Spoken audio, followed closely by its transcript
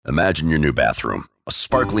Imagine your new bathroom. A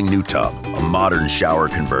sparkling new tub, a modern shower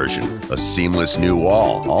conversion, a seamless new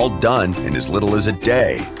wall, all done in as little as a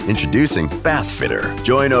day. Introducing Bath Fitter.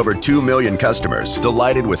 Join over 2 million customers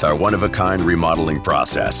delighted with our one-of-a-kind remodeling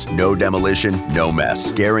process. No demolition, no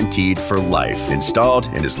mess. Guaranteed for life. Installed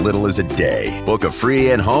in as little as a day. Book a free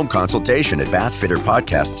in-home consultation at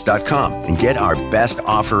bathfitterpodcasts.com and get our best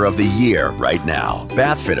offer of the year right now.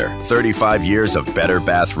 Bath Fitter, 35 years of better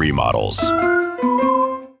bath remodels.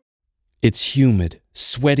 It's humid,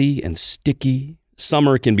 sweaty, and sticky.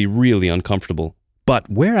 Summer can be really uncomfortable. But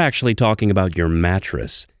we're actually talking about your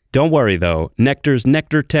mattress. Don't worry, though. Nectar's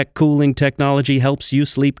Nectar Tech cooling technology helps you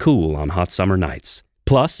sleep cool on hot summer nights.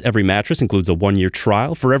 Plus, every mattress includes a 1-year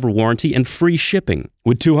trial, forever warranty, and free shipping.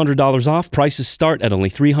 With $200 off, prices start at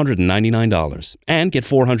only $399. And get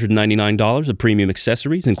 $499 of premium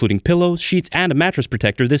accessories, including pillows, sheets, and a mattress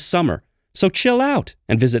protector this summer. So chill out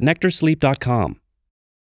and visit nectarsleep.com.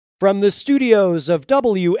 From the studios of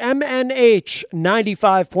WMNH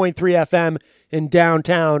 95.3 FM in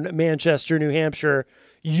downtown Manchester, New Hampshire,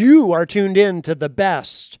 you are tuned in to the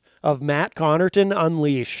best of Matt Connarton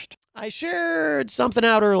Unleashed. I shared something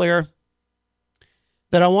out earlier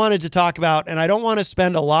that I wanted to talk about, and I don't want to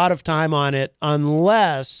spend a lot of time on it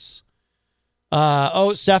unless...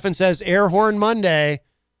 Stefan says, air horn Monday.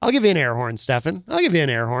 I'll give you an air horn, Stefan. I'll give you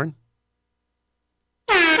an air horn.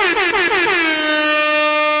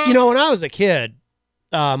 You know, when I was a kid,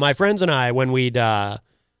 my friends and I, when we'd,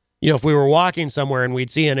 if we were walking somewhere and we'd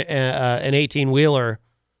see an 18-wheeler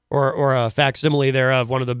or a facsimile thereof,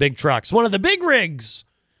 one of the big trucks, one of the big rigs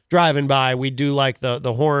driving by, we'd do like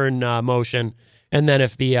the horn motion. And then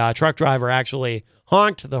if the truck driver actually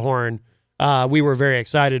honked the horn, we were very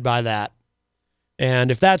excited by that. And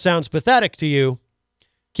if that sounds pathetic to you,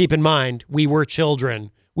 keep in mind, we were children.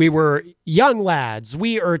 We were young lads,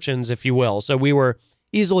 we urchins, if you will. So we were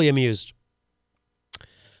easily amused.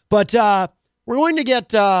 But we're going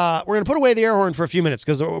to put away the air horn for a few minutes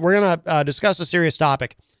because we're going to discuss a serious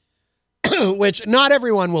topic, which not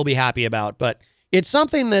everyone will be happy about, but it's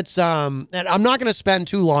something that's, and I'm not going to spend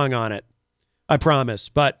too long on it, I promise,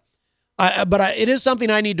 but it is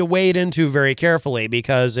something I need to wade into very carefully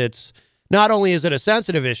because it's, not only is it a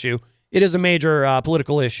sensitive issue, it is a major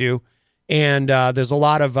political issue. And there's a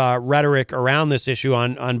lot of rhetoric around this issue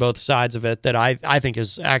on both sides of it that I think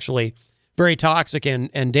is actually very toxic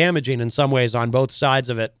and damaging in some ways on both sides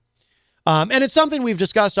of it. And it's something we've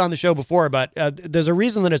discussed on the show before, but there's a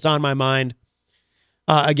reason that it's on my mind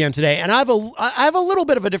again today. And I have a little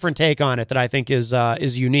bit of a different take on it that I think is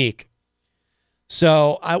unique.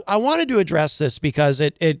 So I wanted to address this because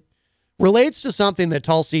it relates to something that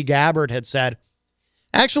Tulsi Gabbard had said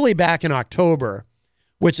actually back in October,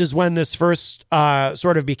 which is when this first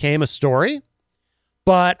sort of became a story.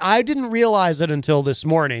 But I didn't realize it until this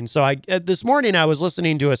morning. So this morning I was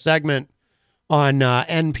listening to a segment on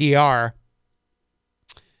NPR.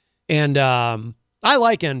 And I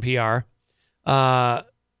like NPR. I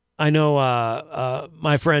know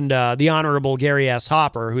my friend, the Honorable Gary S.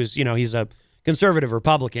 Hopper, who's, he's a conservative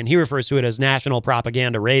Republican. He refers to it as national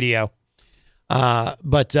propaganda radio.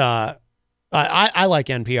 But I like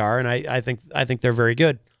NPR, and I think they're very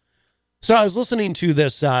good. So I was listening to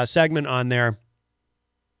this segment on there,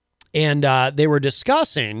 and they were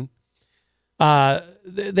discussing. They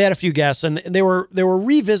had a few guests, and they were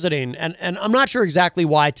revisiting, and I'm not sure exactly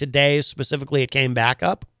why today specifically it came back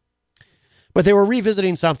up, but they were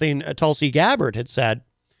revisiting something Tulsi Gabbard had said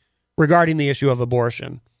regarding the issue of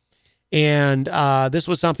abortion, and this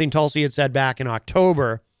was something Tulsi had said back in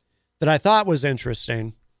October that I thought was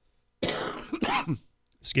interesting.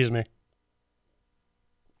 Excuse me.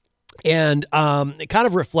 And it kind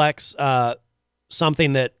of reflects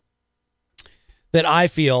something that I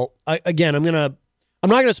feel. Again, I'm not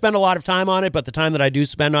going to spend a lot of time on it, but the time that I do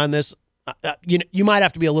spend on this, you might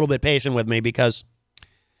have to be a little bit patient with me because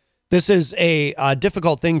this is a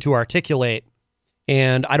difficult thing to articulate,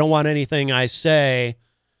 and I don't want anything I say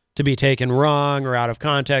to be taken wrong or out of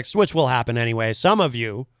context, which will happen anyway. Some of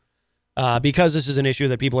you, because this is an issue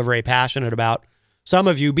that people are very passionate about, some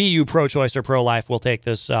of you, be you pro-choice or pro-life, will take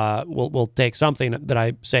this. Will take something that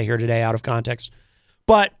I say here today out of context.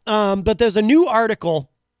 But there's a new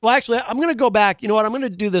article. Well, actually, I'm going to go back. You know what? I'm going to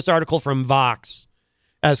do this article from Vox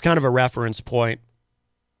as kind of a reference point.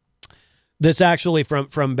 That's actually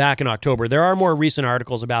from back in October. There are more recent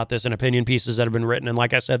articles about this and opinion pieces that have been written. And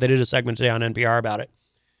like I said, they did a segment today on NPR about it.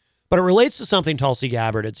 But it relates to something Tulsi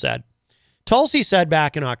Gabbard had said. Tulsi said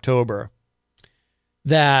back in October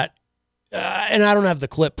that, and I don't have the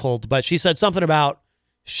clip pulled, but she said something about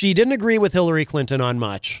she didn't agree with Hillary Clinton on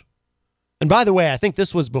much. And by the way, I think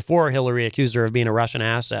this was before Hillary accused her of being a Russian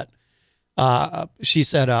asset. She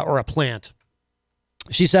said, or a plant.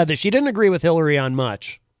 She said that she didn't agree with Hillary on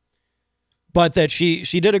much, but that she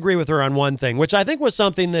did agree with her on one thing, which I think was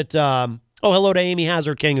something that, hello to Amy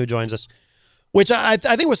Hazard King, who joins us, which I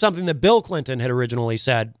think was something that Bill Clinton had originally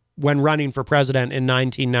said when running for president in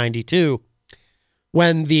 1992,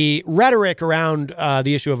 when the rhetoric around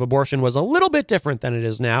the issue of abortion was a little bit different than it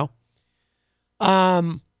is now.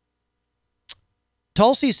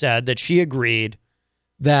 Tulsi said that she agreed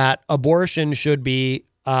that abortion should be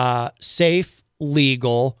safe,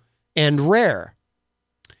 legal, and rare.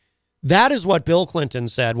 That is what Bill Clinton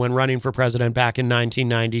said when running for president back in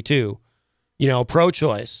 1992.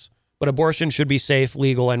 Pro-choice, but abortion should be safe,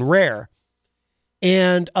 legal, and rare.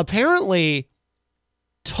 And apparently,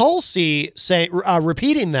 Tulsi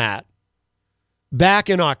repeating that back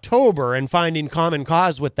in October and finding common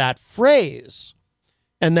cause with that phrase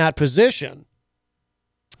and that position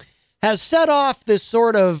has set off this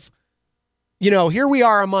sort of, here we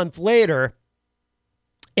are a month later,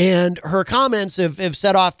 and her comments have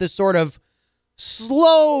set off this sort of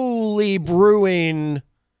slowly brewing,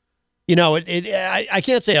 I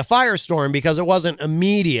can't say a firestorm because it wasn't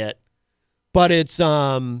immediate, but it's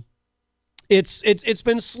been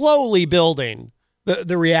slowly building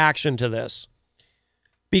the reaction to this,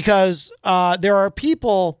 because there are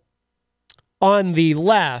people on the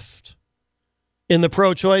left in the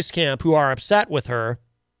pro-choice camp who are upset with her.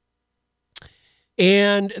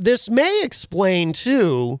 And this may explain,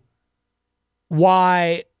 too,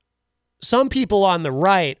 why some people on the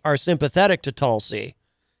right are sympathetic to Tulsi.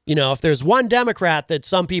 If there's one Democrat that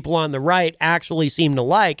some people on the right actually seem to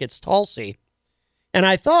like, it's Tulsi. And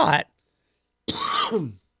I thought,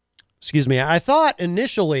 excuse me, I thought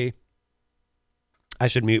initially, I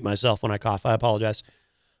should mute myself when I cough, I apologize.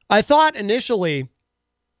 I thought initially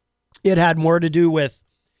it had more to do with,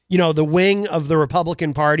 the wing of the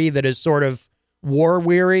Republican Party that is sort of war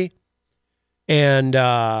weary, and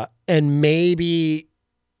maybe,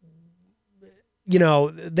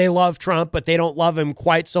 they love Trump, but they don't love him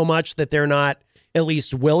quite so much that they're not at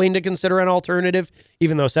least willing to consider an alternative,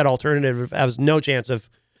 even though said alternative has no chance of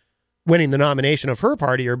winning the nomination of her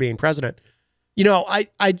party or being president.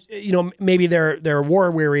 Maybe they're war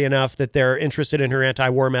weary enough that they're interested in her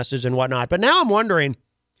anti-war message and whatnot. But now I'm wondering,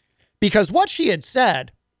 because what she had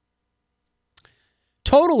said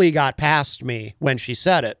totally got past me when she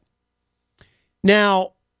said it.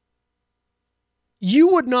 Now, you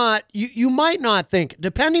might not think,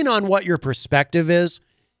 depending on what your perspective is,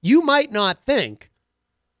 you might not think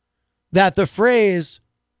that the phrase,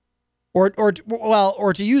 or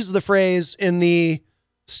to use the phrase in the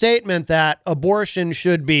statement that abortion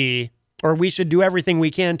should be, or we should do everything we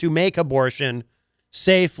can to make abortion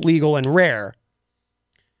safe, legal, and rare.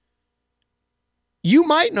 You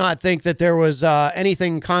might not think that there was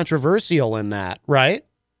anything controversial in that, right?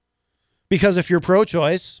 Because if you're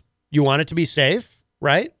pro-choice, you want it to be safe,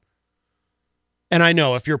 right? And I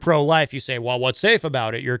know if you're pro-life, you say, well, what's safe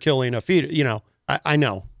about it? You're killing a fetus. I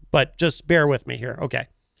know, but just bear with me here. Okay.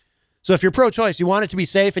 So if you're pro-choice, you want it to be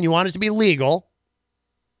safe and you want it to be legal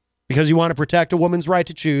because you want to protect a woman's right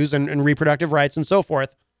to choose and reproductive rights and so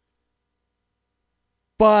forth.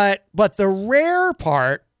 But the rare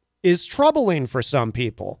part is troubling for some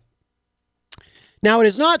people. Now, it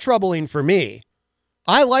is not troubling for me.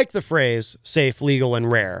 I like the phrase safe, legal,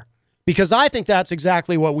 and rare because I think that's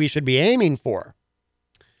exactly what we should be aiming for.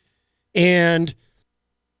 And,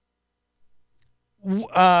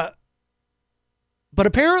 but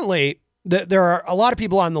apparently there are a lot of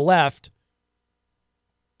people on the left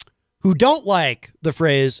who don't like the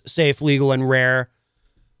phrase safe, legal, and rare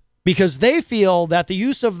because they feel that the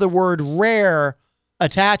use of the word rare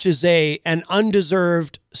attaches an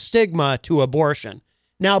undeserved stigma to abortion.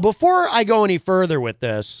 Now, before I go any further with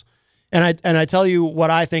this, and I tell you what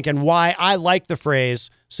I think and why I like the phrase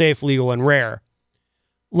safe, legal, and rare,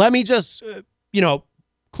 let me just,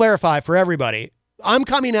 clarify for everybody. I'm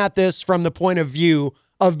coming at this from the point of view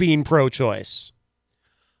of being pro-choice.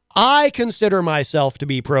 I consider myself to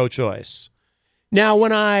be pro-choice. Now,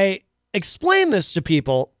 when I explain this to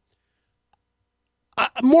people,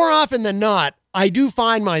 more often than not, I do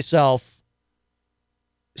find myself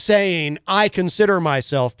saying I consider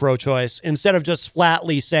myself pro-choice instead of just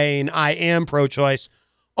flatly saying I am pro-choice,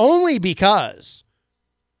 only because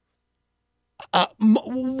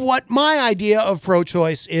what my idea of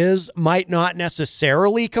pro-choice is might not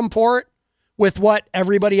necessarily comport with what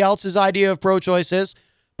everybody else's idea of pro-choice is.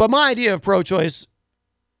 But my idea of pro-choice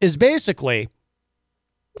is basically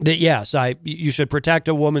that, yes, you should protect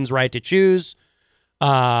a woman's right to choose.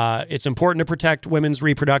 It's important to protect women's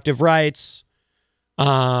reproductive rights.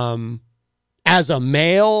 As a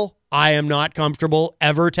male, I am not comfortable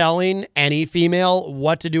ever telling any female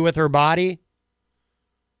what to do with her body.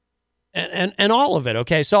 And all of it,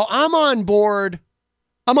 okay? So I'm on board.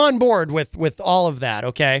 I'm on board with all of that,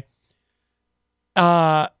 okay?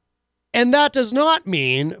 And that does not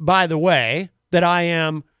mean, by the way, that I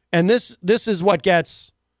am, and this is what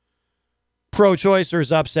gets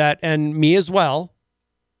pro-choicers upset, and me as well.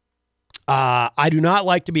 I do not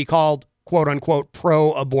like to be called, quote unquote,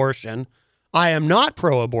 pro-abortion. I am not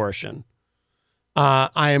pro-abortion.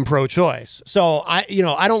 I am pro-choice. So I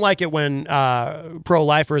don't like it when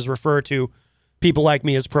pro-lifers refer to people like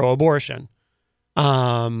me as pro-abortion.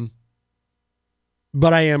 But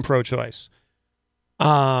I am pro-choice.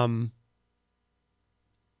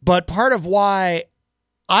 But part of why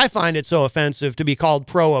I find it so offensive to be called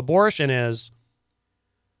pro-abortion is,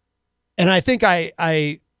 and I think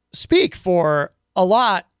I speak for a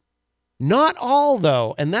lot, not all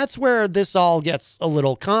though, and that's where this all gets a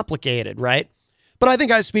little complicated, right? But I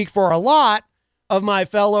think I speak for a lot of my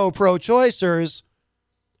fellow pro-choicers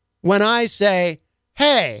when I say,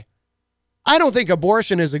 hey, I don't think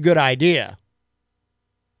abortion is a good idea.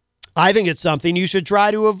 I think it's something you should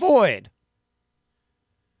try to avoid.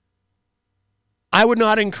 I would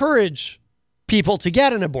not encourage people to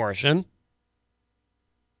get an abortion.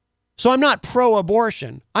 So I'm not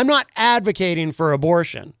pro-abortion. I'm not advocating for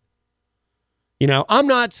abortion. I'm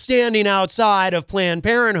not standing outside of Planned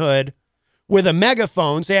Parenthood with a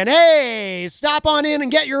megaphone saying, hey, stop on in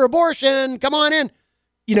and get your abortion. Come on in.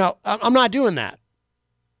 I'm not doing that.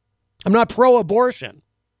 I'm not pro-abortion.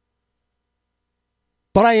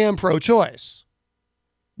 But I am pro-choice.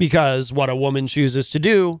 Because what a woman chooses to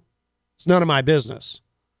do is none of my business.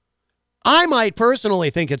 I might personally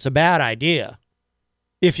think it's a bad idea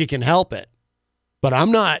if you can help it. But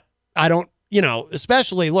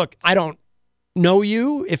especially, look, I don't know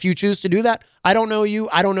you if you choose to do that. I don't know you.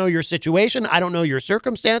 I don't know your situation. I don't know your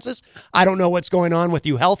circumstances. I don't know what's going on with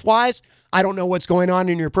you health-wise. I don't know what's going on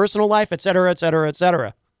in your personal life, et cetera, et cetera, et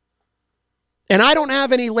cetera. And I don't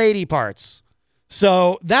have any lady parts.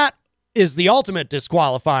 So that is the ultimate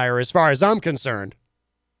disqualifier as far as I'm concerned.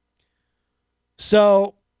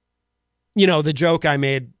 So, the joke I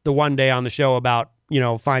made the one day on the show about,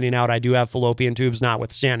 finding out I do have fallopian tubes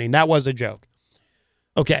notwithstanding, that was a joke.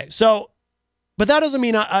 Okay, so, but that doesn't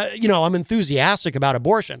mean, I'm enthusiastic about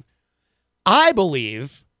abortion. I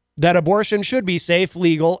believe that abortion should be safe,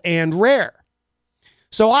 legal, and rare.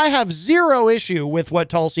 So I have zero issue with what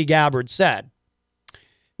Tulsi Gabbard said.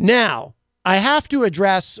 Now, I have to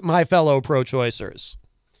address my fellow pro-choicers.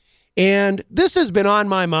 And this has been on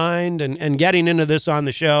my mind and getting into this on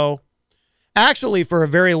the show, actually for a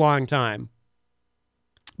very long time.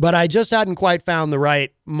 But I just hadn't quite found the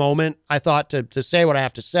right moment, I thought, to say what I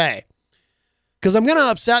have to say. Because I'm going to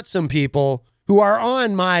upset some people who are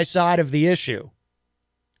on my side of the issue.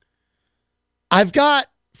 I've got,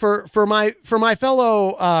 for my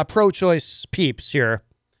fellow pro-choice peeps here,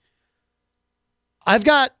 I've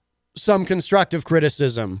got some constructive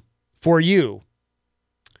criticism for you.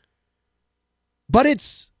 But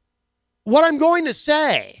it's what I'm going to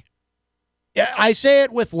say. I say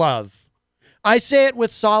it with love. I say it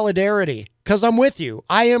with solidarity because I'm with you.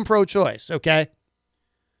 I am pro-choice, okay?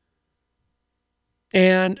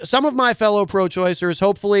 And some of my fellow pro-choicers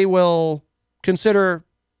hopefully will consider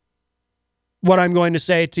what I'm going to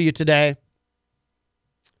say to you today.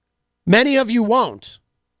 Many of you won't.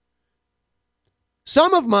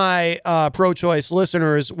 Some of my pro-choice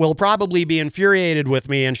listeners will probably be infuriated with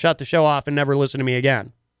me and shut the show off and never listen to me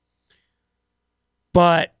again.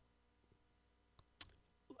 But,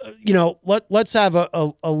 let's have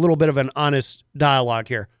a little bit of an honest dialogue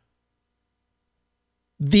here.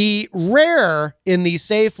 The rare in the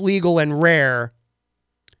safe, legal, and rare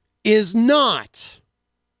is not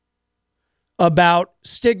about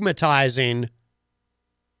stigmatizing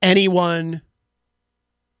anyone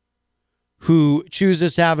who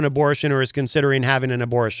chooses to have an abortion or is considering having an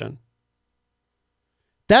abortion.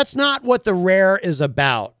 That's not what the rare is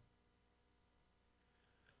about.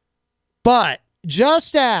 But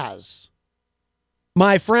just as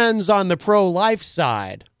my friends on the pro-life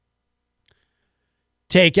side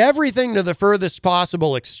take everything to the furthest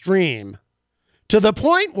possible extreme, to the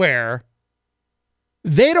point where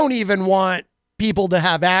they don't even want people to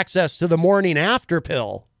have access to the morning after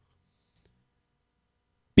pill,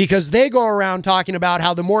 because they go around talking about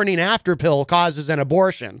how the morning after pill causes an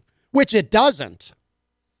abortion, which it doesn't.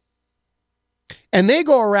 And they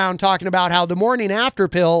go around talking about how the morning after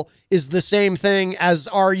pill is the same thing as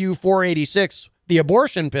RU486, the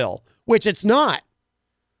abortion pill, which it's not.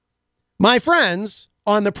 My friends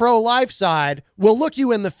on the pro-life side will look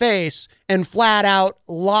you in the face and flat out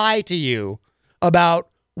lie to you about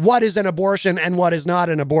what is an abortion and what is not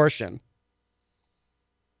an abortion.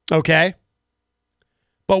 Okay?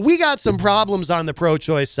 But we got some problems on the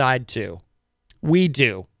pro-choice side too. We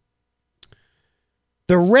do.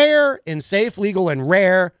 The rare and safe, legal, and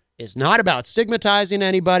rare is not about stigmatizing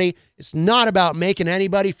anybody. It's not about making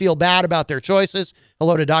anybody feel bad about their choices.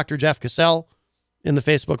 Hello to Dr. Jeff Cassell in the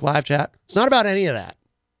Facebook live chat. It's not about any of that.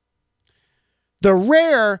 The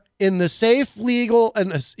rare in the safe, legal,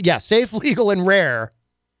 and safe, legal, and rare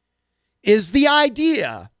is the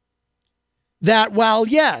idea that while,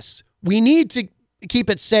 yes, we need to keep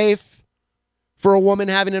it safe for a woman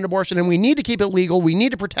having an abortion and we need to keep it legal, we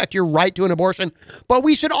need to protect your right to an abortion, but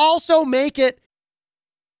we should also make it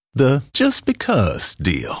the just because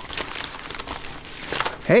deal.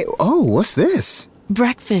 Hey, what's this?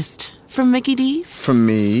 Breakfast from Mickey D's. From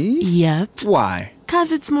me? Yep. Why?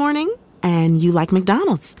 'Cause it's morning and you like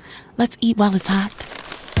McDonald's. Let's eat while it's hot.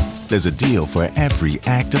 There's a deal for every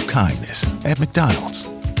act of kindness at McDonald's.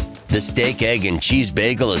 The steak, egg, and cheese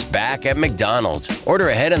bagel is back at McDonald's. Order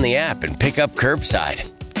ahead on the app and pick up curbside.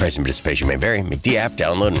 Price and participation may vary. McD app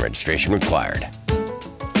download and registration required.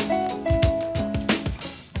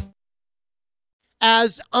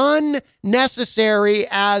 as unnecessary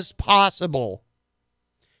as possible.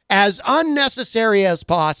 As unnecessary as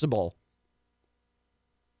possible.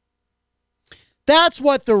 That's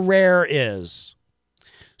what the rare is.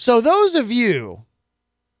 So those of you,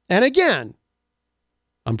 and again,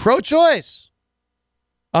 I'm pro-choice.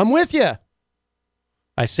 I'm with you.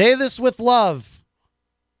 I say this with love.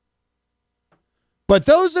 But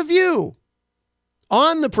those of you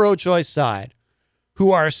on the pro-choice side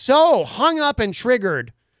who are so hung up and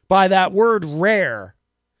triggered by that word rare,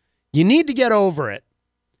 you need to get over it.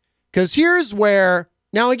 Because here's where,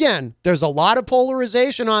 now again, there's a lot of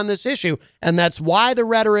polarization on this issue, and that's why the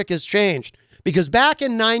rhetoric has changed. Because back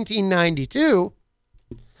in 1992,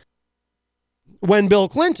 when Bill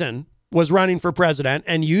Clinton was running for president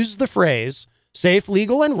and used the phrase safe,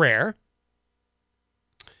 legal, and rare,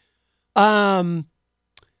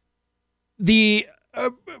 the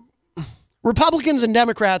Republicans and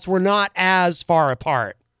Democrats were not as far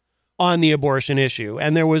apart on the abortion issue.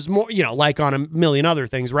 And there was more, like on a million other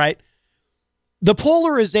things, right? The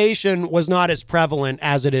polarization was not as prevalent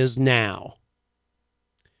as it is now.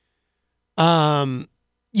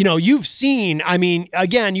 You've seen,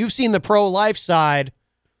 you've seen the pro-life side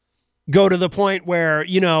go to the point where,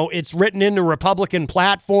 it's written into Republican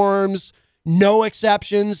platforms, no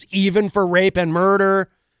exceptions, even for rape and murder.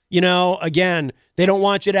 Again, they don't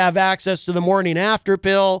want you to have access to the morning after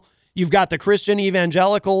pill. You've got the Christian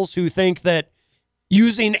evangelicals who think that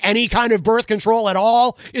using any kind of birth control at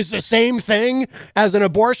all is the same thing as an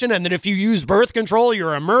abortion, and that if you use birth control,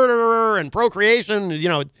 you're a murderer, and procreation,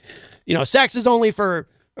 sex is only for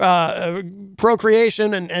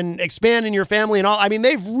procreation and expanding your family and all. I mean,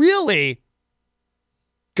 they've really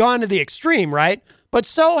gone to the extreme, right? But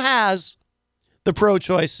so has the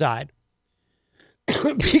pro-choice side.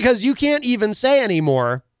 Because you can't even say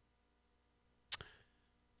anymore,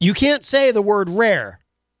 you can't say the word rare.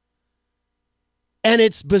 And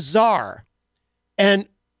it's bizarre. And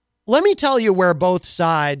let me tell you where both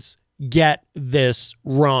sides get this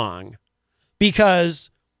wrong. Because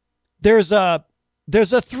there's a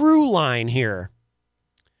through line here.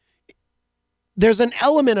 There's an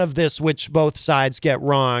element of this which both sides get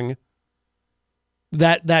wrong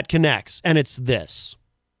that connects, and it's this.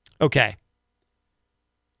 Okay.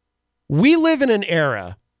 We live in an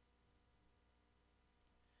era.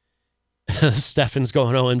 Stefan's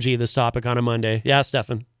going, OMG, this topic on a Monday. Yeah,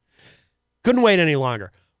 Stefan. Couldn't wait any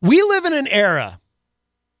longer. We live in an era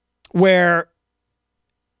where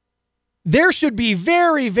there should be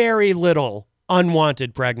very, very little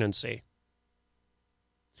unwanted pregnancy.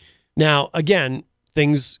 Now, again,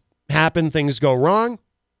 things happen, things go wrong.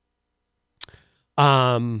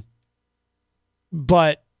 But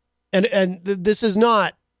this is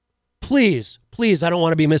not, please, I don't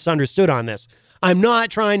want to be misunderstood on this. I'm not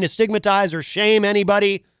trying to stigmatize or shame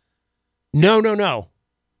anybody. No. No,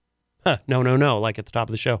 like at the top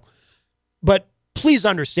of the show. But please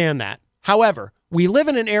understand that. However, we live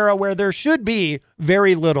in an era where there should be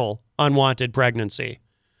very little unwanted pregnancy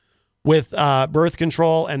with birth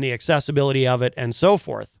control and the accessibility of it and so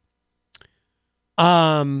forth.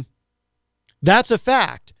 That's a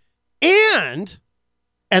fact. And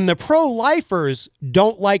the pro-lifers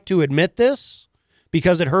don't like to admit this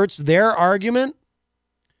because it hurts their argument.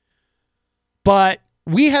 But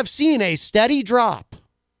we have seen a steady drop.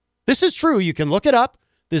 This is true. You can look it up.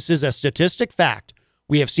 This is a statistic fact.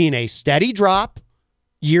 We have seen a steady drop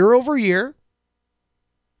year over year,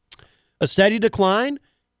 a steady decline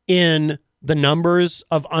in the numbers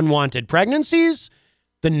of unwanted pregnancies,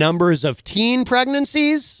 the numbers of teen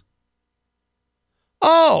pregnancies.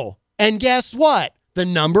 Oh, and guess what? The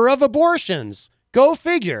number of abortions. Go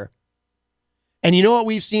figure. And you know what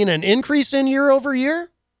we've seen an increase in year over year?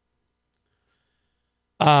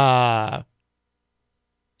 Sex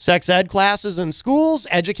ed classes in schools,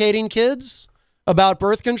 educating kids about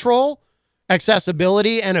birth control,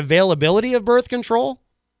 accessibility and availability of birth control.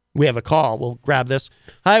 We have a call. We'll grab this.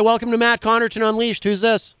 Hi, welcome to Matt Connarton Unleashed. Who's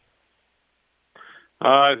this?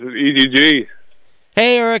 This is EGG.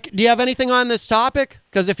 Hey, Eric, do you have anything on this topic?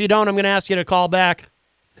 Because if you don't, I'm going to ask you to call back.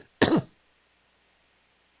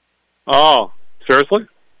 Oh, seriously?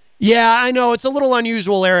 Yeah, I know it's a little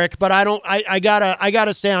unusual, Eric, but I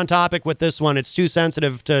gotta stay on topic with this one. It's too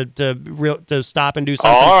sensitive to stop and do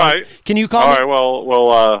something. All right. Can you call me? All right. Well,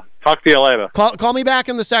 we'll talk to you later. Call me back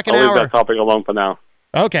in the second I'll hour. leave that topic alone for now.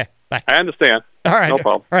 Okay. Bye. I understand. All right. No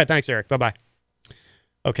problem. All right. Thanks, Eric. Bye-bye.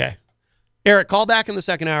 Okay. Eric, call back in the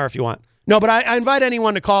second hour if you want. No, but I invite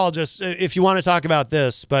anyone to call just if you want to talk about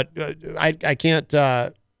this, but I can't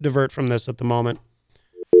divert from this at the moment.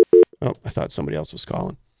 Oh, I thought somebody else was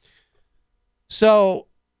calling. So,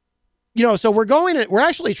 so we're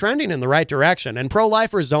actually trending in the right direction, and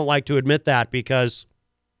pro-lifers don't like to admit that because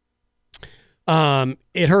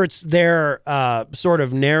it hurts their sort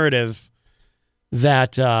of narrative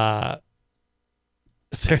that their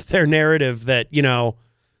narrative that,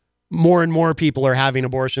 more and more people are having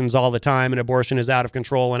abortions all the time and abortion is out of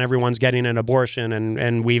control and everyone's getting an abortion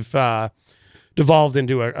and we've devolved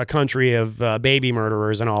into a country of baby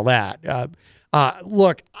murderers and all that.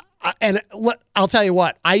 Look, I'll tell you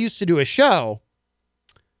what, I used to do a show.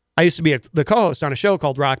 I used to be the co-host on a show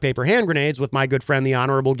called Rock, Paper, Hand Grenades with my good friend, the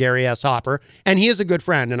Honorable Gary S. Hopper. And he is a good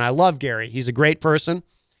friend, and I love Gary. He's a great person.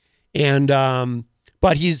 And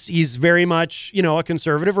but he's very much, a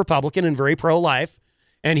conservative Republican and very pro-life.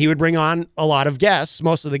 And he would bring on a lot of guests.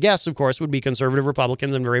 Most of the guests, of course, would be conservative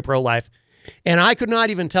Republicans and very pro-life. And I could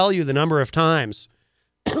not even tell you the number of times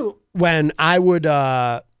when I would,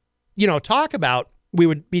 talk about, we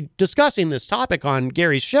would be discussing this topic on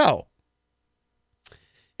Gary's show.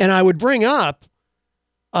 And I would bring up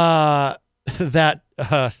that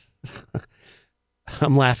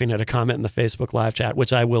I'm laughing at a comment in the Facebook live chat,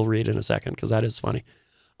 which I will read in a second because that is funny.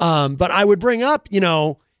 But I would bring up,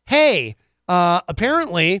 hey,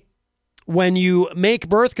 apparently when you make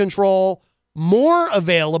birth control more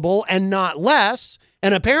available and not less,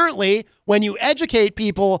 and apparently when you educate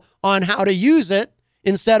people on how to use it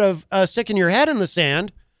instead of sticking your head in the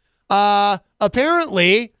sand,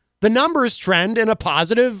 apparently the numbers trend in a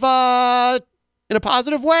positive way.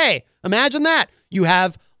 Imagine that. You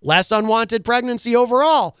have less unwanted pregnancy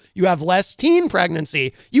overall. You have less teen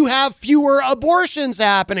pregnancy. You have fewer abortions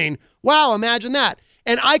happening. Wow, imagine that.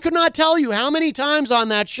 And I could not tell you how many times on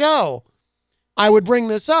that show I would bring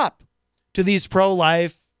this up to these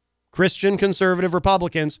pro-life, Christian, conservative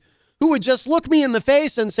Republicans who would just look me in the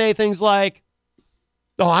face and say things like,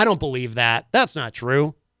 oh, I don't believe that. That's not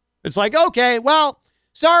true. It's like, okay, well,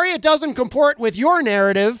 sorry, it doesn't comport with your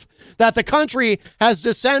narrative that the country has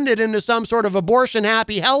descended into some sort of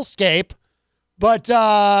abortion-happy hellscape. But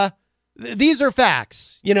these are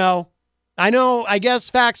facts, I guess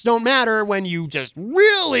facts don't matter when you just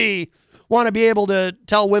really want to be able to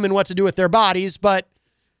tell women what to do with their bodies. But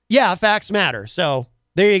yeah, facts matter. So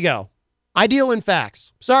there you go. I deal in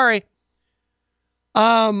facts. Sorry.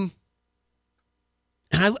 And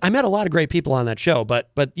I met a lot of great people on that show, but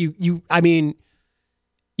you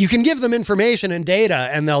can give them information and data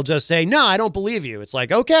and they'll just say, no, I don't believe you. It's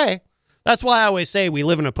like, okay. That's why I always say we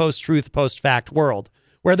live in a post-truth, post-fact world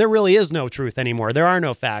where there really is no truth anymore. There are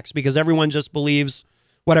no facts because everyone just believes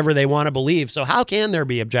whatever they want to believe. So how can there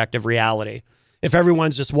be objective reality if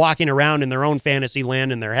everyone's just walking around in their own fantasy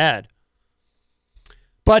land in their head?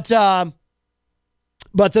 But the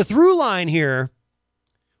through line here,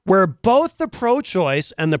 where both the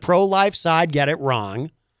pro-choice and the pro-life side get it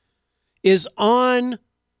wrong, is on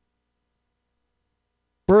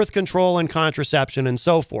birth control and contraception and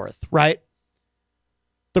so forth, right?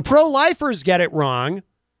 The pro-lifers get it wrong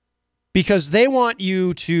because they want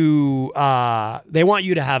you to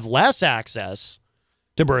have less access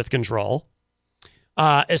to birth control,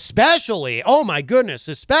 especially, oh my goodness,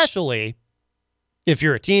 especially if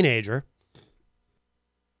you're a teenager.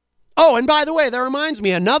 Oh, and by the way, that reminds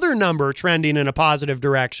me, another number trending in a positive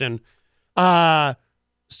direction.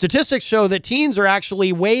 Statistics show that teens are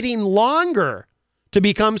actually waiting longer to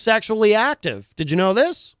become sexually active. Did you know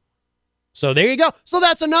this? So there you go. So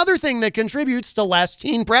that's another thing that contributes to less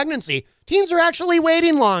teen pregnancy. Teens are actually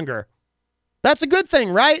waiting longer. That's a good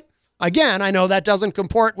thing, right? Again, I know that doesn't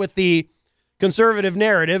comport with the conservative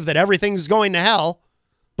narrative that everything's going to hell.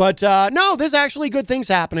 But no, there's actually good things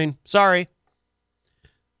happening. Sorry.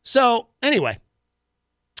 So anyway.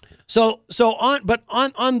 On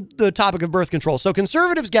the topic of birth control. So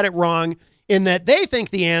conservatives get it wrong in that they think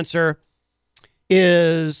the answer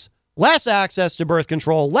is less access to birth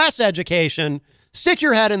control, less education, stick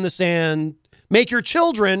your head in the sand, make your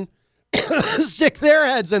children stick their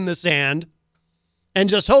heads in the sand, and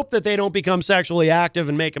just hope that they don't become sexually active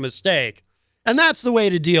and make a mistake. And that's the way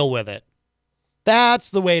to deal with it. That's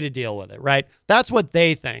the way to deal with it, right? That's what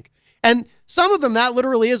they think. And some of them, that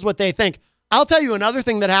literally is what they think. I'll tell you another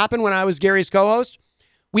thing that happened when I was Gary's co-host.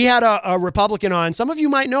 We had a Republican on. Some of you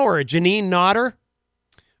might know her, Janine Nodder.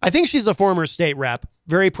 I think she's a former state rep,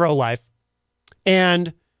 very pro-life.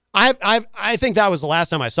 And I think that was the last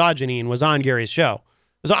time I saw Janine was on Gary's show.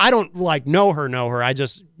 So I don't know her. I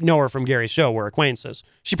just know her from Gary's show. We're acquaintances.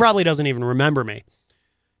 She probably doesn't even remember me.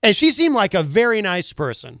 And she seemed like a very nice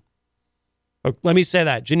person. Let me say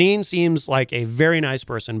that. Janine seems like a very nice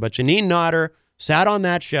person, but Janine Nodder sat on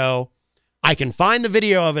that show. I can find the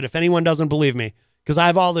video of it if anyone doesn't believe me, because I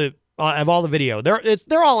have all the video.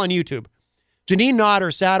 They're all on YouTube. Janine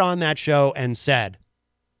Nodder sat on that show and said,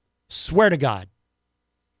 swear to God,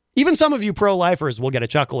 even some of you pro-lifers will get a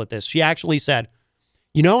chuckle at this. She actually said,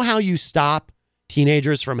 you know how you stop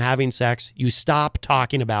teenagers from having sex? You stop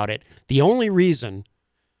talking about it. The only reason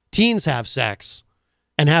teens have sex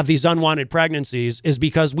and have these unwanted pregnancies is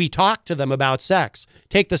because we talk to them about sex.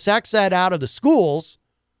 Take the sex ed out of the schools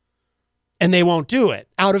and they won't do it.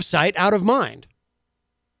 Out of sight, out of mind.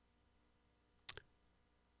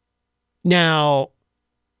 Now,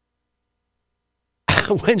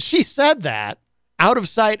 when she said that, out of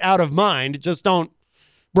sight, out of mind, just don't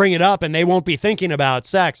bring it up and they won't be thinking about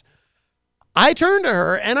sex. I turned to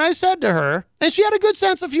her and I said to her, and she had a good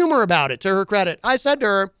sense of humor about it, to her credit. I said to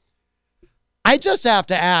her, I just have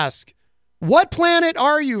to ask, what planet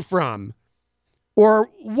are you from? Or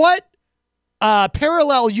what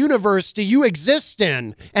parallel universe do you exist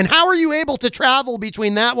in? And how are you able to travel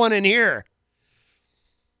between that one and here?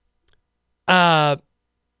 And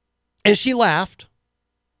she laughed.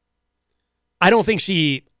 I don't think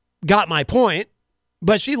she got my point,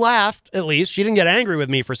 but she laughed, at least. She didn't get angry with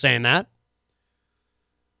me for saying that.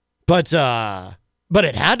 But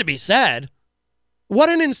it had to be said. What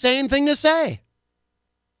an insane thing to say.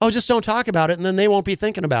 Oh, just don't talk about it, and then they won't be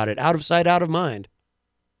thinking about it. Out of sight, out of mind.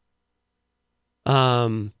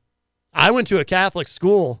 I went to a Catholic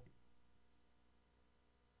school.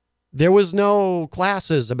 There was no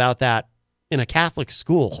classes about that in a Catholic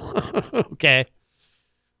school. Okay.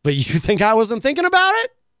 But you think I wasn't thinking about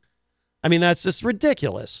it? I mean, that's just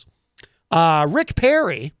ridiculous. Rick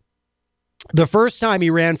Perry, the first time he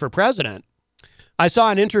ran for president, I saw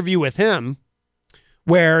an interview with him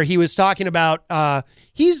where he was talking about,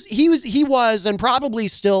 he was and probably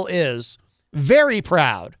still is very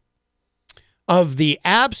proud of the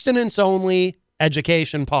abstinence-only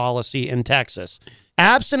education policy in Texas.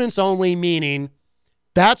 Abstinence-only meaning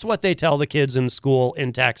that's what they tell the kids in school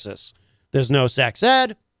in Texas. There's no sex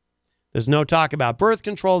ed. There's no talk about birth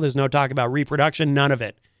control. There's no talk about reproduction. None of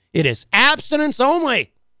it. It is abstinence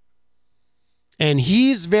only. And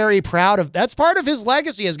he's very proud of, that's part of his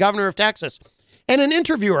legacy as governor of Texas. And an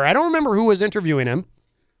interviewer, I don't remember who was interviewing him,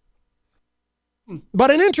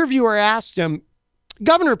 but an interviewer asked him,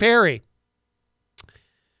 Governor Perry,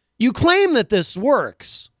 you claim that this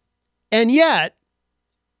works, and yet,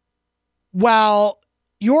 while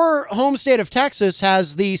your home state of Texas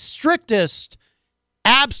has the strictest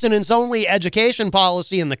abstinence-only education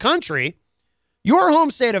policy in the country, your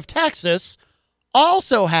home state of Texas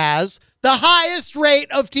also has the highest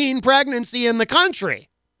rate of teen pregnancy in the country.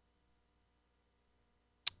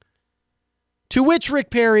 To which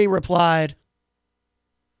Rick Perry replied,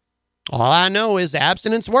 all I know is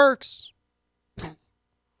abstinence works.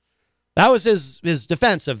 That was his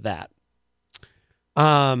defense of that.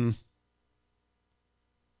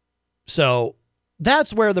 So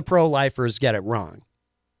that's where the pro-lifers get it wrong.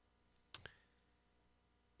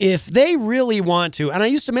 If they really want to, and I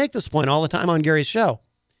used to make this point all the time on Gary's show,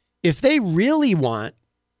 if they really want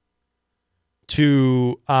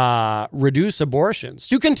to reduce abortions,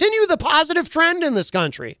 to continue the positive trend in this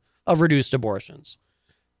country of reduced abortions,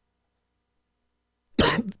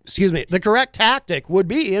 excuse me, the correct tactic would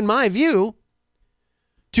be, in my view,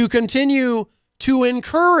 to continue to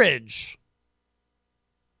encourage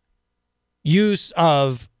use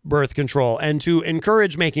of birth control and to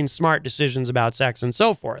encourage making smart decisions about sex and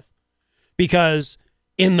so forth. Because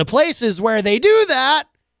in the places where they do that,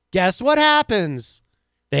 guess what happens?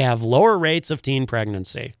 They have lower rates of teen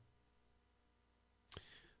pregnancy.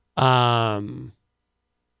 The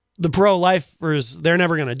pro-lifers, they're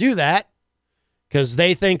never going to do that because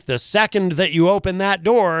they think the second that you open that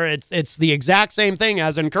door, it's the exact same thing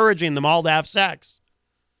as encouraging them all to have sex.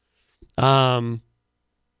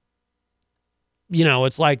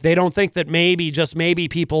 It's like they don't think that maybe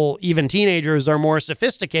people, even teenagers, are more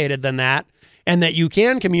sophisticated than that, and that you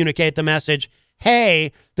can communicate the message,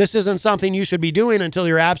 hey, this isn't something you should be doing until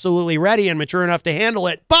you're absolutely ready and mature enough to handle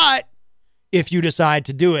it. But if you decide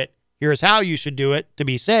to do it, here's how you should do it to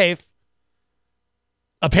be safe.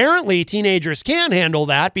 Apparently, teenagers can handle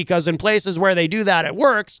that because in places where they do that, it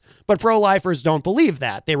works, but pro-lifers don't believe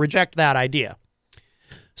that. They reject that idea.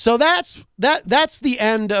 So that's the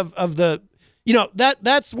end of the,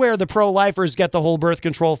 that's where the pro-lifers get the whole birth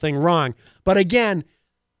control thing wrong. But again,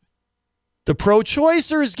 the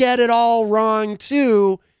pro-choicers get it all wrong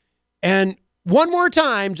too. And one more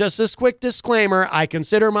time, just this quick disclaimer, I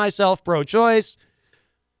consider myself pro-choice.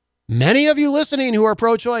 Many of you listening who are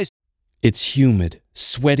pro-choice. It's humid,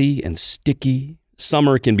 sweaty, and sticky.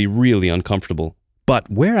 Summer can be really uncomfortable. But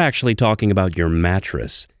we're actually talking about your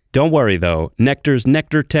mattress. Don't worry though, Nectar's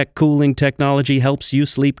Nectar Tech cooling technology helps you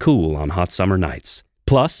sleep cool on hot summer nights.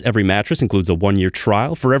 Plus, every mattress includes a 1-year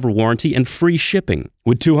trial, forever warranty, and free shipping.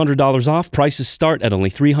 With $200 off, prices start at only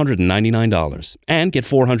 $399. And get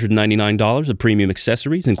 $499 of premium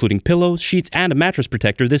accessories, including pillows, sheets, and a mattress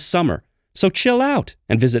protector this summer. So chill out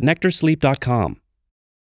and visit nectarsleep.com.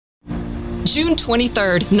 June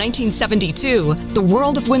 23rd, 1972, the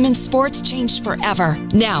world of women's sports changed forever.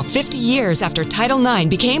 Now, 50 years after Title IX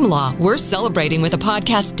became law, we're celebrating with a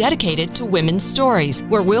podcast dedicated to women's stories,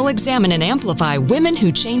 where we'll examine and amplify women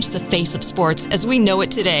who changed the face of sports as we know it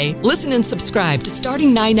today. Listen and subscribe to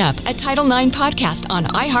Starting 9 Up at Title IX Podcast on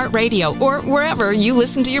iHeartRadio or wherever you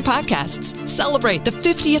listen to your podcasts. Celebrate the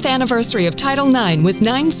 50th anniversary of Title IX with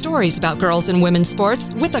 9 stories about girls and women's sports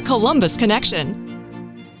with a Columbus connection.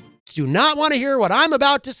 Do not want to hear what I'm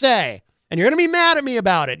about to say, and you're going to be mad at me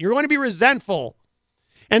about it. You're going to be resentful.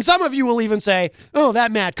 And some of you will even say, oh, that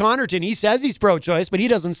Matt Connarton, he says he's pro-choice, but he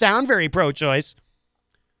doesn't sound very pro-choice.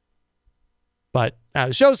 But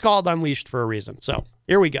the show's called Unleashed for a reason. So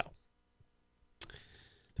here we go.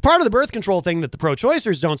 The part of the birth control thing that the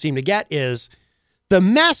pro-choicers don't seem to get is the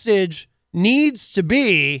message needs to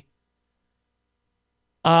be,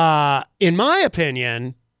 in my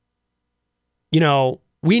opinion,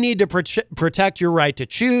 we need to protect your right to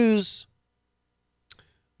choose.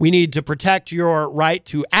 We need to protect your right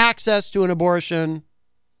to access to an abortion.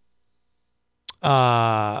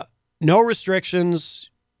 No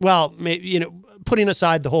restrictions. Well, putting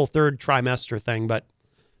aside the whole third trimester thing, but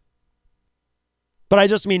I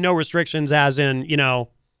just mean no restrictions as in,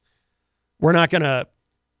 we're not going to,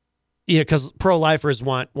 because pro-lifers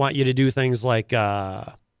want you to do things like,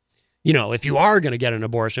 if you are going to get an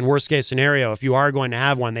abortion, worst case scenario, if you are going to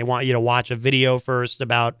have one, they want you to watch a video first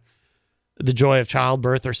about the joy of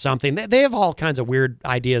childbirth or something. They have all kinds of weird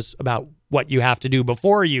ideas about what you have to do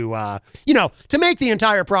before you, to make the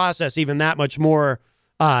entire process even that much more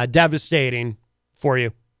devastating for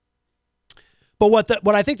you. But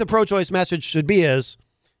what I think the pro-choice message should be is,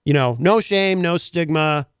 no shame, no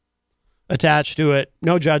stigma attached to it,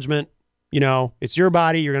 no judgment. It's your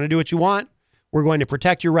body. You're going to do what you want. We're going to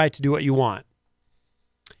protect your right to do what you want.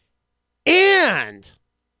 And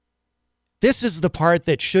this is the part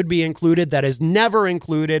that should be included that is never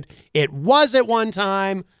included. It was at one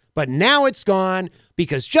time, but now it's gone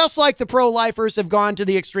because just like the pro-lifers have gone to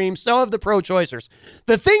the extreme, so have the pro-choicers.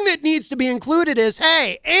 The thing that needs to be included is,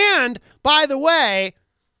 hey, and by the way,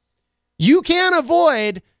 you can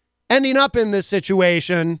avoid ending up in this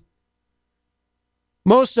situation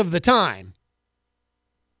most of the time.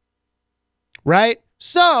 Right?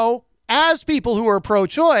 So, as people who are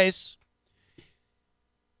pro-choice,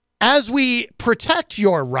 as we protect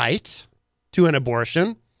your right to an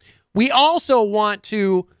abortion, we also want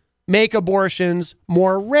to make abortions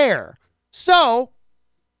more rare. So,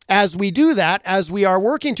 as we do that, as we are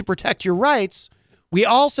working to protect your rights, we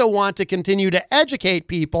also want to continue to educate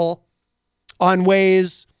people on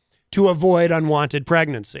ways to avoid unwanted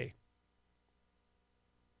pregnancy.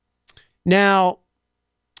 Now,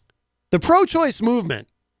 the pro-choice movement,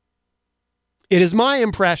 it is my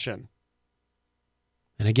impression,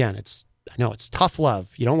 and again, I know it's tough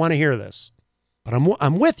love. You don't want to hear this, but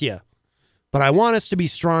I'm with you. But I want us to be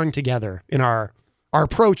strong together in our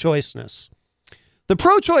pro-choiceness. The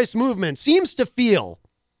pro-choice movement seems to feel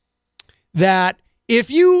that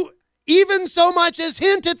if you even so much as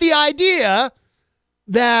hint at the idea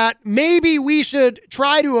that maybe we should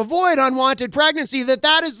try to avoid unwanted pregnancy,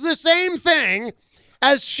 that is the same thing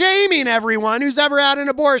as shaming everyone who's ever had an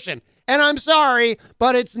abortion. And I'm sorry,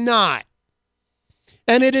 but it's not.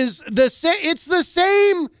 And it's the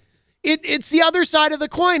same. It's the other side of the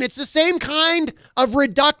coin. It's the same kind of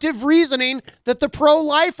reductive reasoning that the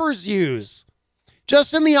pro-lifers use,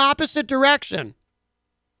 just in the opposite direction.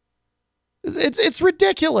 It's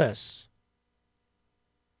ridiculous.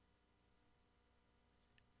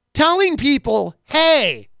 Telling people,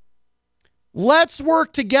 hey, let's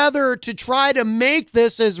work together to try to make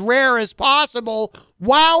this as rare as possible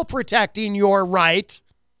while protecting your right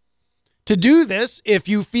to do this if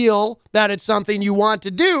you feel that it's something you want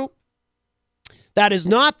to do. That is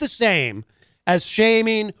not the same as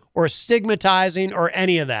shaming or stigmatizing or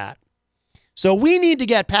any of that. So we need to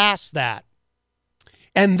get past that.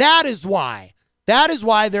 And that is why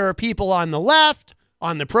there are people on the left,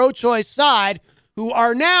 on the pro-choice side, who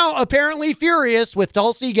are now apparently furious with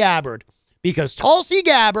Tulsi Gabbard. Because Tulsi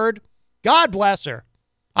Gabbard, God bless her,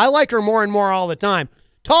 I like her more and more all the time.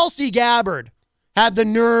 Tulsi Gabbard had the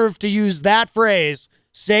nerve to use that phrase,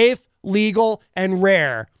 safe, legal, and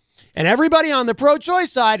rare. And everybody on the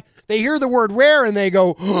pro-choice side, they hear the word rare and they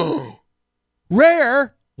go, oh,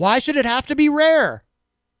 rare? Why should it have to be rare?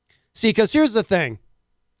 See, because here's the thing.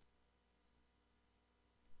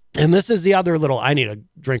 And this is the other little, I need a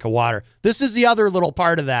drink of water. This is the other little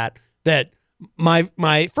part of that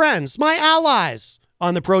my friends, my allies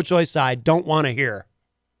on the pro-choice side don't want to hear.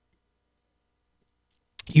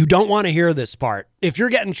 You don't want to hear this part. If you're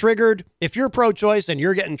getting triggered, if you're pro-choice and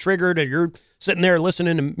you're getting triggered and you're sitting there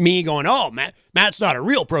listening to me going, oh, Matt's not a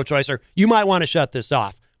real pro-choicer, you might want to shut this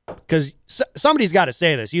off because somebody's got to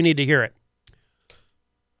say this. You need to hear it.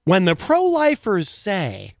 When the pro-lifers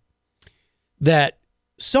say that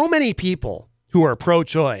so many people who are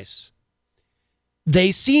pro-choice,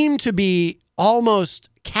 they seem to be almost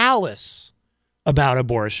callous about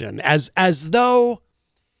abortion, as though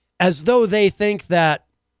they think that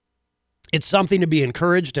it's something to be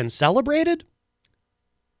encouraged and celebrated.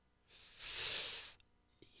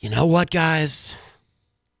 You know what, guys?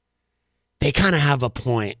 They kind of have a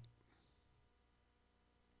point.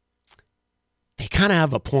 They kind of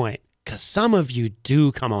have a point because some of you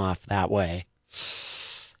do come off that way.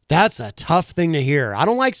 That's a tough thing to hear. I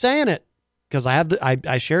don't like saying it because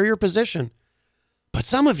I share your position. But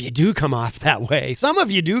some of you do come off that way. Some of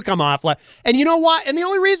you do come off like, and you know what? And the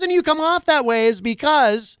only reason you come off that way is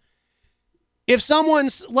because if someone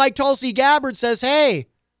like Tulsi Gabbard says, hey,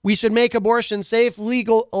 we should make abortion safe,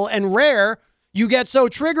 legal, and rare, you get so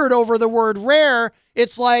triggered over the word rare,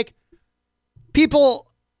 it's like people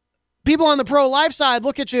on the pro-life side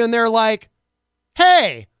look at you and they're like,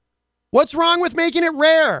 hey, what's wrong with making it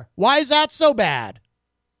rare? Why is that so bad?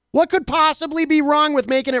 What could possibly be wrong with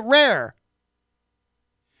making it rare?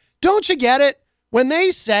 Don't you get it? When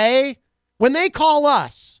they call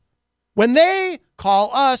us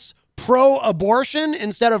pro-abortion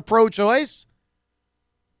instead of pro-choice,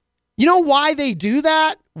 you know why they do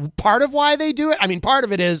that? Part of why they do it? I mean, part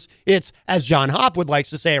of it is it's, as John Hopwood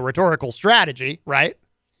likes to say, a rhetorical strategy, right?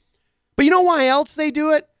 But you know why else they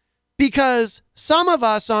do it? Because some of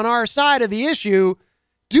us on our side of the issue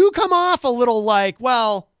do come off a little like,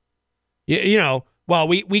 well, well,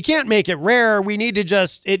 we can't make it rare.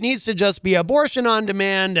 It needs to just be abortion on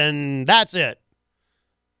demand and that's it.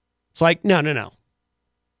 It's like, no.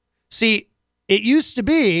 See, it used to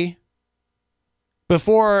be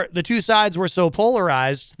before the two sides were so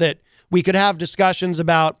polarized that we could have discussions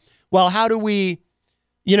about, well, how do we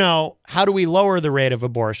lower the rate of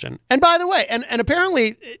abortion? And by the way, and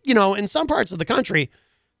apparently, in some parts of the country,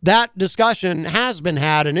 that discussion has been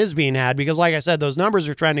had and is being had because, like I said, those numbers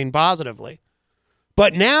are trending positively.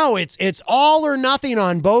 But now it's all or nothing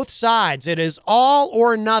on both sides. It is all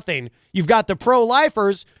or nothing. You've got the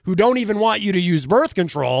pro-lifers who don't even want you to use birth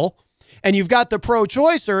control, and you've got the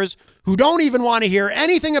pro-choicers who don't even want to hear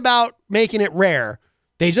anything about making it rare.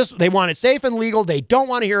 They want it safe and legal. They don't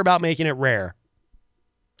want to hear about making it rare.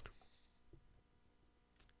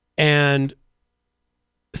 And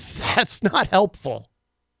that's not helpful.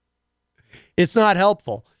 It's not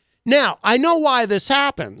helpful. Now, I know why this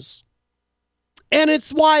happens. And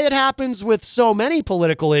it's why it happens with so many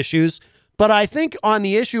political issues. But I think on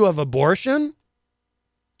the issue of abortion,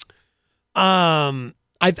 I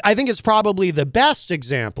think it's probably the best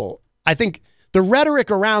example. I think the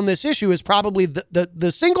rhetoric around this issue is probably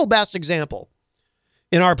the single best example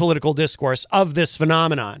in our political discourse of this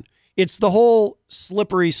phenomenon. It's the whole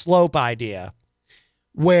slippery slope idea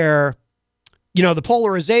where, the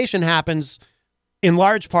polarization happens in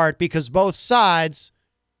large part because both sides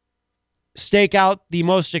stake out the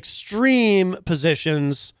most extreme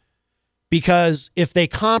positions, because if they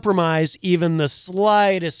compromise even the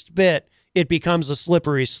slightest bit, it becomes a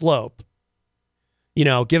slippery slope.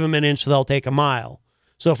 Give them an inch, they'll take a mile.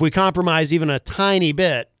 So if we compromise even a tiny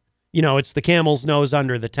bit, it's the camel's nose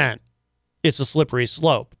under the tent. It's a slippery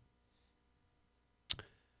slope.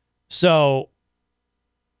 So,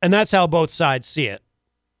 and that's how both sides see it.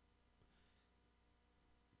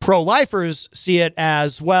 Pro-lifers see it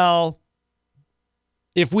as, well,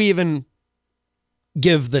 if we even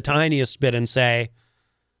give the tiniest bit and say,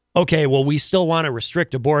 okay, well, we still want to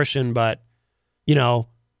restrict abortion, but,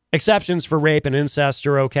 exceptions for rape and incest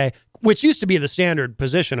are okay, which used to be the standard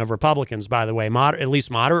position of Republicans, by the way. At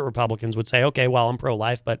least moderate Republicans would say, okay, well, I'm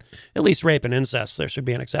pro-life, but at least rape and incest, there should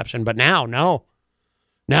be an exception. But now, no.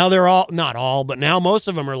 Now they're all, not all, but now most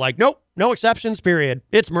of them are like, nope, no exceptions, period.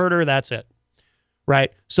 It's murder, that's it.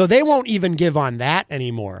 Right? So they won't even give on that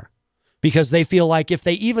anymore, because they feel like if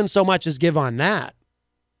they even so much as give on that,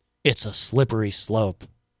 it's a slippery slope.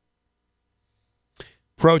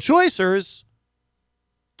 Pro-choicers,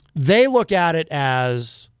 they look at it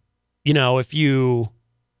as, if you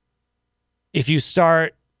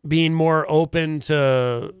start being more open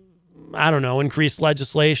to, increased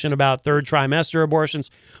legislation about third trimester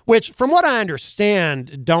abortions, which from what I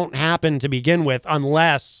understand don't happen to begin with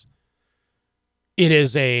unless it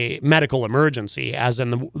is a medical emergency, as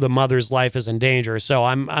in the mother's life is in danger. So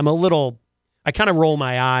I kind of roll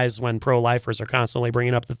my eyes when pro-lifers are constantly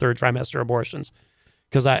bringing up the third trimester abortions,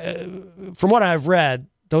 because from what I've read,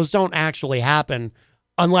 those don't actually happen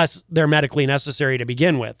unless they're medically necessary to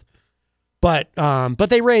begin with. But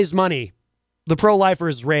they raise money. The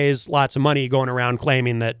pro-lifers raise lots of money going around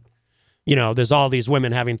claiming that, there's all these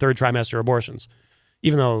women having third trimester abortions,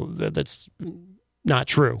 even though that's not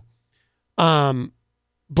true.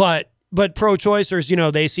 But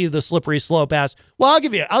pro-choicers, they see the slippery slope as, well, I'll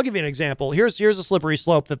give you an example. Here's a slippery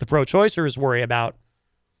slope that the pro-choicers worry about.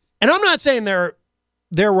 And I'm not saying they're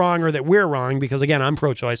wrong or that we're wrong, because again, I'm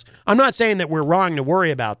pro-choice. I'm not saying that we're wrong to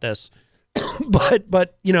worry about this, but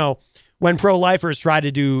when pro-lifers try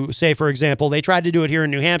to do, say, for example, they tried to do it here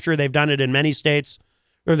in New Hampshire. They've done it in many states,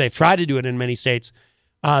 or they've tried to do it in many states.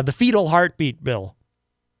 The fetal heartbeat bill,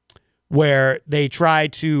 where they try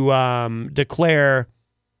to declare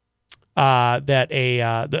that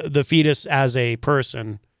the fetus as a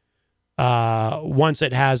person once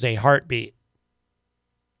it has a heartbeat,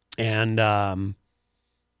 and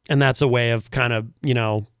that's a way of kind of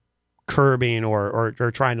curbing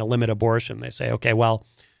or trying to limit abortion. They say, okay, well,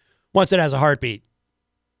 once it has a heartbeat,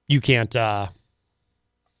 you can't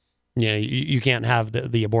you can't have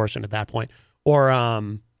the abortion at that point.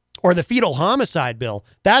 Or the fetal homicide bill.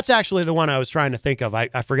 That's actually the one I was trying to think of. I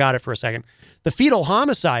forgot it for a second. The fetal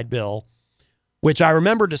homicide bill, which I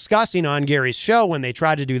remember discussing on Gary's show when they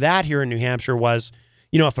tried to do that here in New Hampshire, was,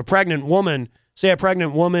 if a pregnant woman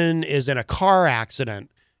is in a car accident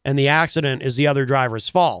and the accident is the other driver's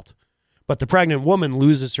fault, but the pregnant woman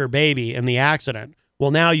loses her baby in the accident.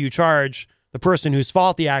 Well, now you charge the person whose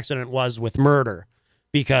fault the accident was with murder,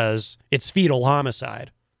 because it's fetal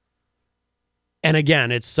homicide. And again,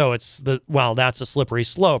 that's a slippery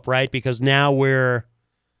slope, right? Because now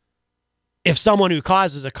if someone who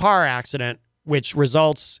causes a car accident, which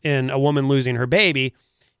results in a woman losing her baby,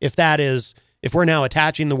 if we're now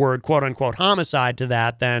attaching the word quote unquote homicide to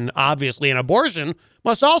that, then obviously an abortion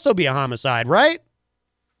must also be a homicide, right?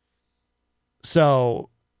 So,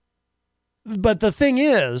 but the thing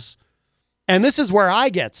is, and this is where I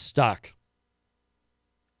get stuck,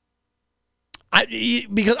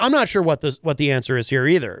 because I'm not sure what the answer is here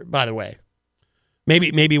either, by the way.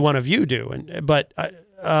 Maybe one of you do, but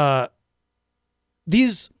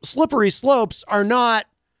these slippery slopes are not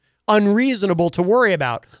unreasonable to worry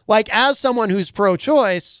about. Like, as someone who's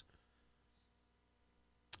pro-choice,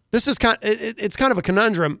 it's kind of a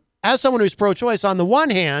conundrum. As someone who's pro-choice, on the one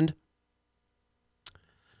hand,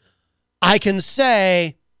 I can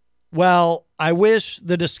say, well, I wish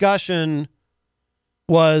the discussion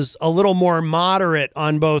was a little more moderate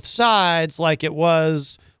on both sides, like it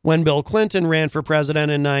was when Bill Clinton ran for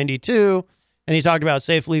president in 92, and he talked about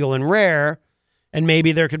safe, legal, and rare, and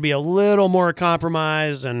maybe there could be a little more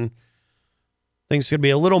compromise and things could be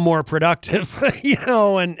a little more productive,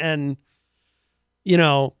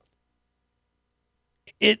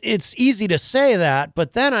 it's easy to say that,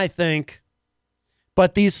 but then I think,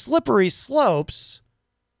 but these slippery slopes,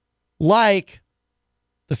 like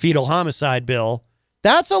the fetal homicide bill,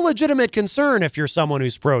 that's a legitimate concern if you're someone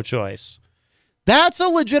who's pro-choice. That's a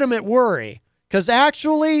legitimate worry, because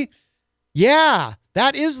actually, yeah,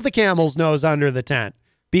 that is the camel's nose under the tent.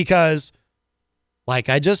 Because, like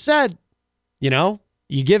I just said,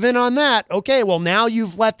 You give in on that. Okay, well, now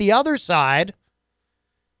you've let the other side,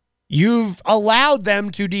 you've allowed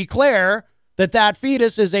them to declare that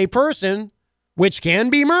fetus is a person which can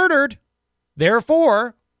be murdered.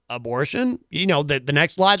 Therefore, abortion, the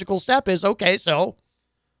next logical step is, okay, so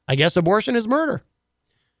I guess abortion is murder.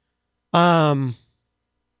 I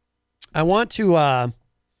want to, and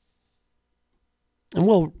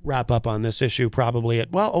we'll wrap up on this issue probably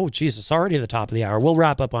Jesus, already at the top of the hour. We'll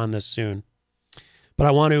wrap up on this soon. But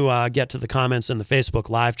I want to get to the comments in the Facebook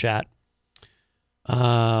live chat.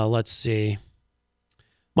 Let's see.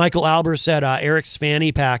 Michael Albers said Eric's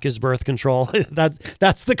fanny pack is birth control.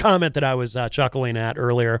 That's the comment that I was chuckling at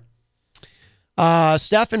earlier.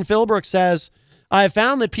 Stephen Philbrook says, I have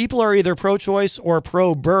found that people are either pro-choice or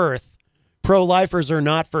pro-birth. Pro-lifers are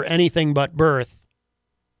not for anything but birth.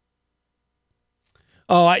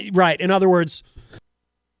 Oh, right. In other words,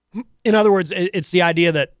 it's the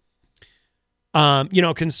idea that,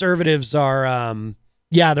 conservatives are,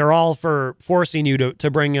 they're all for forcing you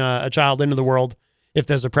to bring a child into the world if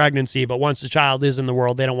there's a pregnancy. But once the child is in the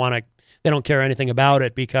world, they don't care anything about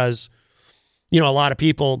it because, a lot of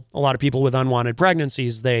people with unwanted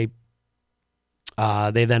pregnancies, they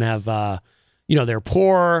then have, they're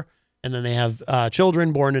poor, and then they have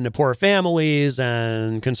children born into poor families,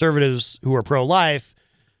 and conservatives who are pro-life,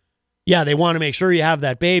 they want to make sure you have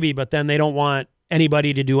that baby, but then they don't want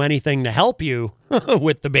anybody to do anything to help you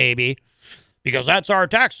with the baby because that's our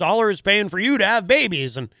tax dollars paying for you to have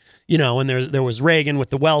babies. And, and there was Reagan with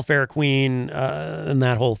the welfare queen and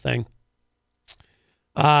that whole thing.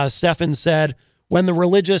 Stefan said, when the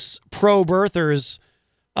religious pro-birthers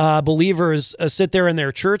believers sit there in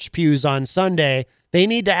their church pews on Sunday, they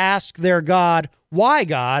need to ask their God, why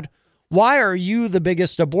are you the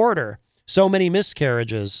biggest aborter? So many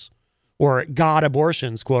miscarriages or God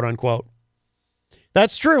abortions, quote unquote.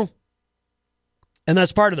 That's true. And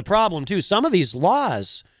that's part of the problem too. Some of these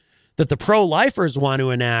laws that the pro-lifers want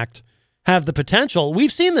to enact have the potential.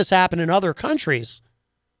 We've seen this happen in other countries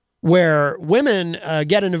where women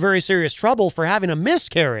get into very serious trouble for having a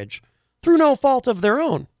miscarriage through no fault of their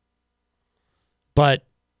own. But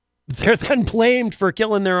they're then blamed for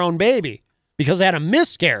killing their own baby because they had a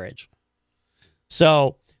miscarriage.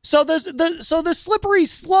 So the slippery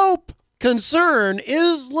slope concern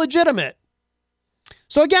is legitimate.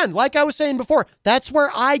 So again, like I was saying before, that's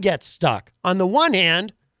where I get stuck. On the one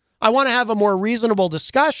hand, I want to have a more reasonable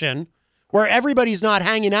discussion where everybody's not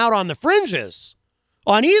hanging out on the fringes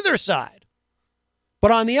on either side.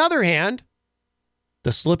 But on the other hand,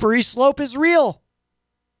 the slippery slope is real.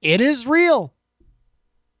 It is real.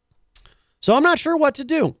 So I'm not sure what to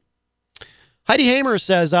do. Heidi Hamer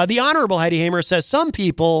says, the Honorable Heidi Hamer says, some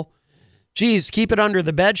people, keep it under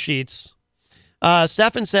the bed sheets.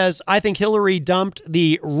 Stefan says, I think Hillary dumped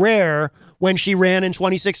the rare when she ran in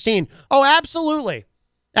 2016. Oh, absolutely.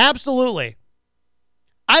 Absolutely.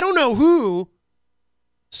 I don't know who,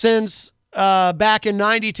 since back in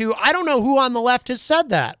 92, I don't know who on the left has said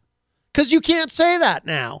that. Because you can't say that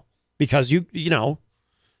now. Because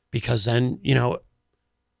because then,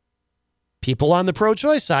 people on the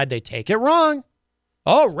pro-choice side, they take it wrong.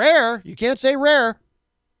 Oh, rare. You can't say rare.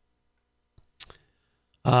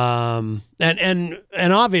 And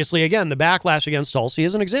obviously, again, the backlash against Tulsi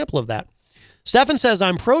is an example of that. Stefan says,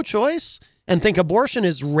 I'm pro-choice and think abortion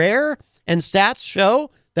is rare, and stats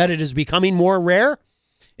show that it is becoming more rare.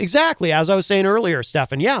 Exactly. As I was saying earlier,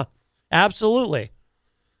 Stefan. Yeah, absolutely.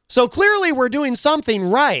 So clearly we're doing something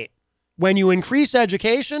right when you increase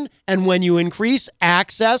education and when you increase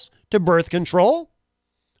access to birth control.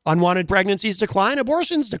 Unwanted pregnancies decline,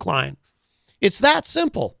 abortions decline. It's that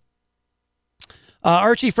simple.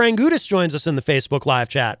 Archie Frangudis joins us in the Facebook live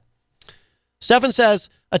chat. Stefan says,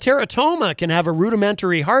 a teratoma can have a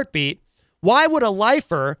rudimentary heartbeat. Why would a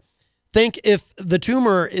lifer think if the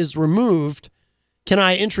tumor is removed, can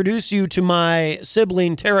I introduce you to my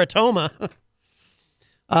sibling teratoma?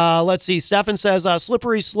 Let's see. Stefan says,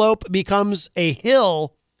 slippery slope becomes a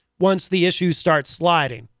hill once the issue starts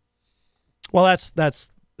sliding. Well,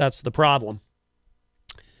 that's the problem.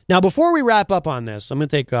 Now, before we wrap up on this, I'm going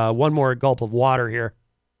to take one more gulp of water here.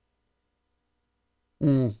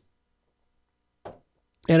 And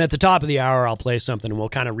at the top of the hour, I'll play something and we'll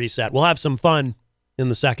kind of reset. We'll have some fun in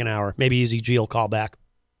the second hour. Maybe Easy G will call back.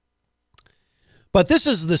 But this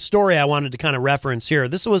is the story I wanted to kind of reference here.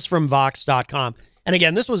 This was from Vox.com. And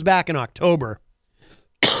again, this was back in October.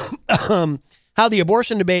 How the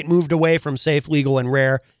abortion debate moved away from safe, legal, and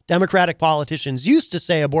rare. Democratic politicians used to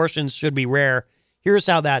say abortions should be rare. Here's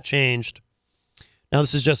how that changed. Now,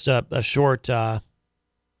 this is just a short, actually,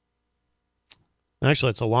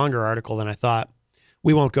 it's a longer article than I thought.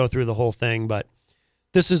 we won't go through the whole thing, but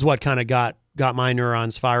this is what kind of got my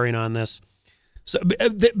neurons firing on this. So,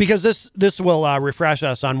 because this will refresh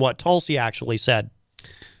us on what Tulsi actually said.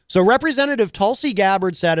 So Representative Tulsi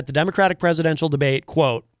Gabbard said at the Democratic presidential debate,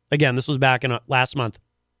 quote, again, this was back in last month,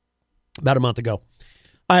 about a month ago.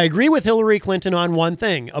 I agree with Hillary Clinton on one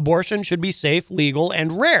thing. Abortion should be safe, legal,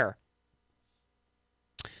 and rare.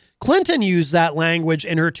 Clinton used that language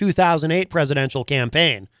in her 2008 presidential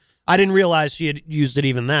campaign. I didn't realize she had used it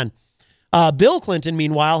even then. Bill Clinton,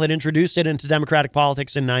 meanwhile, had introduced it into Democratic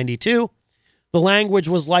politics in 92. The language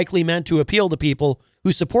was likely meant to appeal to people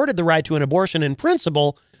who supported the right to an abortion in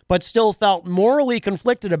principle, but still felt morally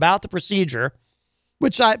conflicted about the procedure,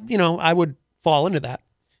 which I would fall into that.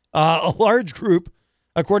 A large group,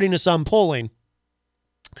 according to some polling.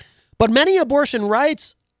 But many abortion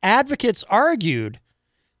rights advocates argued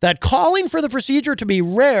that calling for the procedure to be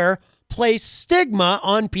rare placed stigma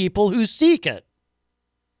on people who seek it.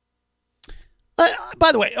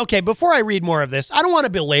 By the way, okay, before I read more of this, I don't want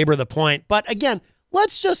to belabor the point, but again,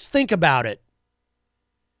 let's just think about it.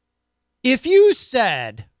 If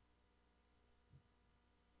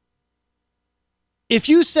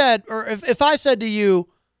I said to you,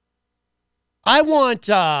 I want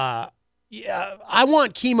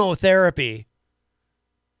chemotherapy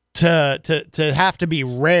to have to be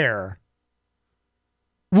rare,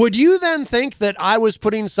 would you then think that I was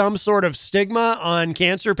putting some sort of stigma on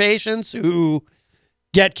cancer patients who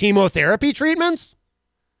get chemotherapy treatments?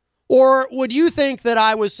 Or would you think that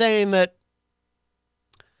I was saying that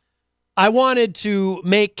I wanted to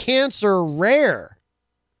make cancer rare?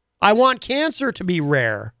 I want cancer to be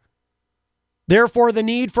rare. Therefore, the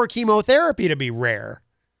need for chemotherapy to be rare.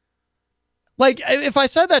 Like, if I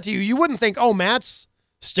said that to you, you wouldn't think, oh, Matt's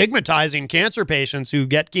stigmatizing cancer patients who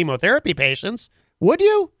get chemotherapy patients. Would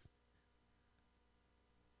you?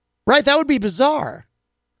 Right? That would be bizarre.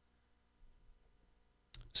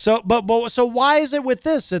 So why is it with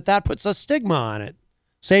this that puts a stigma on it?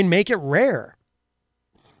 Saying make it rare.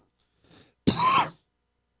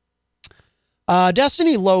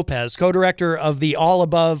 Destiny Lopez, co-director of the All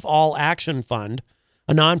Above All Action Fund,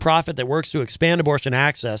 a nonprofit that works to expand abortion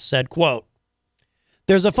access, said, quote,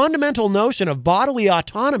 "There's a fundamental notion of bodily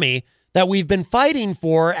autonomy that we've been fighting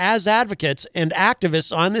for as advocates and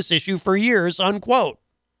activists on this issue for years," unquote.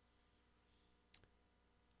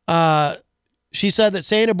 She said that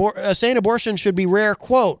saying abortion should be rare,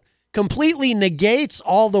 quote, "completely negates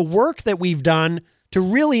all the work that we've done to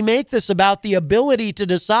really make this about the ability to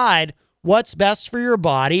decide what's best for your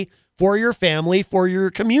body, for your family, for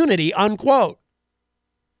your community," unquote.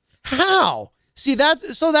 How? See,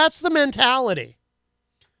 that's the mentality.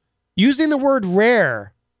 Using the word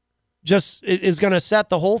rare just is going to set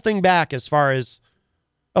the whole thing back as far as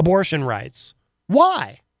abortion rights.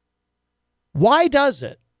 Why? Why does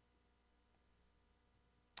it?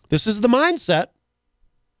 This is the mindset.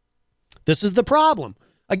 This is the problem.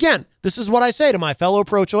 Again, this is what I say to my fellow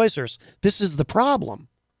pro-choicers. This is the problem.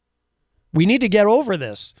 We need to get over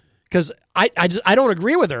this because I don't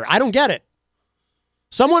agree with her. I don't get it.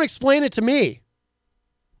 Someone explain it to me.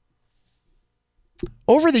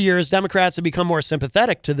 Over the years, Democrats have become more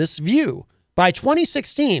sympathetic to this view. By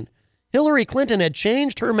 2016, Hillary Clinton had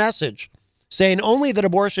changed her message, saying only that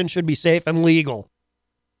abortion should be safe and legal.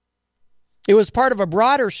 It was part of a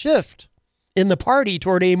broader shift in the party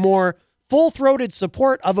toward a more full-throated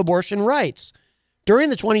support of abortion rights. During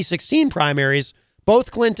the 2016 primaries,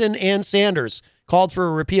 both Clinton and Sanders called for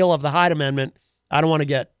a repeal of the Hyde Amendment. I don't want to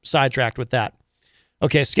get sidetracked with that.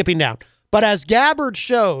 Okay, skipping down. But as Gabbard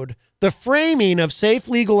showed, the framing of safe,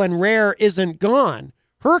 legal, and rare isn't gone.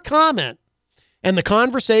 Her comment and the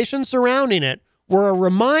conversation surrounding it were a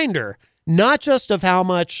reminder not just of how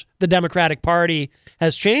much the Democratic Party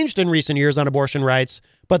has changed in recent years on abortion rights,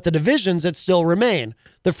 but the divisions that still remain.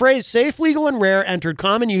 The phrase safe, legal, and rare entered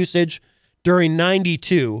common usage during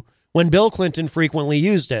 92 when Bill Clinton frequently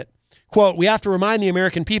used it. Quote, "We have to remind the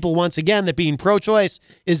American people once again that being pro-choice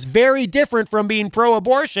is very different from being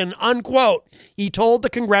pro-abortion," unquote, he told the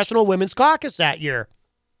Congressional Women's Caucus that year.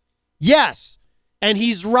 Yes, and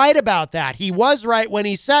he's right about that. He was right when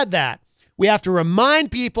he said that. We have to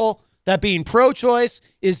remind people that being pro-choice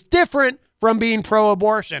is different from being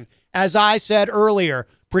pro-abortion. As I said earlier,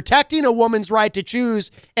 protecting a woman's right to choose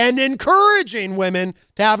and encouraging women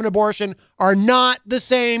to have an abortion are not the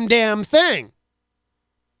same damn thing.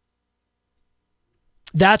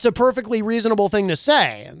 That's a perfectly reasonable thing to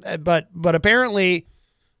say, but apparently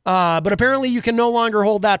you can no longer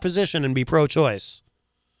hold that position and be pro-choice.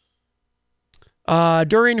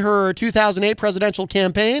 During her 2008 presidential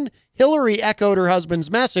campaign, Hillary echoed her husband's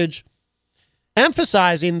message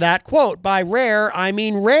emphasizing that, quote, by rare, I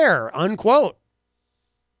mean rare, unquote.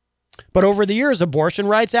 But over the years, abortion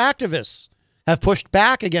rights activists have pushed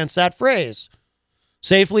back against that phrase.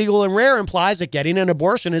 Safe, legal, and rare implies that getting an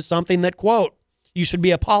abortion is something that, quote, you should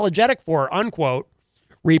be apologetic for, unquote,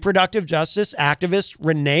 reproductive justice activist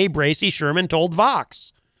Renee Bracy Sherman told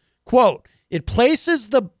Vox. Quote, it places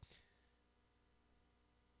the...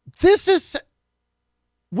 This is...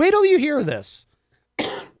 Wait till you hear this.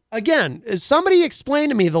 Again, somebody explain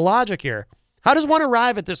to me the logic here. How does one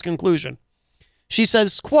arrive at this conclusion? She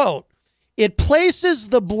says, quote, it places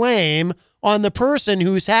the blame on the person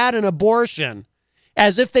who's had an abortion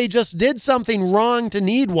as if they just did something wrong to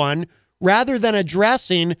need one, rather than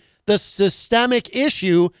addressing the systemic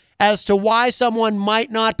issue as to why someone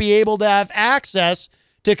might not be able to have access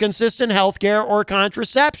to consistent health care or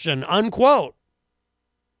contraception, unquote.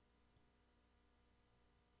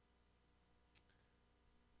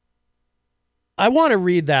 I want to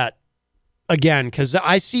read that again because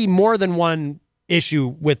I see more than one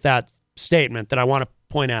issue with that statement that I want to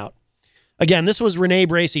point out. Again, this was Renee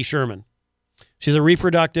Bracy Sherman. She's a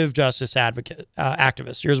reproductive justice advocate,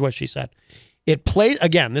 activist. Here's what she said.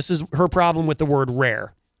 Again, this is her problem with the word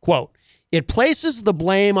rare. Quote, it places the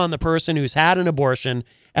blame on the person who's had an abortion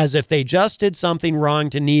as if they just did something wrong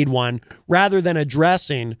to need one, rather than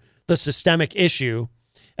addressing the systemic issue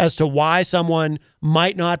as to why someone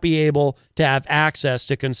might not be able to have access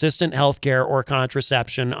to consistent health care or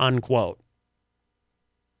contraception, unquote.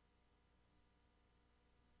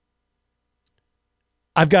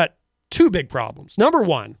 I've got two big problems. Number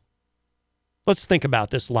one, let's think about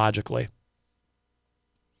this logically.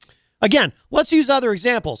 Again, let's use other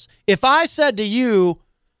examples. If I said to you,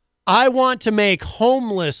 I want to make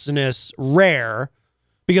homelessness rare,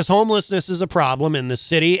 because homelessness is a problem in the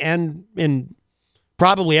city and in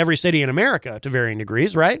probably every city in America to varying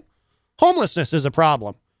degrees, right? Homelessness is a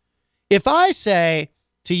problem. If I say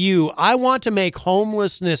to you, I want to make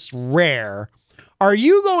homelessness rare, are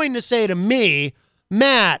you going to say to me,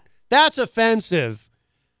 Matt, that's offensive?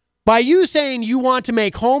 By you saying you want to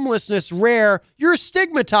make homelessness rare, you're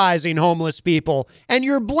stigmatizing homeless people and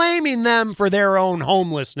you're blaming them for their own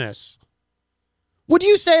homelessness. Would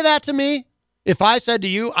you say that to me if I said to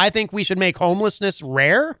you, I think we should make homelessness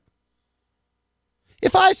rare?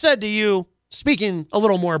 If I said to you, speaking a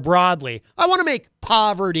little more broadly, I want to make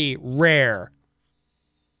poverty rare.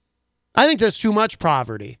 I think there's too much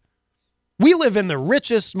poverty. We live in the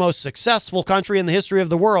richest, most successful country in the history of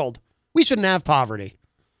the world. We shouldn't have poverty.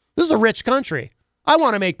 This is a rich country. I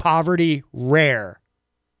want to make poverty rare.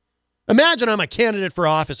 Imagine I'm a candidate for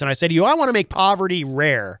office and I say to you, I want to make poverty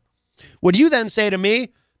rare. Would you then say to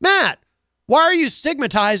me, Matt, why are you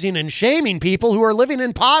stigmatizing and shaming people who are living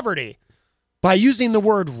in poverty? By using the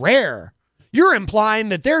word rare, you're implying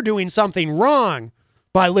that they're doing something wrong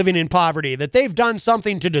by living in poverty, that they've done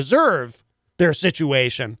something to deserve their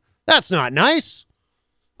situation. That's not nice.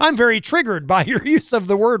 I'm very triggered by your use of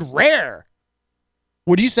the word rare.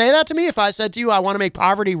 Would you say that to me if I said to you, I want to make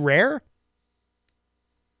poverty rare?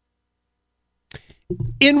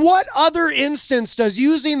 In what other instance does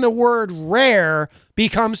using the word rare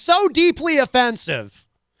become so deeply offensive?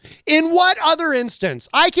 In what other instance?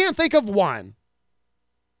 I can't think of one.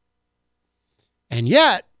 And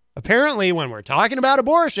yet, apparently, when we're talking about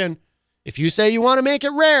abortion, if you say you want to make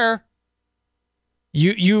it rare,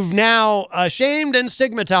 you've now shamed and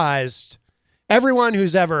stigmatized everyone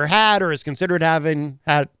who's ever had or is considered having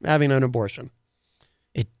an abortion.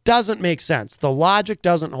 It doesn't make sense. The logic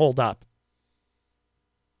doesn't hold up.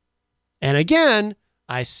 And again,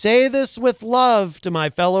 I say this with love to my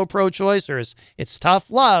fellow pro-choicers. It's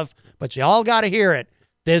tough love, but you all got to hear it.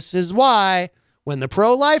 This is why when the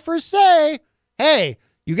pro-lifers say, hey,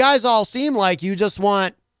 you guys all seem like you just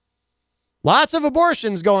want lots of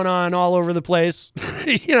abortions going on all over the place,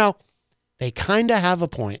 they kind of have a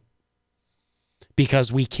point.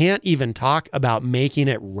 Because we can't even talk about making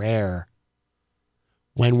it rare.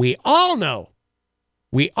 When we all know,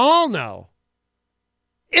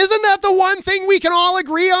 isn't that the one thing we can all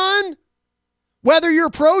agree on? Whether you're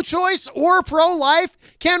pro-choice or pro-life,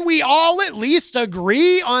 can we all at least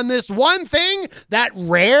agree on this one thing, that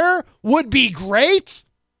rare would be great?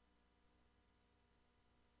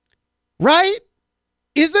 Right?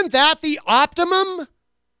 Isn't that the optimum?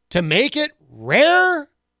 To make it rare?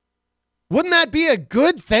 Wouldn't that be a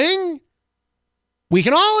good thing? We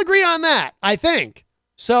can all agree on that, I think.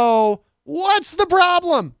 So what's the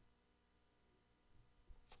problem?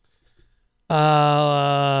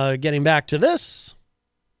 Getting back to this.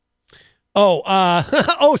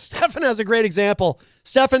 Stefan has a great example.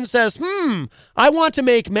 Stefan says, I want to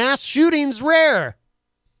make mass shootings rare.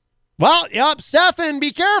 Well, yep, Stefan,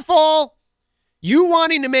 be careful. You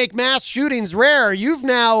wanting to make mass shootings rare, you've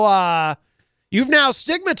now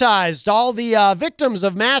stigmatized all the victims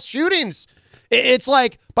of mass shootings. It's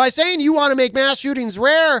like by saying you want to make mass shootings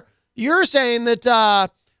rare, you're saying that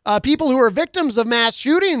people who are victims of mass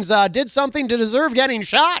shootings did something to deserve getting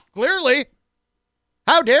shot, clearly.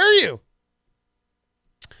 How dare you?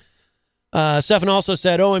 Stefan also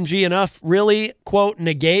said, OMG, enough, really, quote,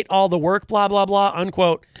 negate all the work, blah, blah, blah,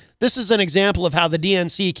 unquote. This is an example of how the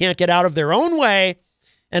DNC can't get out of their own way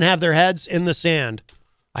and have their heads in the sand.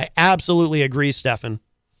 I absolutely agree, Stefan.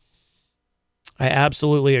 I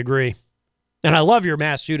absolutely agree. And I love your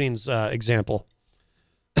mass shootings example.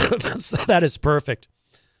 That is perfect.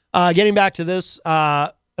 Getting back to this,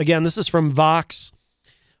 again, this is from Vox.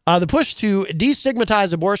 The push to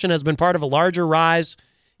destigmatize abortion has been part of a larger rise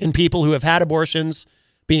in people who have had abortions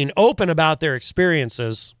being open about their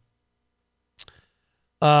experiences.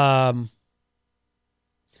 Stefan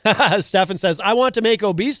says, I want to make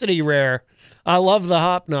obesity rare. I love the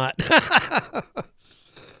hop nut.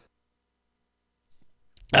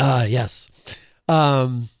 Yes.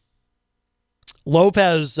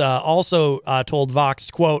 Lopez also told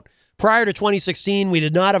Vox, quote, prior to 2016, we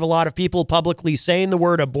did not have a lot of people publicly saying the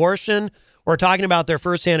word abortion or talking about their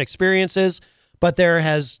firsthand experiences, but there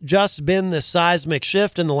has just been this seismic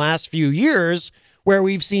shift in the last few years where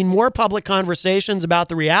we've seen more public conversations about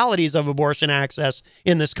the realities of abortion access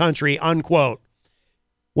in this country, unquote.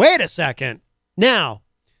 Wait a second. Now,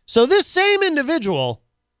 so this same individual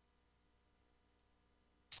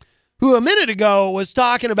who a minute ago was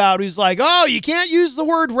talking about, who's like, oh, you can't use the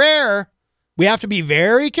word rare. We have to be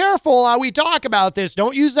very careful how we talk about this.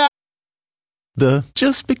 Don't use that. The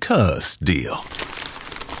just because deal.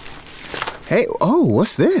 Hey, oh,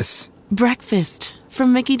 what's this? Breakfast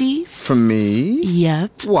from Mickey D's. From me?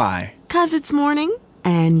 Yep. Why? 'Cause it's morning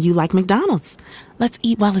and you like McDonald's. Let's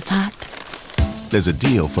eat while it's hot. There's a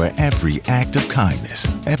deal for every act of kindness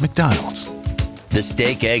at McDonald's. The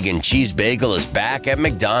steak, egg, and cheese bagel is back at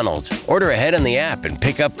McDonald's. Order ahead on the app and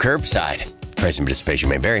pick up curbside. Price and participation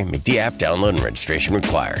may vary. McD app download and registration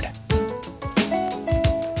required.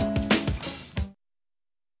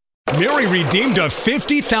 Mary redeemed a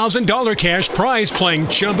 $50,000 cash prize playing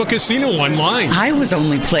Chumba Casino online. I was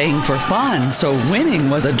only playing for fun, so winning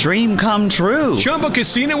was a dream come true. Chumba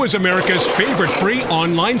Casino is America's favorite free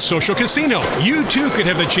online social casino. You too could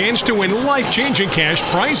have the chance to win life-changing cash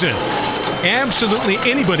prizes. Absolutely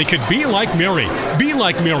anybody could be like Mary. Be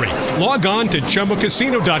like Mary. Log on to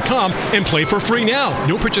ChumbaCasino.com and play for free now.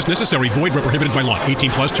 No purchase necessary. Void where prohibited by law. 18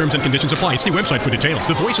 plus terms and conditions apply. See website for details.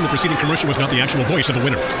 The voice in the preceding commercial was not the actual voice of the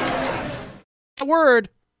winner. Word.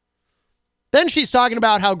 Then she's talking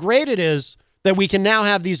about how great it is that we can now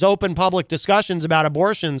have these open public discussions about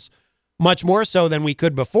abortions much more so than we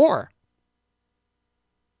could before.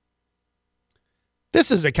 This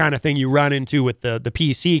is the kind of thing you run into with the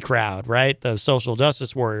PC crowd, right? The social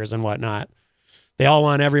justice warriors and whatnot. They all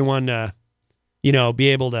want everyone to, be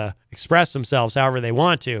able to express themselves however they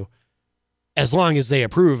want to, as long as they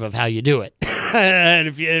approve of how you do it. And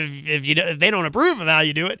if they don't approve of how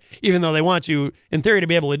you do it, even though they want you, in theory, to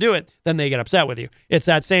be able to do it, then they get upset with you. It's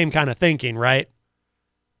that same kind of thinking, right?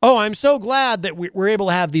 Oh, I'm so glad that we're able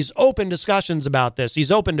to have these open discussions about this,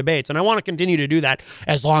 these open debates, and I want to continue to do that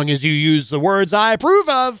as long as you use the words I approve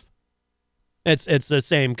of. It's the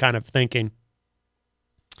same kind of thinking.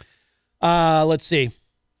 Let's see.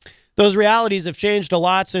 Those realities have changed a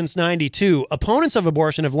lot since 92. Opponents of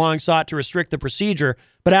abortion have long sought to restrict the procedure,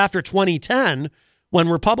 but after 2010, when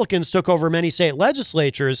Republicans took over many state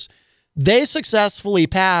legislatures, they successfully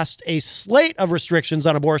passed a slate of restrictions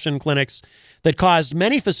on abortion clinics that caused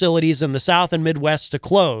many facilities in the South and Midwest to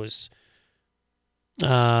close.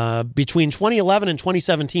 Between 2011 and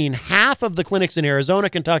 2017, half of the clinics in Arizona,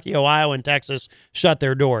 Kentucky, Ohio, and Texas shut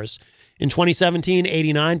their doors. In 2017,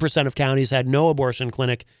 89% of counties had no abortion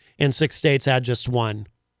clinic, and 6 states had just one.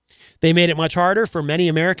 They made it much harder for many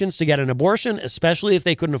Americans to get an abortion, especially if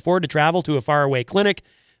they couldn't afford to travel to a faraway clinic.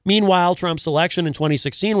 Meanwhile, Trump's election in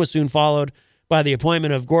 2016 was soon followed by the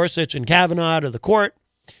appointment of Gorsuch and Kavanaugh to the court.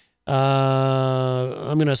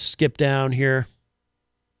 I'm going to skip down here.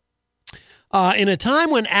 In a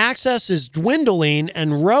time when access is dwindling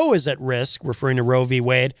and Roe is at risk, referring to Roe v.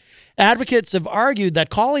 Wade, advocates have argued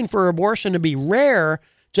that calling for abortion to be rare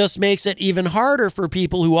just makes it even harder for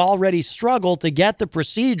people who already struggle to get the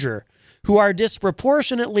procedure, who are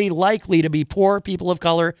disproportionately likely to be poor, people of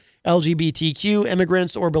color, LGBTQ,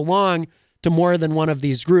 immigrants, or belong to more than one of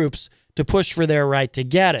these groups, to push for their right to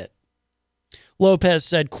get it. Lopez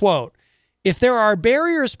said, quote, If there are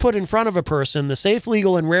barriers put in front of a person, the safe,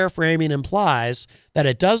 legal, and rare framing implies that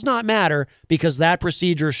it does not matter because that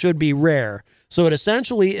procedure should be rare. So it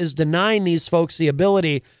essentially is denying these folks the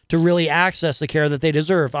ability to really access the care that they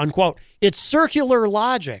deserve, unquote. It's circular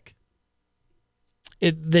logic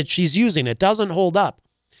that she's using. It doesn't hold up.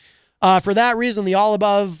 For that reason, the All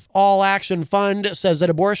Above All Action Fund says that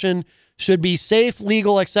abortion should be safe,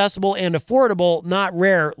 legal, accessible, and affordable, not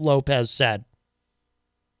rare, Lopez said.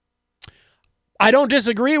 I don't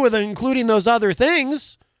disagree with including those other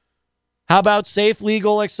things. How about safe,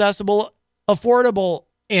 legal, accessible, affordable,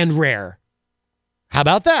 and rare? How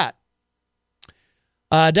about that?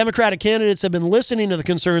 Democratic candidates have been listening to the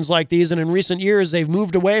concerns like these, and in recent years, they've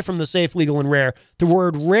moved away from the safe, legal, and rare. The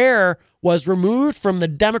word rare was removed from the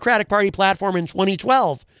Democratic Party platform in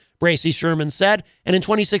 2012, Bracey Sherman said, and in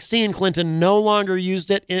 2016, Clinton no longer used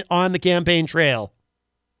it on the campaign trail.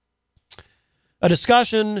 A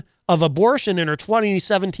discussion of abortion in her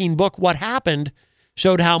 2017 book, What Happened,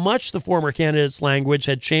 showed how much the former candidate's language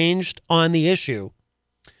had changed on the issue.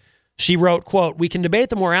 She wrote, quote, "We can debate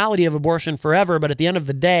the morality of abortion forever, but at the end of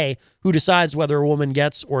the day, who decides whether a woman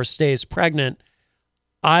gets or stays pregnant?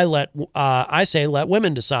 I say let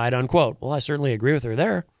women decide," unquote. Well, I certainly agree with her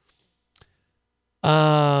there.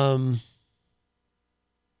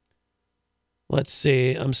 Let's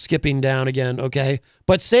see. I'm skipping down again. Okay.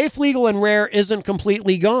 But safe, legal, and rare isn't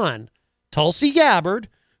completely gone. Tulsi Gabbard,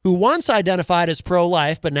 who once identified as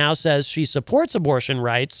pro-life but now says she supports abortion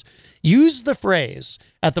rights, used the phrase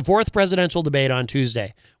at the fourth presidential debate on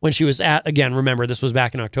Tuesday when she was again, remember, this was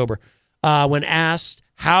back in October, when asked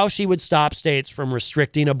how she would stop states from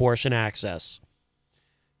restricting abortion access.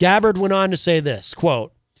 Gabbard went on to say this,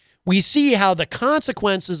 quote, "We see how the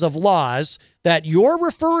consequences of laws that you're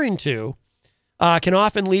referring to can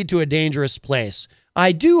often lead to a dangerous place.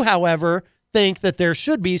 I do, however, think that there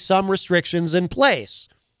should be some restrictions in place.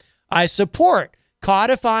 I support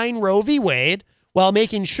codifying Roe v. Wade while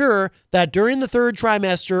making sure that during the third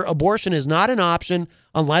trimester, abortion is not an option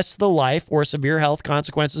unless the life or severe health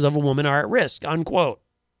consequences of a woman are at risk," unquote.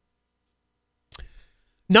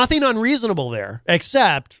 Nothing unreasonable there,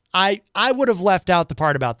 except I would have left out the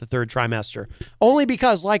part about the third trimester, only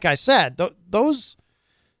because, like I said, those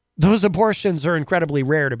abortions are incredibly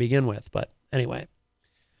rare to begin with. But anyway,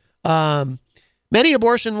 many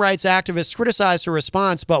abortion rights activists criticized her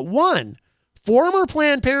response, but one, former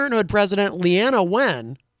Planned Parenthood President Leanna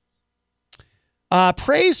Wen,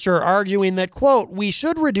 praised her, arguing that, quote, "We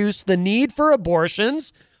should reduce the need for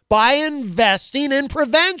abortions by investing in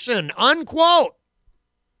prevention," unquote.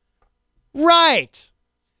 Right.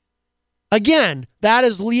 Again, that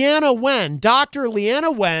is Leanna Wen, Dr. Leanna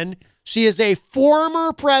Wen. She is a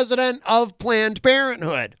former president of Planned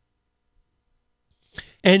Parenthood.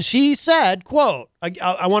 And she said, quote,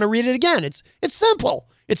 I want to read it again. It's simple.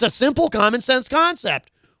 It's a simple common sense concept.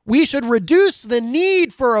 We should reduce the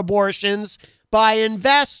need for abortions by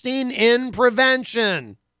investing in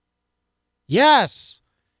prevention. Yes,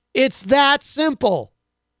 it's that simple.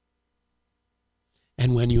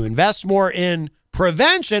 And when you invest more in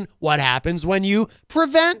prevention, what happens when you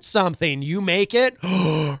prevent something? You make it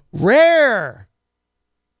rare.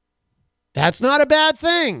 That's not a bad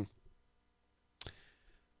thing.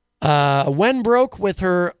 Wen broke with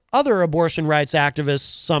her other abortion rights activists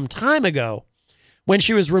some time ago. When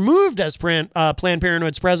she was removed as Planned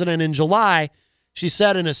Parenthood's president in July, she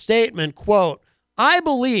said in a statement, quote, "I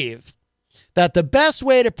believe that the best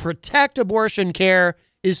way to protect abortion care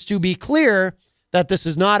is to be clear that this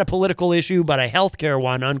is not a political issue, but a healthcare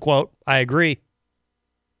one," unquote. I agree.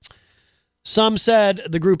 Some said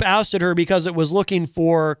the group ousted her because it was looking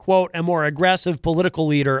for, quote, "a more aggressive political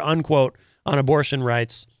leader," unquote, on abortion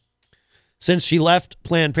rights. Since she left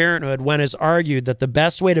Planned Parenthood, Wen has argued that the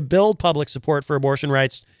best way to build public support for abortion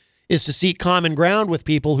rights is to seek common ground with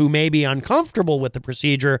people who may be uncomfortable with the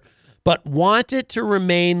procedure, but want it to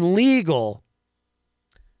remain legal.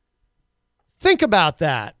 Think about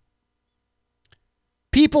that.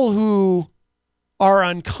 People who are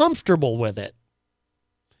uncomfortable with it,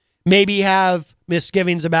 maybe have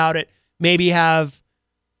misgivings about it, maybe have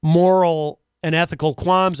moral and ethical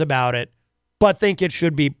qualms about it, but think it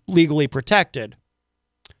should be legally protected.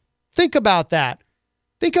 Think about that.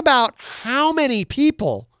 Think about how many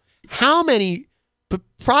people, probably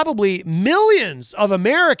millions of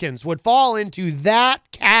Americans would fall into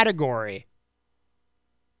that category.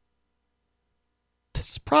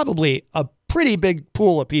 This is probably a pretty big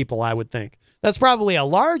pool of people, I would think. That's probably a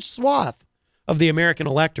large swath of the American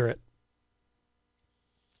electorate.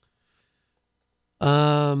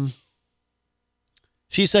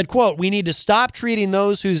 She said, quote, "We need to stop treating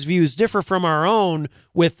those whose views differ from our own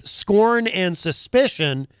with scorn and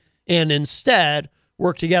suspicion and instead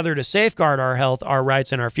work together to safeguard our health, our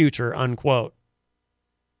rights, and our future," unquote.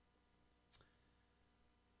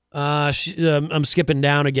 I'm skipping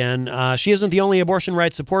down again. She isn't the only abortion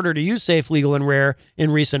rights supporter to use Safe, Legal, and Rare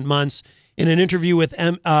in recent months. In an interview with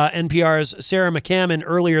NPR's Sarah McCammon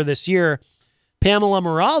earlier this year, Pamela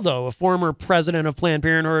Moraldo, a former president of Planned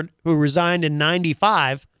Parenthood who resigned in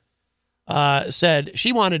 1995, said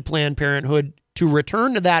she wanted Planned Parenthood to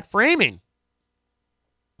return to that framing.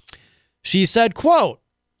 She said, quote,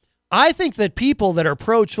 "I think that people that are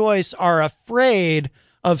pro-choice are afraid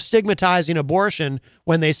of stigmatizing abortion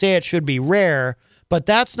when they say it should be rare, but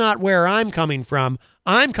that's not where I'm coming from.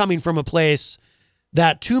 I'm coming from a place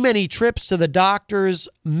that too many trips to the doctors,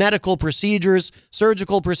 medical procedures,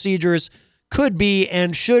 surgical procedures could be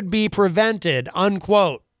and should be prevented,"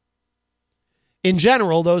 unquote. In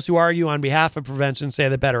general, those who argue on behalf of prevention say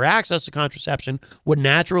that better access to contraception would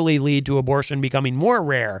naturally lead to abortion becoming more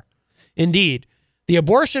rare. Indeed, the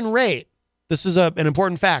abortion rate, this is an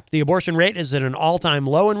important fact, the abortion rate is at an all-time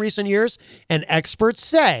low in recent years, and experts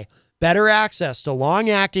say better access to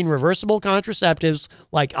long-acting reversible contraceptives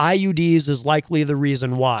like IUDs is likely the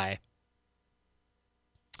reason why.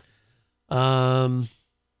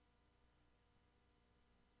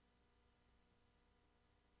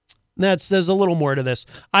 There's a little more to this.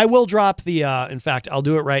 I will drop the, in fact, I'll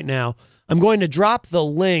do it right now. I'm going to drop the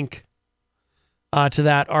link to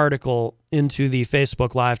that article into the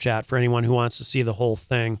Facebook live chat for anyone who wants to see the whole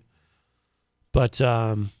thing. But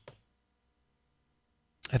I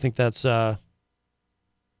think that's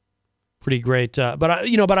pretty great. But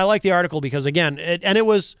I like the article because, again,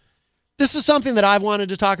 this is something that I've wanted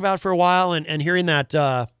to talk about for a while, and hearing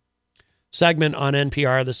that segment on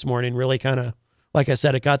NPR this morning really kind of, like I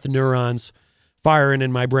said, it got the neurons firing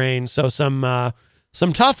in my brain. So some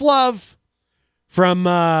tough love from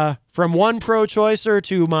one pro-choicer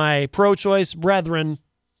to my pro-choice brethren.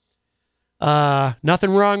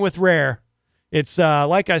 Nothing wrong with rare. It's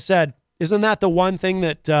like I said, isn't that the one thing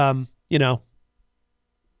that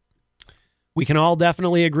we can all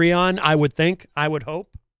definitely agree on? I would think, I would hope.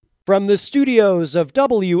 From the studios of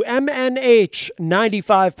WMNH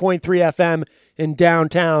 95.3 FM in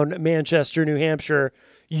downtown Manchester, New Hampshire,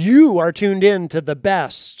 you are tuned in to the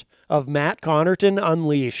best of Matt Connarton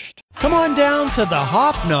Unleashed. Come on down to the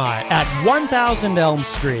Hop Knot at 1000 Elm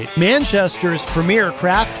Street, Manchester's premier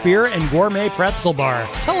craft beer and gourmet pretzel bar.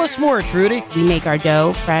 Tell us more, Trudy. We make our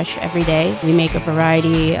dough fresh every day. We make a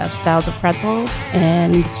variety of styles of pretzels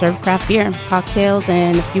and serve craft beer, cocktails,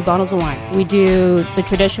 and a few bottles of wine. We do the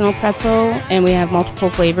traditional pretzel, and we have multiple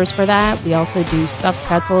flavors for that. We also do stuffed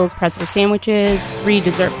pretzels, pretzel sandwiches, free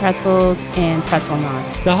dessert pretzels, and pretzel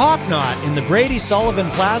knots. The Hop Knot in the Brady Sullivan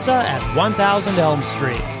Plaza at 1000 Elm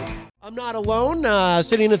Street. I'm not alone.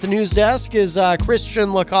 Sitting at the news desk is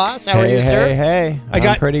Christian Lacoste. How are you, sir? Hey.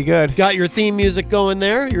 I'm pretty good. Got your theme music going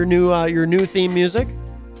there. Your new theme music.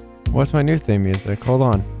 What's my new theme music? Hold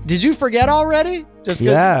on. Did you forget already? Just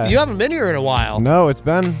 'cause you haven't been here in a while. No, it's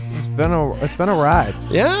been a ride.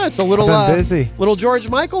 Yeah, it's a little busy. Little George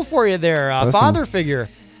Michael for you there, father figure.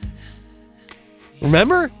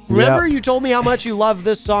 Remember? Yep. You told me how much you love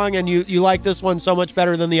this song and you like this one so much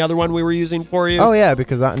better than the other one we were using for you. Oh, yeah,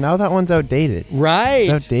 because now that one's outdated. Right.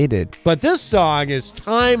 It's outdated. But this song is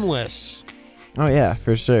timeless. Oh, yeah,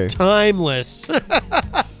 for sure. Timeless.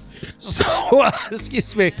 So,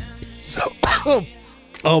 excuse me. So,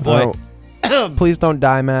 oh, boy. Oh, please don't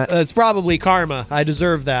die, Matt. It's probably karma. I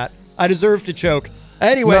deserve that. I deserve to choke.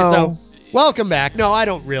 Anyway, No. So welcome back. No, I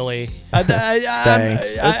don't really.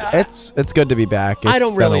 Thanks. It's good to be back. I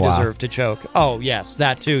don't It's really been a while. deserve to choke. Oh, yes,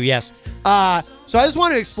 that too, yes. So I just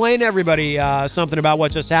want to explain to everybody something about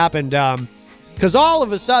what just happened. Because all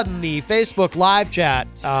of a sudden, the Facebook live chat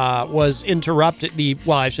was interrupted. The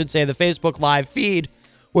Facebook live feed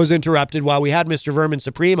was interrupted while we had Mr. Vermin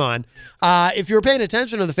Supreme on. If you were paying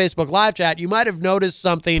attention to the Facebook live chat, you might have noticed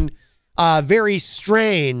something very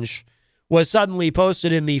strange was suddenly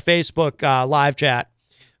posted in the Facebook live chat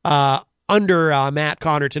under Matt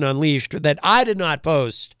Connarton Unleashed that I did not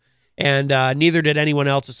post, and neither did anyone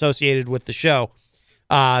else associated with the show.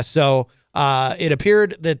 So it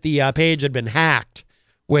appeared that the page had been hacked,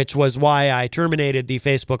 which was why I terminated the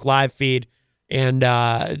Facebook live feed and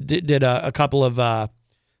did a couple of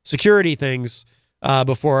security things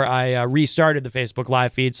before I restarted the Facebook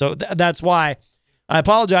live feed. So that's why I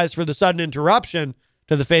apologize for the sudden interruption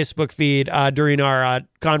to the Facebook feed during our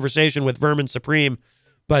conversation with Vermin Supreme.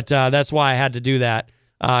 But that's why I had to do that,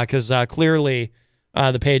 because clearly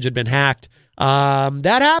the page had been hacked.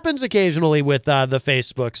 That happens occasionally with the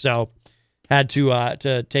Facebook, so had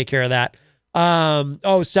to take care of that.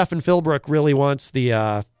 Stefan Philbrook really wants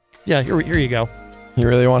the here you go. He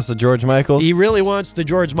really wants the George Michaels? He really wants the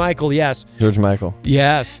George Michael, yes. George Michael.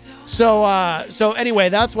 Yes. So anyway,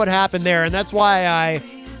 that's what happened there, and that's why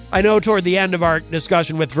I know toward the end of our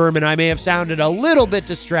discussion with Vermin, I may have sounded a little bit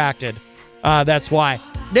distracted. That's why.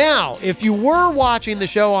 Now, if you were watching the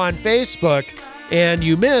show on Facebook and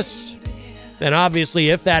you missed, then obviously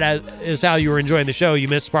if that is how you were enjoying the show, you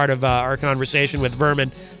missed part of our conversation with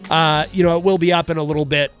Vermin. It will be up in a little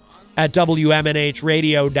bit at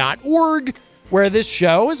WMNHradio.org, where this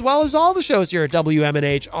show, as well as all the shows here at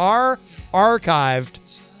WMNH, are archived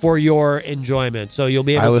for your enjoyment. So you'll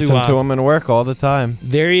be able to... I listen to them in work all the time.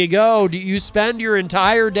 There you go. Do you spend your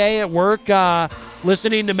entire day at work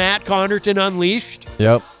listening to Matt Connarton Unleashed?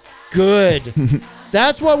 Yep. Good.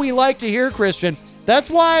 That's what we like to hear, Christian. That's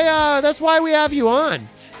why we have you on.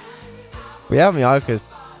 We have me on because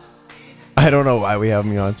I don't know why we have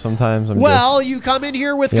me on. Sometimes you come in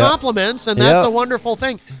here with compliments, and that's a wonderful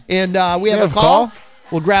thing. And we have a call.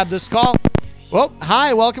 We'll grab this call. Well,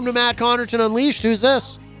 hi, welcome to Matt Connarton Unleashed. Who's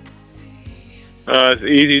this? It's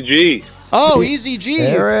Easy G. Oh, Easy G.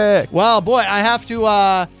 Eric. Well, boy, I have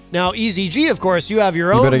to now. Easy G, of course, you have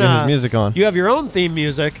your own. You better get his music on. You have your own theme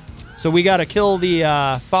music, so we got to kill the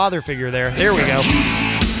father figure there. There we go.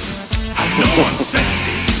 I know I'm sexy.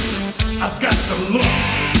 I've got the look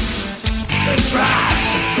that drives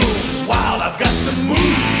you go wild. I've got the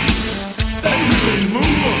move that really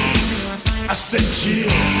move. I said chill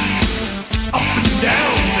up and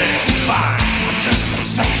down their spine. I'm just a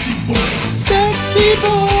sexy boy. Sexy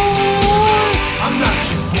boy. I'm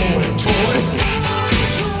not your boy toy.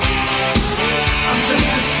 I'm just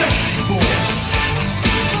a sexy boy.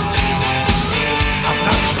 I'm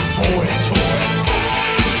not your boy toy.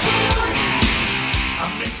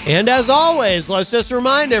 And as always, let's just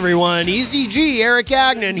remind everyone, Easy G, Eric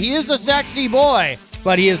Gagnon, he is a sexy boy,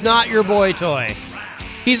 but he is not your boy toy.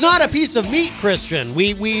 He's not a piece of meat, Christian.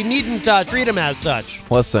 We needn't treat him as such.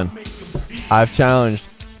 Listen, I've challenged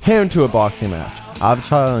him to a boxing match. I've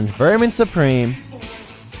challenged Vermin Supreme.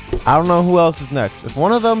 I don't know who else is next. If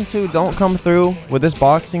one of them two don't come through with this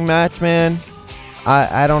boxing match, man,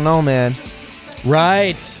 I don't know, man.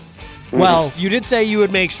 Right. Well, you did say you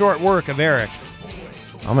would make short work of Eric.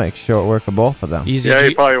 I'll make short work of both of them. Easy Yeah, G-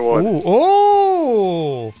 he probably would.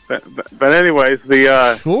 Ooh. But anyways, I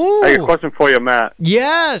got a question for you, Matt.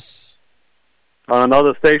 Yes. On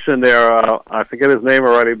another station there, I forget his name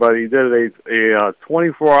already, but he did a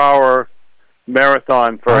 24-hour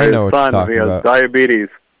marathon for his son who has diabetes.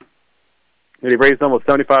 And he raised almost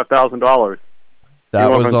 $75,000. That he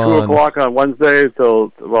went was from 2 o'clock on Wednesday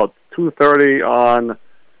till about 2:30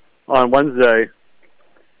 on Wednesday.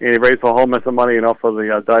 And he raised a whole mess of money, for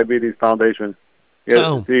the Diabetes Foundation.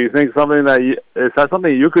 Do you think is that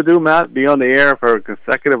something you could do, Matt? Be on the air for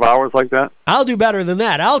consecutive hours like that? I'll do better than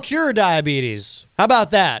that. I'll cure diabetes. How about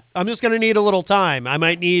that? I'm just going to need a little time. I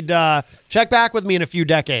might need check back with me in a few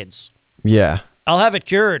decades. Yeah. I'll have it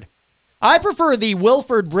cured. I prefer the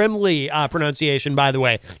Wilford Brimley pronunciation, by the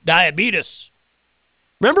way. Diabetes.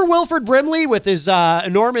 Remember Wilford Brimley with his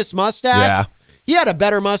enormous mustache? Yeah. He had a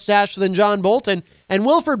better mustache than John Bolton. And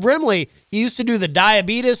Wilford Brimley, he used to do the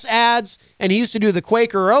diabetes ads, and he used to do the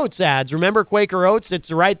Quaker Oats ads. Remember Quaker Oats? It's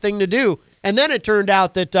the right thing to do. And then it turned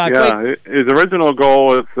out that... his original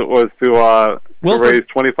goal was to raise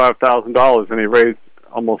 $25,000, and he raised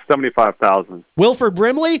almost $75,000. Wilford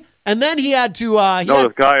Brimley? And then he had to...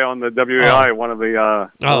 this guy on the WEI, one of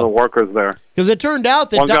the workers there. Because it turned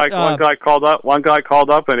out that... One guy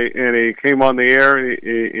called up, and he came on the air, and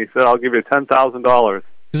he said, I'll give you $10,000.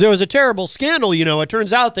 Because there was a terrible scandal, It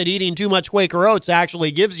turns out that eating too much Quaker Oats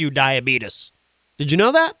actually gives you diabetes. Did you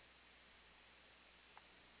know that?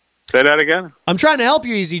 Say that again? I'm trying to help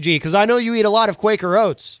you, Easy G, because I know you eat a lot of Quaker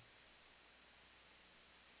Oats.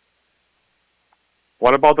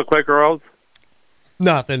 What about the Quaker Oats?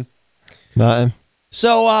 Nothing.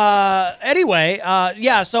 So, anyway,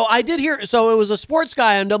 so I did hear, so it was a sports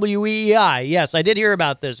guy on WEEI. Yes, I did hear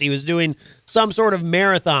about this. He was doing some sort of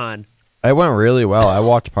marathon. It went really well. I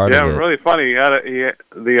watched part of it. Yeah, it was really funny.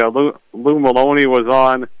 Lou Maloney was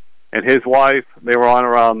on, and his wife, they were on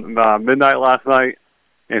around midnight last night,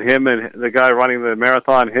 and him and the guy running the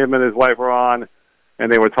marathon, him and his wife were on, and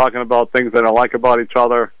they were talking about things they don't like about each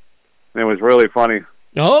other, and it was really funny.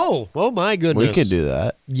 Oh my goodness. We could do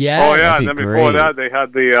that. Yeah. Oh, yeah, and then before that, they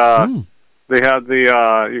had the They have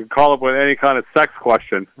the you can call up with any kind of sex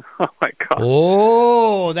question. Oh my god!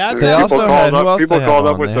 Oh, that's They people also called had- who up. else People they called had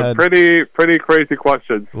up on? with They some had- pretty crazy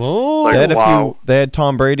questions. Oh, Like, They had a wow. few. They had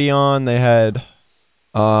Tom Brady on. They had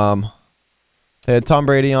Tom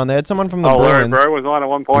Brady on. They had someone from the Larry Bruins. Bird was on at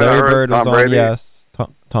one point. I Larry heard. Bird was Tom on. Brady. Yes,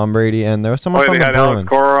 Tom Brady, and there was someone Oh, from they the had Bruins. Alex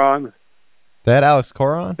Cora on. They had Alex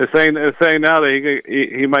Cora on. They're saying now that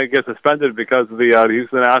he might get suspended because the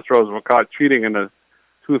Houston Astros were caught cheating in the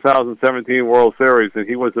 2017 World Series, and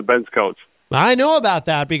he was the bench coach. I know about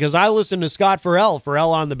that because I listened to Scott Farrell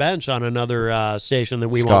on the bench on another station that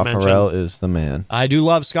we won't Scott mention. Farrell is the man. I do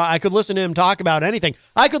love Scott. I could listen to him talk about anything.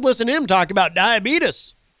 I could listen to him talk about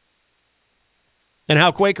diabetes and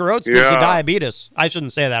how Quaker Oats gives you diabetes. I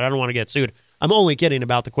shouldn't say that. I don't want to get sued. I'm only kidding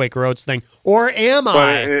about the Quaker Oats thing. Or am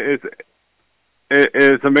I?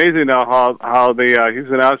 It's amazing now how the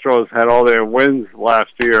Houston Astros had all their wins last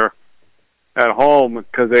year at home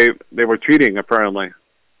because they were cheating apparently.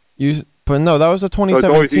 But no, that was a So it's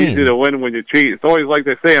 2017. always easy to win when you cheat. It's always like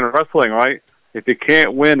they say in wrestling, right? If you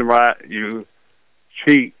can't win, right, you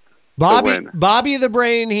cheat. to win. Bobby the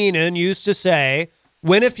Brain Heenan used to say,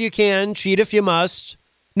 "Win if you can, cheat if you must."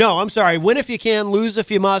 No, I'm sorry. Win if you can, lose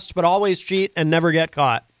if you must, but always cheat and never get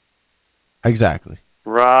caught. Exactly.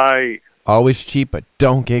 Right. Always cheat, but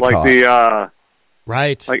don't get Like caught.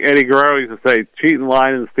 Right. Like Eddie Guerrero used to say, cheating,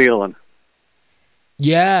 lying, and stealing.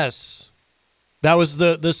 Yes. That was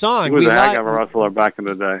the song. He was a heck of a wrestler back in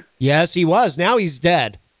the day. Yes, he was. Now he's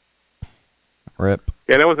dead. Rip.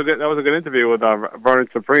 Yeah, that was a good interview with Vernon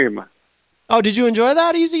Supreme. Oh, did you enjoy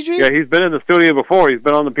that, Easy G? Yeah, he's been in the studio before. He's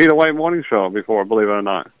been on the Peter White Morning Show before, believe it or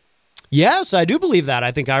not. Yes, I do believe that.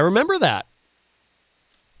 I think I remember that.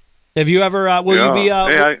 Have you ever? Will you be? Hey,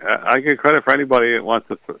 I get credit for anybody that wants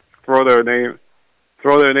to throw their name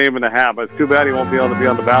in the hat, but it's too bad he won't be able to be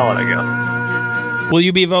on the ballot, I guess. Will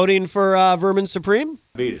you be voting for Vermin Supreme?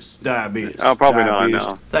 Diabetes. Oh, probably Diabetes. not.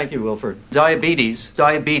 No. Thank you, Wilford. Diabetes.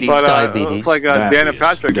 But it's like Dana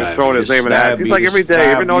Patrick is throwing his name in the hat. He's like every day.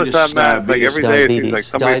 You ever notice that, Matt? Like every day, it seems like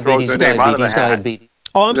somebody throws their name out of the hat.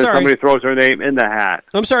 Oh, I'm Then sorry. Somebody throws their name in the hat.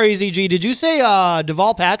 I'm sorry, Easy G. Did you say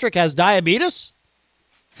Deval Patrick has diabetes?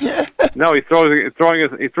 No, he threw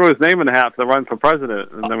his name in the hat to run for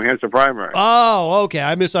president in the New Hampshire primary. Oh, okay.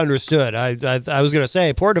 I misunderstood. I was going to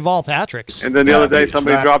say, poor Deval Patrick. And then the other day,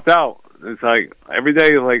 somebody dropped out. It's like every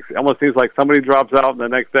day, like almost seems like somebody drops out, and the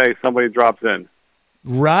next day somebody drops in.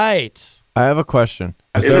 Right. I have a question.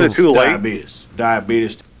 Isn't it too late?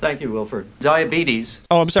 Diabetes. Thank you, Wilford. Diabetes.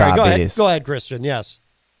 Oh, I'm sorry. Diabetes. Go ahead, Christian. Yes.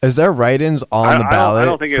 Is there write-ins on the ballot I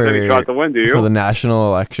don't think there's any shot to win, do you? for the national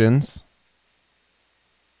elections?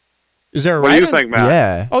 Is there a What do you write-in? think, Matt?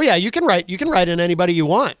 Yeah. Oh yeah, you can write in anybody you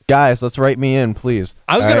want. Guys, let's write me in, please.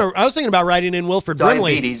 I was All right? I was thinking about writing in Wilford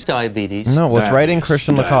Brimley. Diabetes. No, let's write in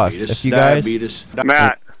Christian Lacoste. If you guys,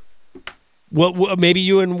 Matt. Well, maybe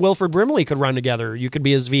you and Wilford Brimley could run together. You could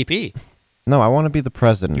be his VP. no, I want to be the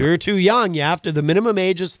president. You're too young. You have to. The minimum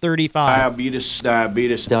age is 35. Diabetes.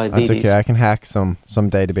 That's okay. I can hack some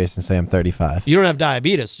database and say I'm 35. You don't have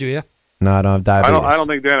diabetes, do you? No, I don't have diabetes. I don't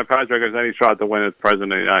think Dana Patrick has any shot to win as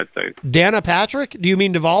president of the United States. Dana Patrick? Do you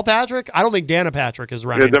mean Deval Patrick? I don't think Dana Patrick is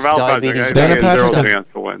running. Yeah, Deval Patrick. I think Dana he has zero Patrick is- chance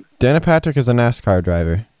to win. Dana Patrick is a NASCAR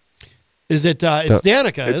driver. Is it? It's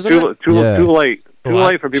Danica, It's isn't it? too Yeah. late. Too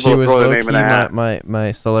late for people She to was throw their low-key name in the hat.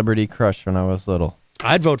 my celebrity crush when I was little.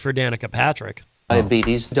 I'd vote for Danica Patrick.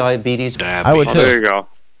 Diabetes. I would too. There you go.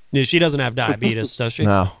 Yeah, she doesn't have diabetes, does she?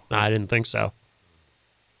 No. I didn't think so.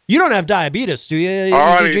 You don't have diabetes, do you,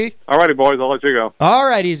 EZG? Alrighty, boys. I'll let you go. All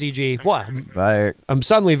right, EZG. What? Bye. I'm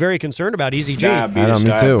suddenly very concerned about EZG. I know,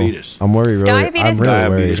 me too. I'm worried. Really, Diabetes. I'm really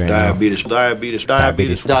worried right now. Diabetes. Diabetes.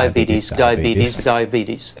 Diabetes. Diabetes. Diabetes.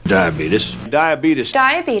 Diabetes. Diabetes. Diabetes.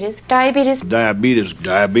 Diabetes. Diabetes.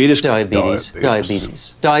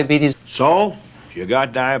 Diabetes. Diabetes. So, you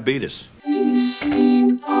got diabetes.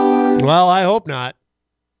 Well, I hope not.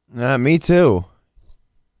 Me too.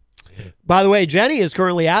 By the way, Jenny is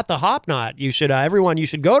currently at the Hop Knot. You should, everyone, you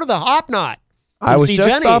should go to the Hop Knot. I was just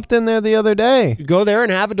Jenny. stopped in there the other day. Go there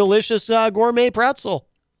and have a delicious gourmet pretzel.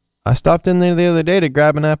 I stopped in there the other day to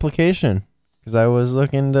grab an application because I was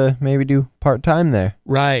looking to maybe do part-time there.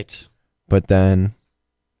 Right. But then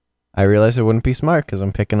I realized it wouldn't be smart because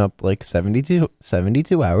I'm picking up like 72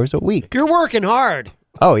 hours a week. You're working hard.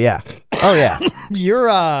 Oh, yeah. Oh, yeah.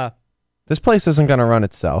 You're, This place isn't going to run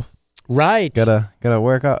itself. right. Gotta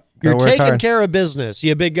work out. You're gotta work taking hard. care of business.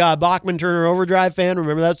 You a big Bachman Turner Overdrive fan?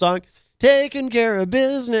 Remember that song? Taking care of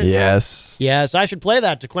business. Yes. Yes, I should play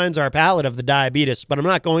that to cleanse our palate of the diabetes, but I'm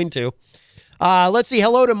not going to. Let's see.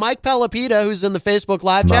 Hello to Mike Pelopita, who's in the Facebook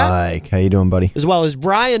live chat, Mike, how you doing, buddy? as well as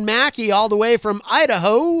Brian Mackey, all the way from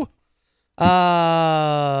Idaho.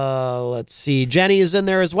 Let's see. Jenny is in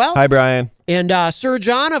there as well. Hi, Brian. And Sir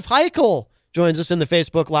John of Heichel joins us in the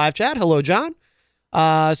Facebook live chat. Hello, John.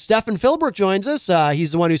 Stefan Philbrook joins us.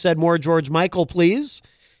 He's the one who said more George Michael, please.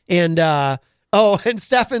 And and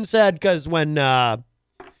Stefan said, because when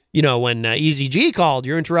Easy G called,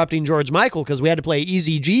 you're interrupting George Michael because we had to play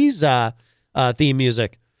Easy G's theme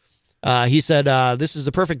music. He said, this is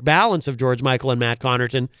the perfect balance of George Michael and Matt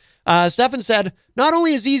Connarton. Stefan said, not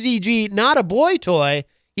only is Easy G not a boy toy,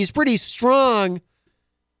 he's pretty strong.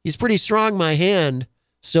 He's pretty strong. My hand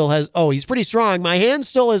still has, he's pretty strong. My hand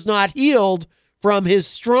still is not healed from his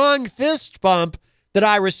strong fist bump that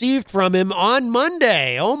I received from him on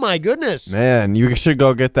Monday. Oh, my goodness. Man, you should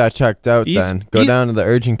go get that checked out then. Go down to the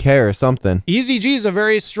urgent care or something. Easy G's a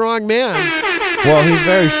very strong man. Well, he's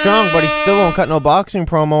very strong, but he still won't cut no boxing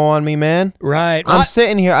promo on me, man. Right. I'm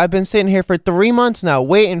sitting here. I've been sitting here for 3 months now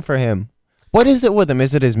waiting for him. What is it with him?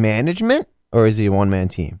 Is it his management or is he a one-man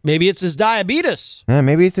team? Maybe it's his diabetes. Yeah,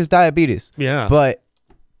 maybe it's his diabetes. Yeah. But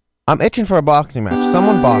I'm itching for a boxing match.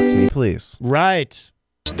 Someone box me, please. Right.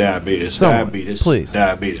 Diabetes. Someone, Diabetes. please.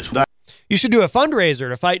 Diabetes. You should do a fundraiser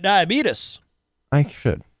to fight diabetes. I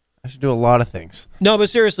should do a lot of things. No, but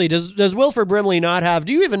seriously, does Wilford Brimley not have?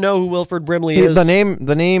 Do you even know who Wilford Brimley is? The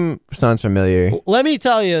name sounds familiar. Let me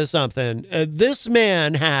tell you something. This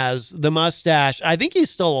man has the mustache. I think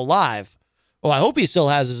he's still alive. Oh, I hope he still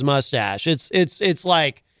has his mustache. It's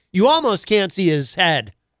like you almost can't see his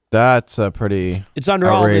head. That's a pretty. It's under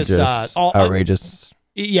outrageous, all this outrageous.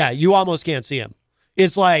 Yeah, you almost can't see him.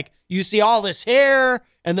 It's like you see all this hair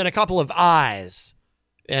and then a couple of eyes.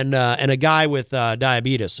 And a guy with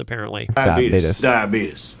diabetes, apparently. Diabetes.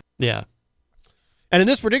 Yeah. And in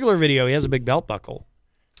this particular video, he has a big belt buckle.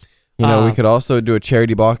 You know, we could also do a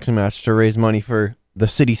charity boxing match to raise money for the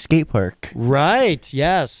city skate park. Right,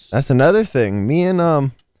 yes. That's another thing. Me and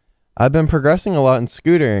I've been progressing a lot in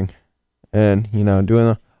scootering and,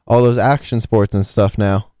 doing all those action sports and stuff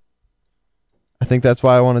now. I think that's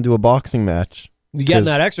why I want to do a boxing match. Getting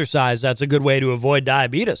that exercise, that's a good way to avoid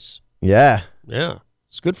diabetes. Yeah. Yeah.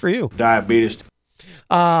 It's good for you. Diabetes.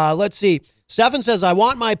 Let's see. Stefan says, I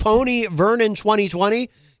want my pony Vernon 2020.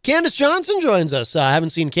 Candace Johnson joins us. I haven't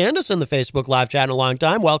seen Candace in the Facebook live chat in a long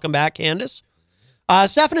time. Welcome back, Candace.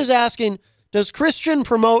 Stefan is asking, does Christian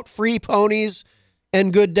promote free ponies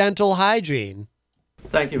and good dental hygiene?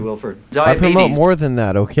 Thank you, Wilford. I promote more than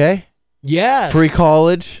that, okay? Yes. Free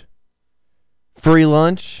college, free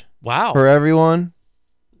lunch. Wow. For everyone.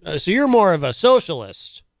 So you're more of a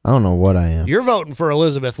socialist. I don't know what I am. You're voting for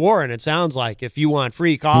Elizabeth Warren, it sounds like, if you want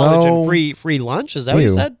free college and free lunch. Is that what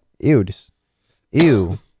you said? Ew.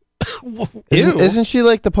 Ew. Isn't she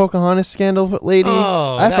like the Pocahontas scandal lady?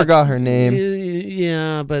 Oh, I forgot her name.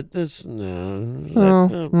 Yeah, but this...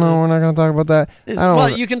 No, we're not going to talk about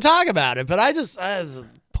that. You can talk about it, but I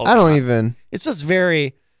don't even... It's just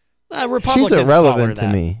very... Republicans she's irrelevant to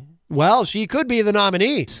me. Well, she could be the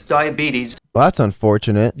nominee. Diabetes. Well, that's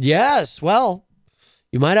unfortunate. Yes, well...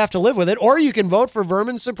 You might have to live with it, or you can vote for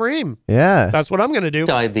Vermin Supreme. Yeah. That's what I'm going to do.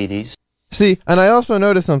 Diabetes. See, and I also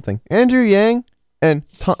noticed something. Andrew Yang and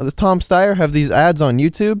Tom Steyer have these ads on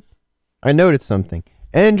YouTube. I noticed something.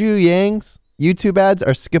 Andrew Yang's YouTube ads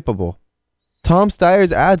are skippable. Tom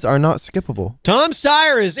Steyer's ads are not skippable. Tom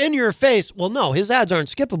Steyer is in your face. Well, no, his ads aren't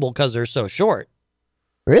skippable because they're so short.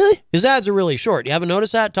 Really? His ads are really short. You haven't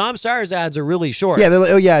noticed that? Tom Steyer's ads are really short.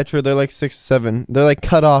 Yeah, true. They're like 6 to 7. They're like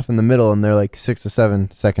cut off in the middle, and they're like 6 to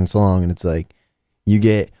 7 seconds long. And it's like, you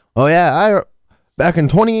get, back in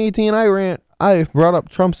 2018, I brought up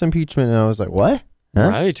Trump's impeachment, and I was like, what?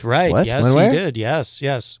 Huh? Right. What? Yes, he did.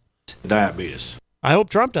 Yes. Diabetes. I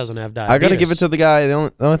hope Trump doesn't have diabetes. I got to give it to the guy.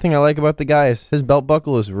 The only thing I like about the guy is his belt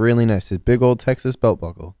buckle is really nice. His big old Texas belt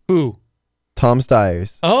buckle. Who? Tom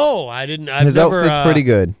Steyer's. Oh, I didn't. His outfit's pretty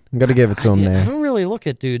good. I'm going to give it to him there. I don't really look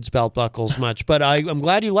at dudes' belt buckles much, but I'm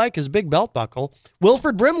glad you like his big belt buckle.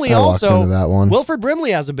 Wilford Brimley also. Into that one. Wilford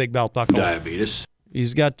Brimley has a big belt buckle. Diabetes.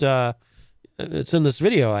 He's got, it's in this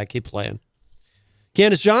video I keep playing.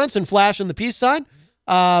 Candace Johnson flashing the peace sign.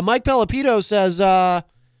 Mike Pelopito says,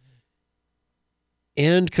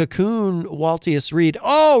 and Cocoon, Waltius Reed.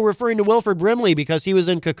 Oh, referring to Wilford Brimley because he was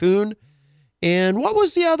in Cocoon. And what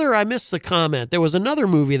was the other? I missed the comment. There was another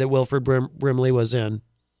movie that Wilford Brimley was in.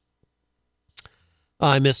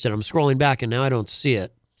 I missed it. I'm scrolling back and now I don't see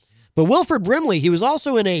it. But Wilford Brimley, he was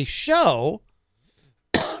also in a show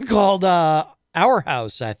called Our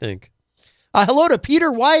House, I think. Hello to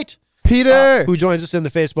Peter White. Peter! Who joins us in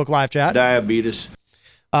the Facebook live chat. Diabetes.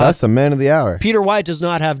 That's the man of the hour. Peter White does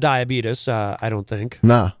not have diabetes, I don't think.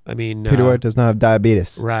 Nah. I mean, Peter White does not have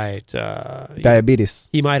diabetes. Right. Diabetes.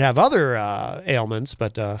 He might have other ailments,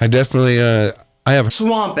 but I definitely I have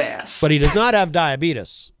Swamp ass. but he does not have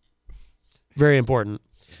diabetes. Very important.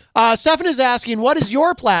 Stefan is asking, what is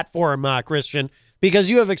your platform, Christian? Because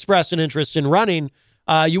you have expressed an interest in running.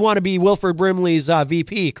 You want to be Wilford Brimley's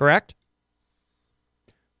VP, correct?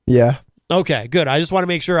 Yeah. Okay, good. I just want to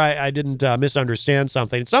make sure I didn't misunderstand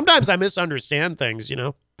something. Sometimes I misunderstand things, you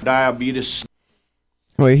know. Diabetes.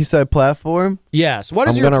 Wait, he said platform? Yes. What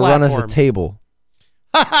is your I'm going to platform? run as a table.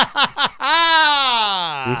 Because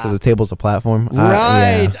the table's a platform.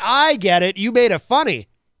 Right. Yeah. I get it. You made it funny.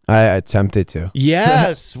 I attempted to.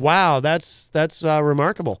 Yes. Wow. That's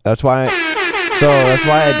remarkable. That's why. That's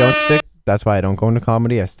why I don't stick. That's why I don't go into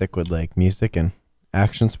comedy. I stick with like music and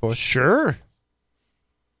action sports. Sure.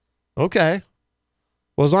 Okay.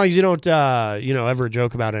 Well, as long as you don't, ever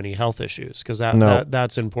joke about any health issues, because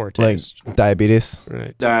that's in poor taste. Like diabetes.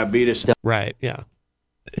 Right. Diabetes. Right. Yeah.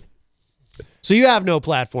 So you have no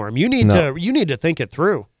platform. You need to think it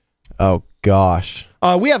through. Oh gosh.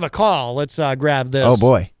 We have a call. Let's grab this. Oh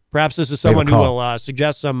boy. Perhaps this is someone who will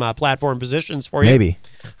suggest some platform positions for you. Maybe.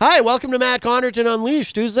 Hi, welcome to Matt Connarton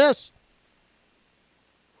Unleashed. Who's this?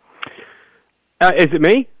 Is it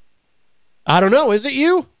me? I don't know. Is it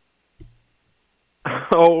you?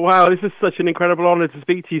 Oh, wow. This is such an incredible honor to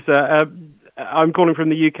speak to you, sir. I'm calling from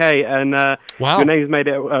the UK, and your name's made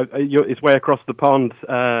its way across the pond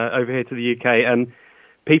over here to the UK, and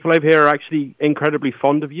people over here are actually incredibly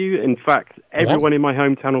fond of you. In fact, everyone in my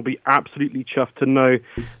hometown will be absolutely chuffed to know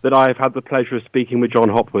that I have had the pleasure of speaking with John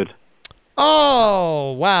Hopwood.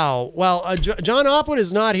 Oh, wow. Well, John Hopwood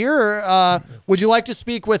is not here. Would you like to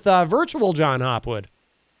speak with virtual John Hopwood?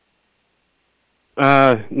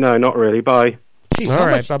 No, not really. Bye. Geez,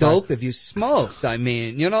 how much dope have you smoked? I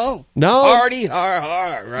mean, No. Hardy,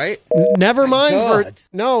 right? Never mind.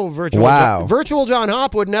 Virtual. Wow. Virtual John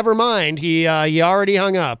Hopwood, never mind. He already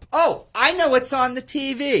hung up. Oh, I know it's on the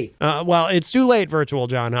TV. Well, it's too late, Virtual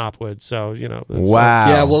John Hopwood, so, Wow.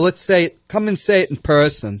 Yeah, well, let's say it. Come and say it in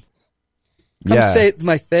person. Come say it to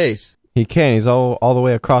my face. He can. He's all the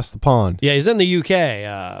way across the pond. Yeah, he's in the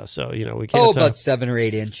UK, so, we can't. Oh, about 7 or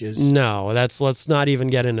 8 inches. No, let's not even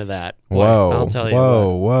get into that. Whoa. I'll tell you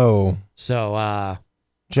Whoa. So,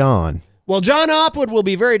 John. Well, John Hopwood will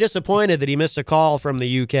be very disappointed that he missed a call from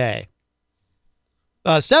the UK.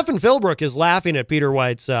 Stephen Philbrook is laughing at Peter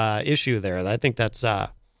White's issue there. I think that's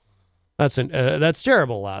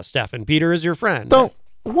terrible, Stephen. Peter is your friend.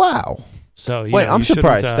 Wow. So wait, I'm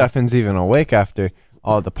surprised Stefan's even awake after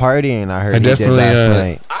all the partying I heard he did last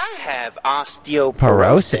night. I have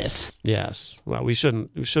osteoporosis. Yes. Well, we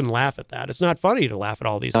shouldn't laugh at that. It's not funny to laugh at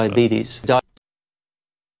all these Diabetes.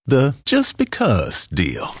 The just because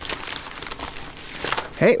deal.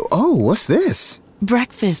 Hey, what's this?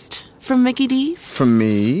 Breakfast from Mickey D's. From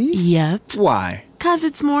me? Yep. Why? 'Cause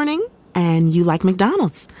it's morning and you like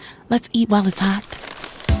McDonald's. Let's eat while it's hot.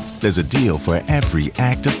 There's a deal for every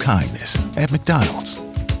act of kindness at McDonald's.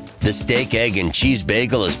 The steak, egg, and cheese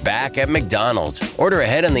bagel is back at McDonald's. Order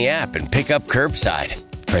ahead on the app and pick up curbside.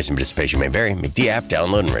 Price and participation may vary. McD app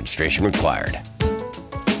download and registration required.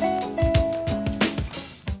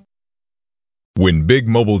 When Big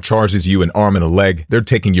Mobile charges you an arm and a leg, they're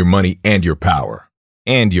taking your money and your power.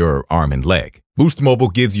 And your arm and leg. Boost Mobile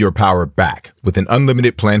gives your power back with an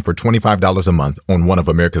unlimited plan for $25 a month on one of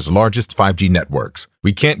America's largest 5G networks.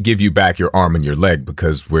 We can't give you back your arm and your leg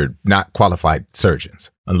because we're not qualified surgeons.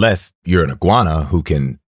 Unless you're an iguana who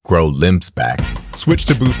can grow limbs back. Switch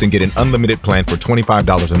to Boost and get an unlimited plan for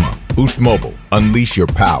 $25 a month. Boost Mobile. Unleash your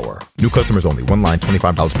power. New customers only. One line,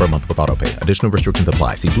 $25 per month with autopay. Additional restrictions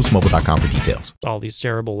apply. See boostmobile.com for details. All these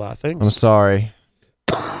terrible things. I'm sorry.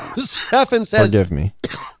 Stefan says... Forgive me.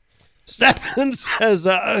 Stefan says,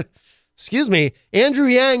 excuse me, Andrew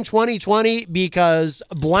Yang 2020 because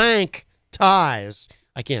blank ties.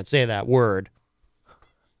 I can't say that word.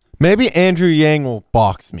 Maybe Andrew Yang will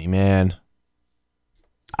box me, man.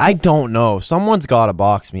 I don't know. Someone's got to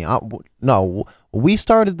box me. No, we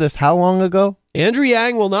started this how long ago? Andrew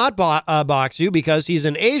Yang will not box you because he's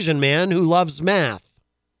an Asian man who loves math.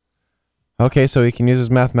 Okay, so he can use his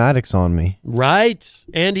mathematics on me. Right,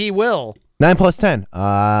 and he will. 9 plus 10.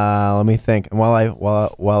 Let me think. And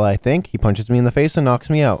while I think, he punches me in the face and knocks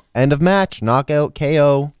me out. End of match. Knockout.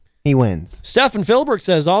 KO. He wins. Stephen Philbrook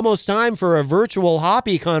says, almost time for a virtual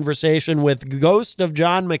hoppy conversation with Ghost of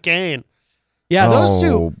John McCain. Yeah, those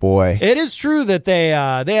two. Oh, boy. It is true that they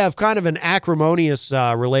have kind of an acrimonious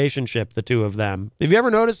relationship, the two of them. Have you ever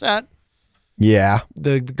noticed that? Yeah.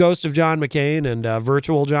 The ghost of John McCain and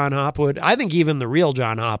virtual John Hopwood. I think even the real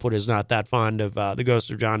John Hopwood is not that fond of the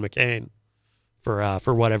ghost of John McCain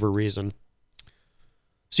for whatever reason.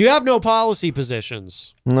 So you have no policy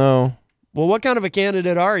positions. No. Well, what kind of a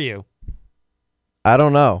candidate are you? I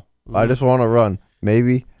don't know. I just want to run.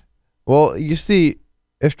 Maybe. Well, you see,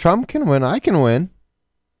 if Trump can win, I can win.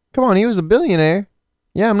 Come on, he was a billionaire.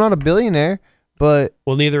 Yeah, I'm not a billionaire, but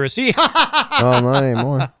well, neither is he. Well, not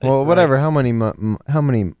anymore. Well, whatever. How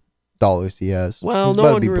many dollars he has? Well, He's no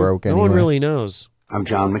about one, to be broke anyway. No one really knows. I'm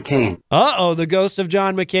John McCain. Uh-oh, the ghost of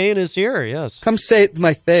John McCain is here, yes. Come say it to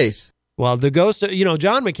my face. Well, the ghost of,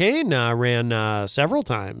 John McCain ran several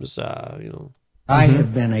times, I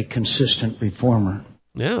have been a consistent reformer.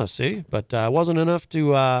 Yeah, see, but wasn't enough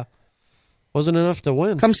to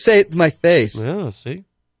win. Come say it to my face. Yeah, see.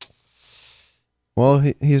 Well,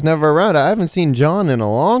 he's never around. I haven't seen John in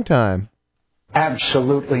a long time.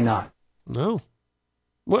 Absolutely not. No.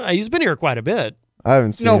 Well, he's been here quite a bit. I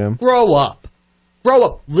haven't seen him. Grow up. Grow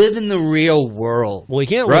up. Live in the real world. Well, he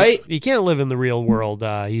can't. Right? He can't live in the real world.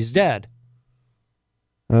 He's dead.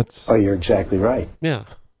 Oh, you're exactly right. Yeah.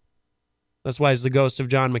 That's why he's the ghost of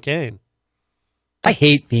John McCain. I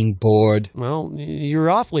hate being bored. Well, you're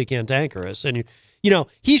awfully cantankerous, and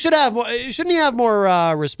he should have. Shouldn't he have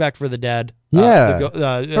more respect for the dead? Yeah,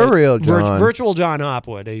 for real, John. Virtual John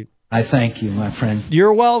Hopwood. I thank you, my friend.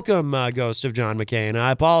 You're welcome, ghost of John McCain.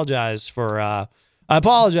 I apologize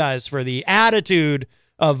for the attitude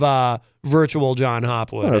of virtual John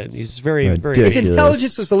Hopwood. And he's very If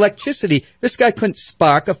intelligence was electricity, this guy couldn't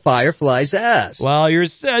spark a firefly's ass. Well, you're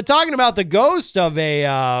talking about the ghost of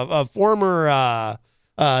a former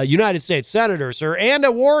United States senator, sir, and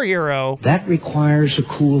a war hero. That requires a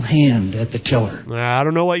cool hand at the tiller. I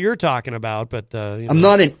don't know what you're talking about, but I'm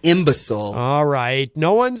not an imbecile. All right,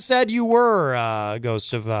 no one said you were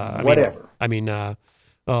ghost of whatever.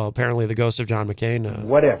 Apparently the ghost of John McCain.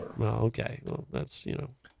 Whatever. Well, okay. Well, that's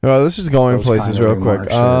Well, this is going places real quick.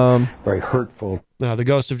 Very hurtful. No, the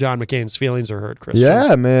ghost of John McCain's feelings are hurt, Chris.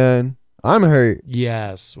 Yeah, man. I'm hurt.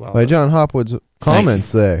 Yes. Well, by John Hopwood's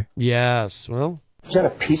comments there. Yes. Well. Is that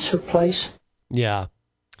a pizza place? Yeah.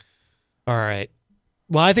 All right.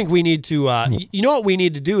 Well, I think we need to, you know what we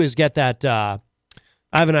need to do is get that, I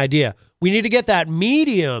have an idea. We need to get that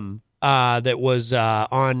medium that was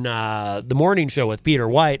on the morning show with Peter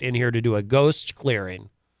White in here to do a ghost clearing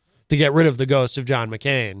to get rid of the ghost of John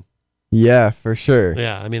McCain. Yeah, for sure.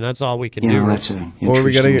 Yeah, I mean, that's all we can do. Or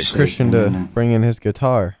we got to get Christian to bring in his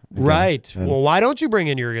guitar. Again. Right. Well, why don't you bring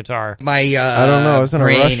in your guitar? My I don't know. I was in a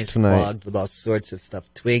brain rush is tonight. clogged with all sorts of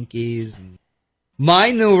stuff, Twinkies. And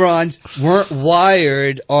my neurons weren't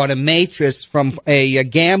wired on a matrix from a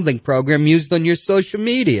gambling program used on your social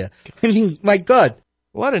media. I mean, my God.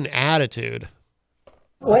 What an attitude.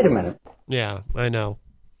 Wait a minute. Yeah, I know.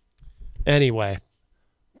 Anyway.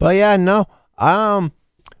 But yeah, no.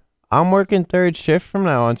 I'm working third shift from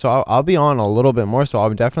now on, so I'll be on a little bit more. So I'll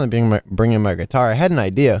definitely bringing my guitar. I had an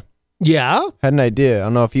idea. Yeah, had an idea. I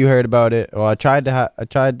don't know if you heard about it. Well, I tried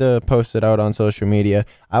to post it out on social media.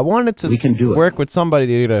 I wanted to work with somebody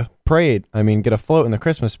to get a parade. I mean, get a float in the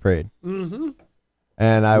Christmas parade. Mm-hmm.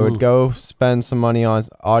 And I would go spend some money on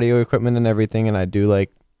audio equipment and everything, and I'd do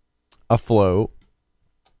like a float,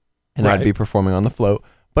 and I'd be performing on the float.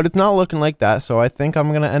 But it's not looking like that, so I think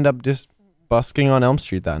I'm gonna end up just busking on Elm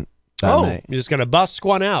Street that night. You're just going to busk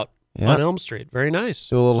one out on Elm Street. Very nice.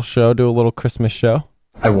 Do a little show, do a little Christmas show.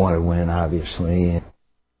 I want to win, obviously.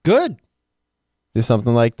 Good. Do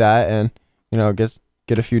something like that and,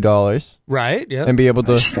 get a few dollars. Right, yeah. And be able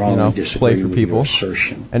to, play for people.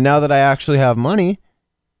 And now that I actually have money,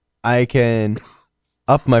 I can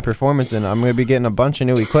up my performance, and I'm going to be getting a bunch of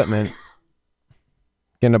new equipment.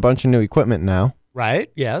 Now.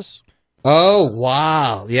 Right, yes. Oh,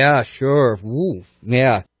 wow. Yeah, sure. Ooh,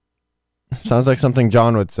 yeah. Sounds like something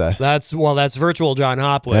John would say. That's virtual John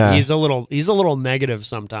Hopwood. Yeah. He's a little negative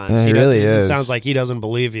sometimes. Yeah, he really is. It sounds like he doesn't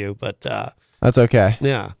believe you, but that's okay.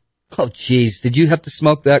 Yeah. Oh, jeez. Did you have to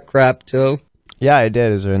smoke that crap too? Yeah, I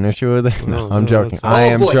did. Is there an issue with it? No, I'm joking. I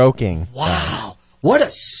am joking. Wow. What a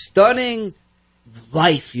stunning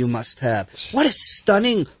life you must have. What a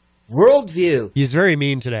stunning worldview. He's very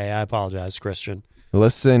mean today. I apologize, Christian.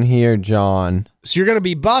 Listen here, John. So you're going to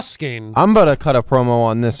be busking. I'm about to cut a promo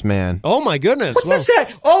on this man. Oh, my goodness. What does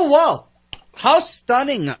that? Oh, wow. How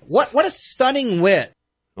stunning. What a stunning wit.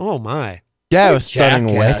 Oh, my. Yeah, it was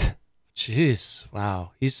stunning wit. Jeez.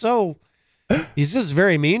 Wow. He's just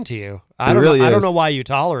very mean to you. I don't know why you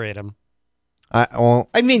tolerate him. Do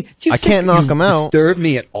you can't knock him out. Disturb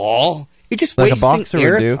me at all? You're just like wasting a boxer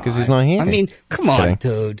would do because he's not here. I mean, come on,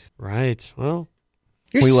 dude. Right. Well,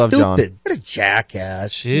 You're we love John. stupid. What a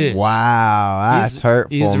jackass. Jeez. Wow, that's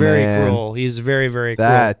hurtful. He's very man. cruel. He's very, very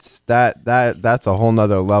cruel. That's a whole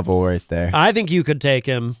nother level right there. I think you could take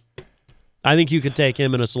him. I think you could take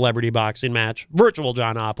him in a celebrity boxing match. Virtual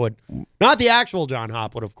John Hopwood. Not the actual John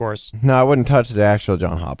Hopwood, of course. No, I wouldn't touch the actual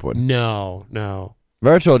John Hopwood. No.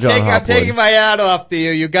 Virtual John Hopwood. I'm taking my hat off to you.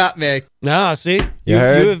 You got me. No, see? You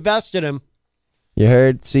heard? You have bested him. You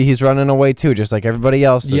heard? See, he's running away too, just like everybody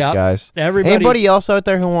else does, Yep. guys. Anybody else out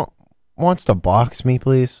there who wants to box me,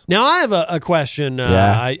 please? Now, I have a question.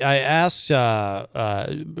 Yeah. I asked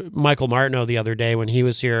Michael Martineau the other day when he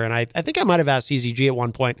was here, and I think I might have asked EZG at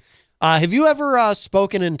one point. Have you ever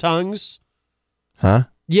spoken in tongues? Huh?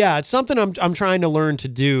 Yeah, it's something I'm trying to learn to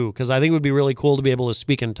do because I think it would be really cool to be able to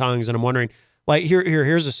speak in tongues, and I'm wondering, like,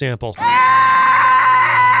 here's a sample.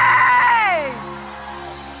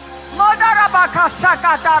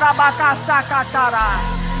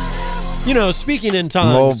 You know, speaking in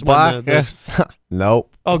tongues.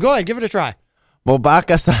 Nope. Oh, go ahead, give it a try.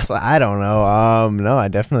 I don't know. No, I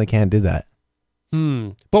definitely can't do that.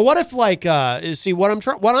 But what if, like, see, what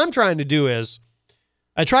I'm trying to do is,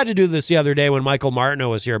 I tried to do this the other day when Michael Martineau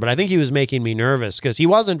was here, but I think he was making me nervous because he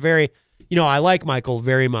wasn't very, I like Michael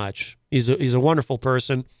very much. He's a wonderful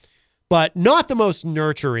person, but not the most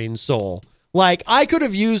nurturing soul. Like, I could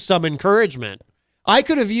have used some encouragement. I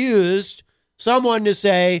could have used someone to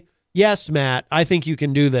say, yes, Matt, I think you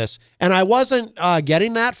can do this. And I wasn't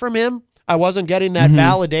getting that from him. I wasn't getting that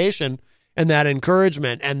validation and that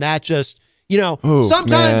encouragement. And that just,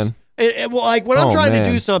 sometimes, like when I'm trying to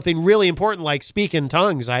do something really important, like speak in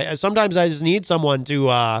tongues, sometimes I just need someone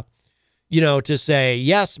to, to say,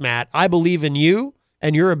 yes, Matt, I believe in you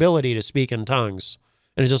and your ability to speak in tongues.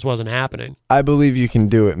 And it just wasn't happening. I believe you can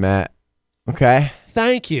do it, Matt. Okay?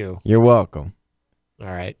 Thank you. You're welcome. All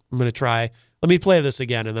right. I'm going to try. Let me play this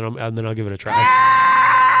again, and then I'll give it a try.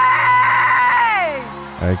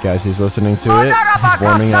 All right, guys, he's listening to it. He's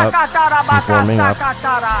warming up. He's warming up.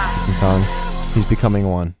 Speaking tongues. He's becoming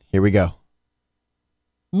one. Here we go.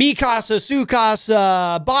 Mikasa,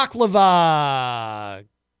 Sukasa, Baklava.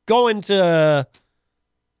 Going to...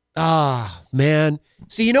 man.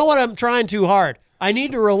 See, you know what? I'm trying too hard. I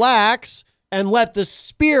need to relax and let the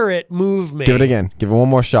spirit move me. Give it again. Give it one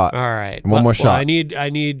more shot. All right. One more shot. I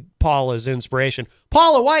need Paula's inspiration.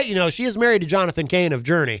 Paula White, she is married to Jonathan Cain of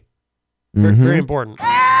Journey. Very, very important. This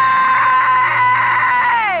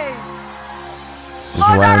is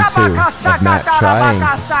round 2 of Matt trying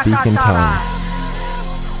to speak in tongues.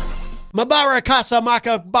 Mabara Casa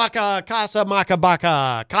Maka Baka Casa Maka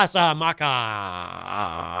Baka Casa Maka.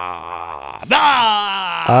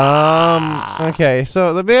 Okay,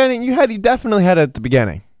 so the beginning you definitely had it at the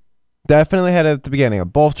beginning. Definitely had it at the beginning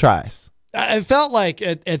of both tries. I felt like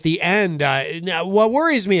at the end. Now, what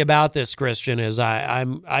worries me about this, Christian, is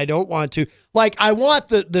I don't want to, like, I want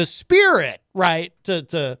the spirit, right,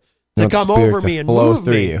 to come over me and move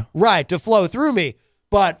me, right, to flow through me.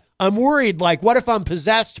 But I'm worried, like, what if I'm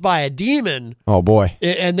possessed by a demon? Oh boy!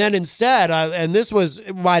 And then instead, and this was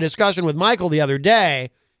my discussion with Michael the other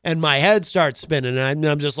day, and my head starts spinning, and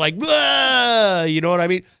I'm just like, blah, you know what I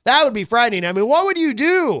mean? That would be frightening. I mean, what would you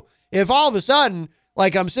do if all of a sudden,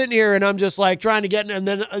 like, I'm sitting here and I'm just like trying to get, and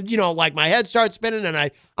then like my head starts spinning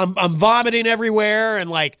and I'm vomiting everywhere and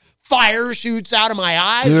like fire shoots out of my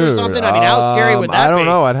eyes or something? I mean, how scary would that be? I don't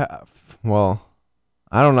know.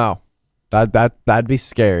 I don't know. That'd be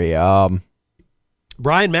scary.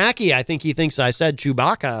 Brian Mackey, I think he thinks I said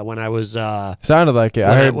Chewbacca when I was sounded like it.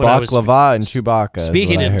 I heard baklava and Chewbacca.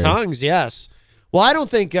 Speaking in tongues, yes. Well, I don't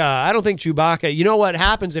think Chewbacca. You know what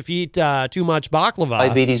happens if you eat too much baklava?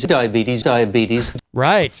 Diabetes.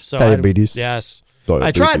 Right. So diabetes. Yes. Diabetes.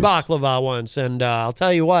 I tried baklava once, and I'll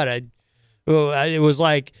tell you what, it was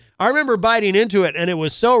like, I remember biting into it, and it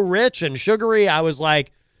was so rich and sugary. I was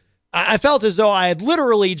like, I felt as though I had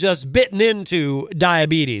literally just bitten into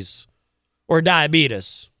diabetes or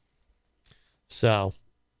diabetes. So.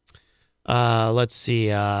 Let's see.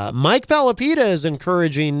 Mike Palapita is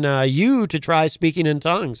encouraging you to try speaking in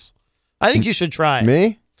tongues. I think you should try it.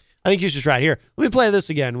 Me? I think you should try it. Here, let me play this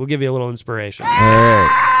again. We'll give you a little inspiration. All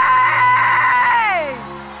right.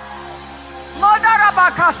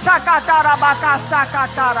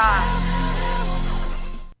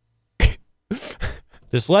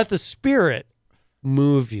 Just let the spirit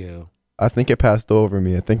move you. I think it passed over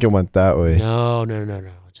me. I think it went that way. No.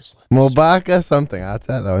 Just let Mobaka something. That's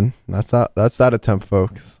that one. That's that attempt,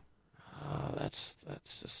 folks. Oh, that's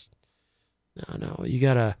just no. You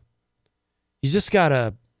just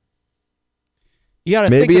gotta. Maybe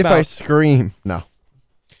think if about, I scream. No.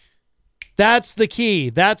 That's the key.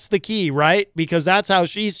 That's the key, right? Because that's how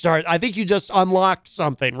she starts. I think you just unlocked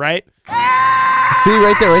something, right? See,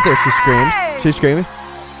 right there. She screams. She's screaming.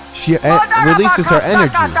 She releases her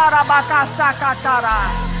energy.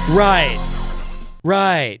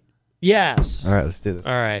 Right. Yes. All right, let's do this.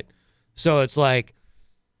 All right. So it's like,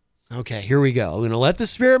 okay, here we go. I'm going to let the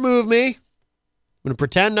spirit move me. I'm going to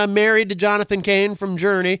pretend I'm married to Jonathan Cain from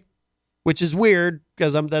Journey, which is weird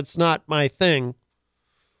because that's not my thing.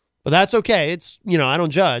 But that's okay. It's, I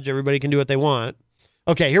don't judge. Everybody can do what they want.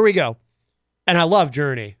 Okay, here we go. And I love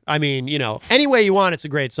Journey. I mean, any way you want, it's a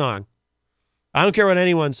great song. I don't care what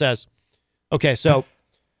anyone says. Okay, so.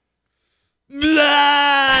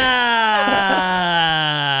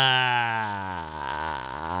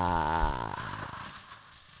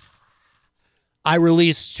 I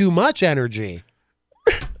released too much energy.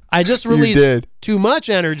 I just released too much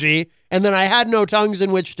energy, and then I had no tongues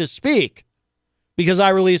in which to speak because I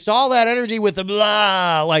released all that energy with the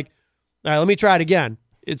blah. Like, all right, let me try it again.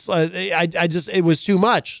 It's it was too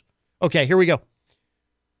much. Okay, here we go.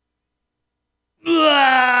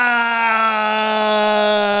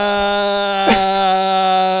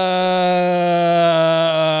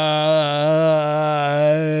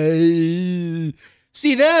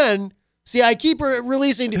 See, I keep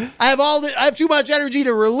releasing. I have too much energy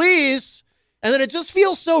to release, and then it just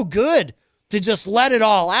feels so good to just let it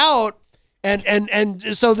all out,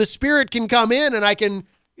 and so the spirit can come in, and I can,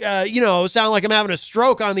 sound like I'm having a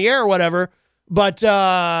stroke on the air or whatever. But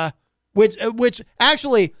which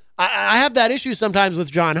actually, I have that issue sometimes with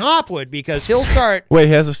John Hopwood because he'll start. Wait,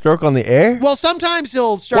 he has a stroke on the air? Well, sometimes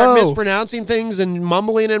he'll start mispronouncing things and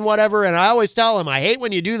mumbling and whatever, and I always tell him, I hate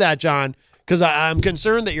when you do that, John. Because I'm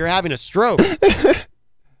concerned that you're having a stroke.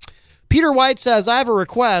 Peter White says, I have a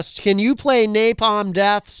request. Can you play Napalm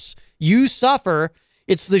Death's You Suffer?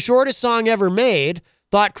 It's the shortest song ever made.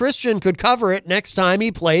 Thought Christian could cover it next time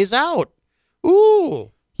he plays out.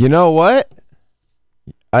 Ooh. You know what?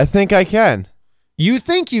 I think I can. You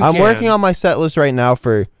think you can? I'm working on my set list right now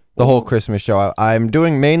for the whole Christmas show. I'm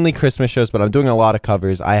doing mainly Christmas shows, but I'm doing a lot of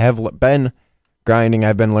covers. I have been grinding.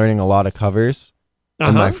 I've been learning a lot of covers.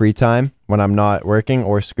 In my free time when I'm not working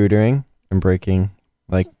or scootering and breaking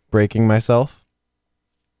myself.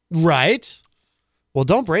 Right. Well,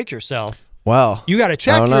 don't break yourself. Well, you got to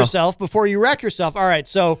check yourself before you wreck yourself. All right.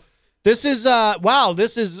 So this is,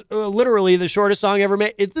 this is literally the shortest song ever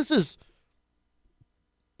made. This is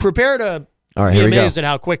prepare to be amazed at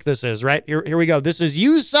how quick this is, right? Here we go. This is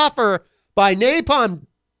You Suffer by Napalm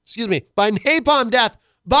Death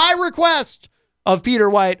by request of Peter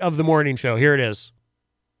White of The Morning Show. Here it is.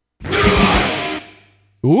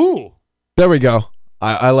 Ooh. There we go.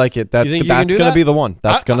 I like it. That's going to be the one.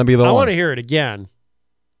 That's going to be the one. I want to hear it again.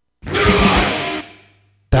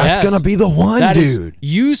 That's going to be the one, dude.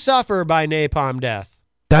 You Suffer by Napalm Death.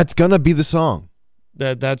 That's going to be the song.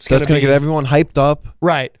 That's going to get everyone hyped up.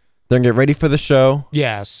 Right. They're going to get ready for the show.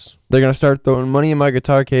 Yes. They're going to start throwing money in my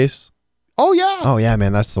guitar case. Oh, yeah. Oh, yeah,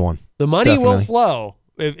 man. That's the one. The money will flow.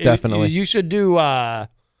 Definitely. You should do...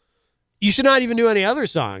 You should not even do any other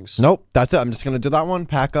songs. Nope, that's it. I'm just going to do that one,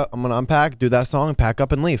 pack up. I'm going to unpack, do that song, and pack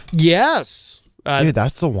up and leave. Yes. Dude,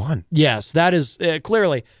 that's the one. Yes, that is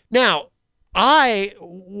clearly. Now, Mike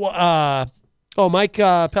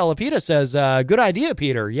Pelopita says, good idea,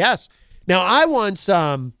 Peter. Yes. Now, I once,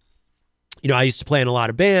 I used to play in a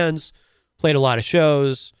lot of bands, played a lot of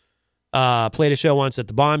shows, played a show once at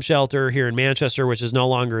the Bomb Shelter here in Manchester, which is no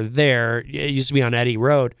longer there. It used to be on Eddy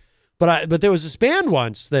Road. But there was this band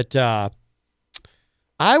once that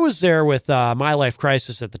I was there with My Life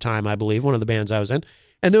Crisis at the time, I believe, one of the bands I was in.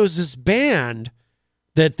 And there was this band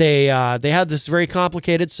that they had this very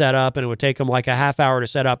complicated setup, and it would take them like a half hour to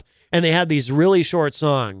set up. And they had these really short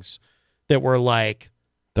songs that were like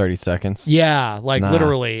 30 seconds. Yeah,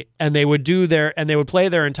 literally. And they would play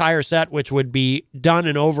their entire set, which would be done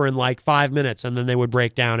and over in like 5 minutes, and then they would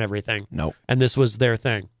break down everything. Nope. And this was their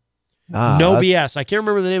thing. No BS. I can't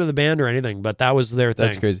remember the name of the band or anything, but that was their thing.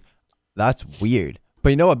 That's crazy. That's weird. But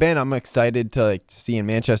you know what band I'm excited to see in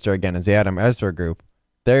Manchester again is the Adam Ezra group.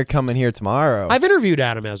 They're coming here tomorrow. I've interviewed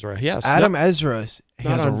Adam Ezra, yes. Adam Ezra, he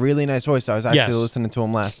has a really nice voice. I was actually listening to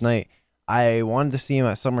him last night. I wanted to see him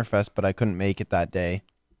at Summerfest, but I couldn't make it that day.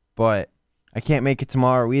 But I can't make it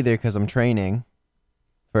tomorrow either because I'm training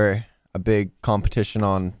for a big competition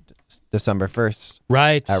on December 1st.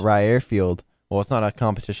 Right. At Rye Airfield. Well, it's not a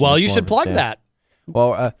competition. Well, you should plug that.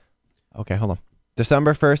 Well, okay, hold on.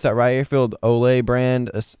 December 1st at Rye Airfield, Olay brand,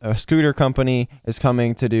 a scooter company, is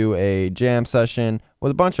coming to do a jam session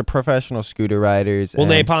with a bunch of professional scooter riders. Will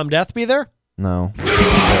Napalm Death be there? No.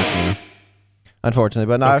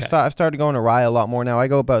 Unfortunately, but no, Okay. I've started going to Rye a lot more now. I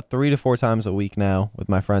go about 3 to 4 times a week now with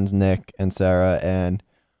my friends Nick and Sarah, and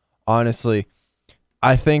honestly,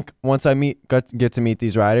 I think once I get to meet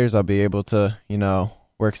these riders, I'll be able to,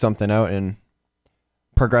 work something out and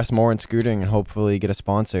progress more in scooting and hopefully get a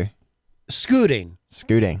sponsor. Scooting.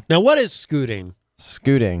 Now, what is scooting?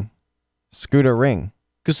 Scooter ring.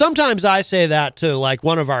 Because sometimes I say that to like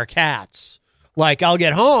one of our cats. Like I'll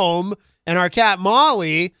get home and our cat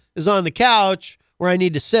Molly is on the couch where I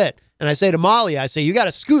need to sit. And I say to Molly, you got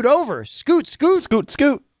to scoot over. Scoot. Scoot.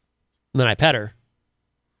 And then I pet her.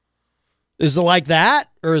 Is it like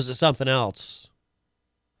that or is it something else?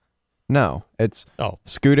 No, it's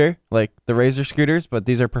scooter, like the Razor scooters, but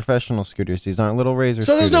these are professional scooters. These aren't little Razor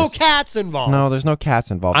So scooters. there's no cats involved? No, there's no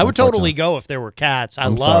cats involved. I would totally unfortunately. go if there were cats. I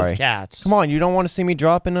I'm love sorry. cats. Come on, you don't want to see me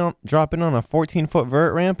dropping on a 14-foot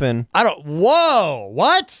vert ramp and Whoa,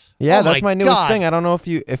 what? yeah, Oh that's my newest God. thing. I don't know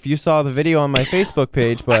if you saw the video on my Facebook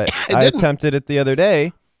page, but I didn't. attempted it the other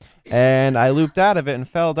day and I looped out of it and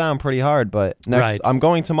fell down pretty hard. But Right. I'm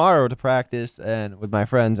going tomorrow to practice and with my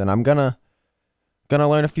friends, and I'm gonna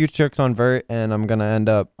learn a few tricks on vert, and I'm gonna end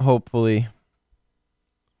up hopefully,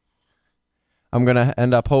 throwing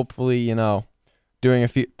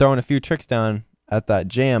a few tricks down at that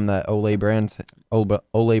jam that Olay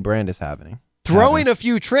brand is having. Throwing a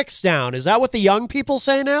few tricks down. Is that what the young people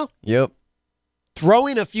say now? Yep.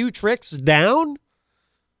 Throwing a few tricks down?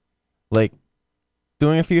 Like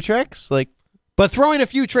doing a few tricks, but throwing a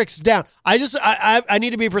few tricks down. I need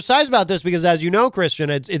to be precise about this because, as you know, Christian,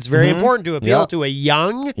 it's very important to appeal to a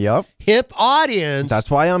young, hip audience. That's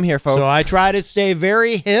why I'm here, folks. So I try to stay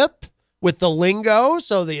very hip with the lingo.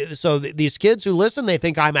 So these kids who listen, they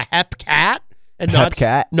think I'm a hep cat and not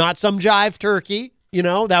some jive turkey.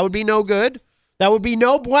 That would be no good. That would be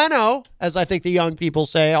no bueno, as I think the young people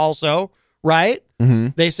say also, right? Mm-hmm.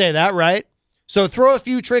 They say that, right? So throw a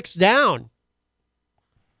few tricks down.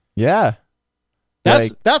 Yeah.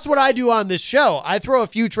 That's what I do on this show. I throw a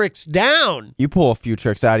few tricks down. You pull a few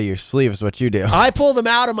tricks out of your sleeve is what you do. I pull them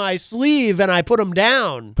out of my sleeve and I put them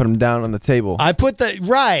down. Put them down on the table. I've got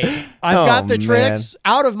the tricks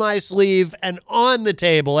out of my sleeve and on the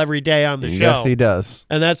table every day on the show. Yes, he does.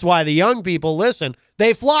 And that's why the young people listen.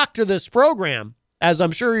 They flock to this program, as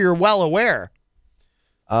I'm sure you're well aware.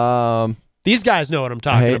 These guys know what I'm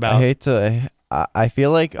talking about. I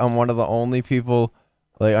feel like I'm one of the only people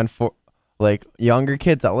like younger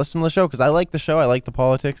kids that listen to the show, because I like the show, I like the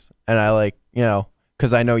politics, and I like,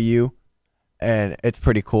 because I know you, and it's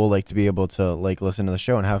pretty cool to be able to listen to the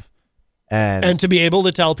show and to be able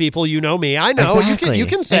to tell people you know me. I know. Exactly. You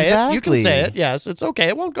can say it. You can Exactly. say it. Yes, it's okay.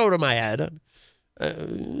 It won't go to my head.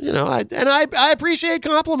 I appreciate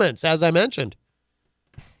compliments, as I mentioned.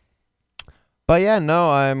 But yeah,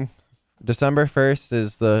 no, December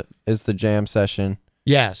 1st is the jam session.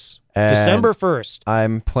 Yes. And December 1st.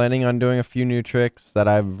 I'm planning on doing a few new tricks that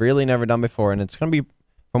I've really never done before, and it's going to be,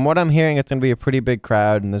 from what I'm hearing, it's going to be a pretty big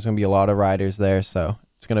crowd, and there's going to be a lot of riders there, so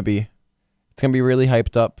it's going to be really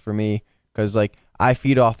hyped up for me, because I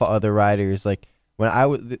feed off of other riders.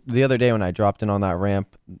 When the other day when I dropped in on that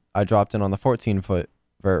ramp, I dropped in on the 14-foot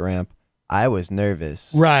vert ramp, I was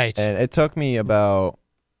nervous. Right. And it took me a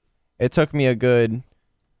good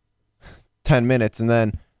 10 minutes, and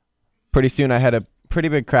then pretty soon I had a pretty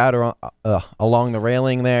big crowd along the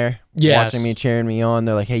railing there, watching me, cheering me on.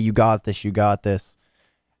 They're like, "Hey, you got this, you got this."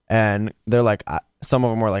 And they're like, some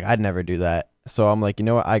of them were like, "I'd never do that." So I'm like, you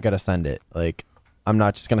know what? I got to send it. I'm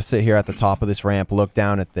not just going to sit here at the top of this ramp, look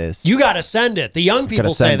down at this. You got to send it. The young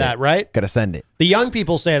people say that, right? Got to send it. The young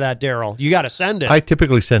people say that, Daryl. You got to send it. I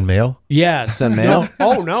typically send mail. Yes. Send mail?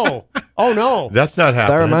 No. Oh, no. That's not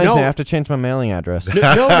happening. That reminds me, I have to change my mailing address.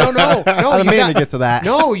 No. I didn't mean to get to that.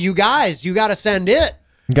 No, you guys, you got to send it.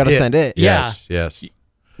 You got to send it. Yes.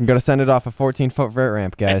 You got to send it off a 14-foot vert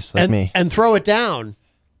ramp, guys, like me. And throw it down.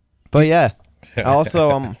 But yeah,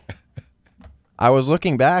 also, I was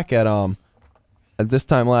looking back at this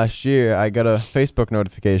time last year, I got a Facebook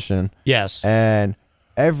notification. Yes. And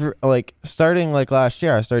starting last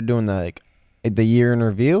year, I started doing the year in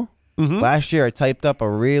review. Mm-hmm. Last year, I typed up a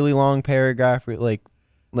really long paragraph, like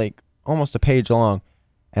almost a page long,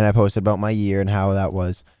 and I posted about my year and how that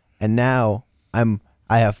was. And now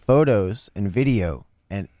I have photos and video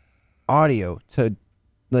and audio to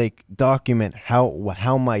document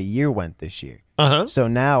how my year went this year. Uh-huh. So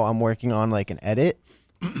now I'm working on an edit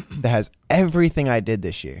that has everything I did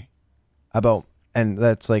this year and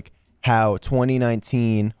that's how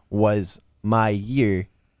 2019 was my year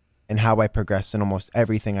and how I progressed in almost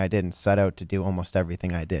everything I did and set out to do almost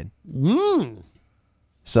everything I did.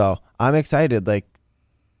 So I'm excited.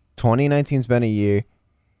 2019's been a year.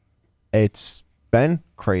 It's been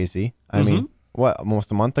crazy. I mean, what,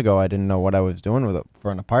 almost a month ago, I didn't know what I was doing with it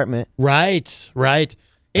for an apartment. Right.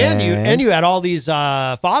 And you had all these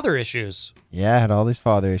father issues. Yeah, I had all these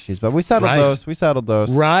father issues, but we settled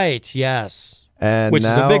those. Right, yes. And which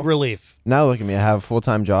is a big relief. Now look at me. I have a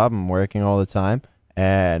full-time job. I'm working all the time,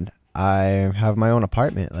 and I have my own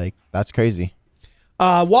apartment. Like, that's crazy.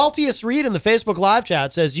 Waltius Reed in the Facebook live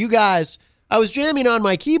chat says, you guys, I was jamming on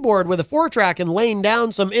my keyboard with a 4-track and laying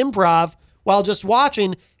down some improv while just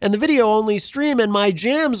watching, and the video-only stream, and my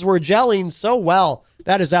jams were gelling so well.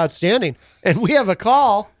 That is outstanding. And we have a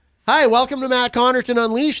call. Hi, welcome to Matt Connarton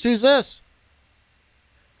Unleashed. Who's this?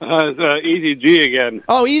 It's Easy G again.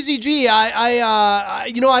 Oh, Easy G. I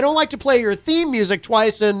don't like to play your theme music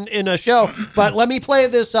twice in a show, but let me play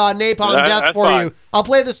this Napalm Death for you. I'll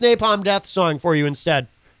play this Napalm Death song for you instead.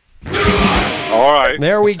 All right.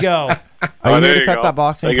 There we go. Are you here to cut that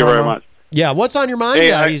boxing? Thank you very much. Yeah, what's on your mind,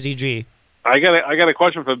 Hey, Easy G? I got a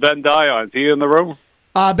question for Ben Dion. Is he in the room?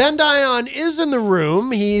 Ben Dion is in the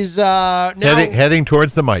room. He's now heading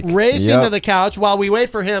towards the mic. Racing to the couch. While we wait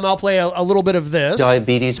for him, I'll play a little bit of this.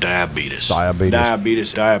 Diabetes.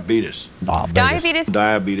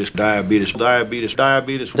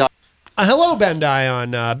 Hello, Ben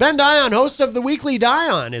Dion. Ben Dion, host of the Weekly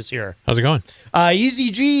Dion, is here. How's it going? Easy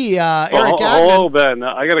G, Eric Hello, Ben.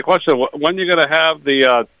 I got a question. When are you going to have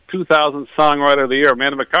the 2000 Songwriter of the Year,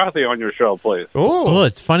 Amanda McCarthy, on your show, please? Oh,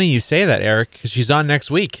 it's funny you say that, Eric, because she's on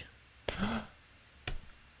next week. Oh,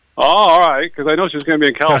 all right, because I know she's going to be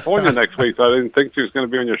in California next week, so I didn't think she was going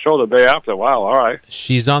to be on your show the day after. Wow, all right.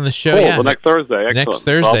 She's on the show, Cool, yeah. the next Thursday. Excellent. Next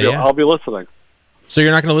Thursday, I'll be listening. So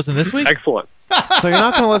you're not going to listen this week? Excellent. So you're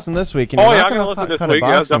not going to listen this week, and Oh, you're yeah, not I'm going gonna to listen cut this a week,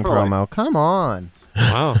 yeah, boxing definitely. promo. Come on.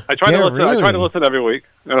 Wow. I try to listen every week,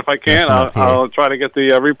 and if I can, I'll try to get the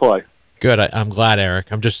replay. Good. I'm glad,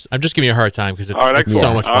 Erick. I'm just giving you a hard time because it's, All right, it's so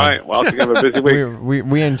excellent. much fun. All right. Well, you have a busy week.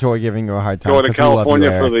 We enjoy giving you a hard time. Going to 'cause we love you, California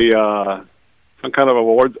for Eric. the some kind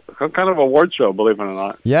of award show. Believe it or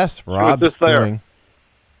not. Yes, Rob's just there. doing.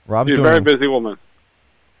 Rob's She's a doing. very busy woman.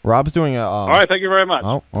 Rob's doing a. All right. Thank you very much.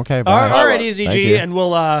 Oh, okay. All Bye. right, Easy Thank G, you. and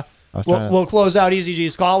we'll close out Easy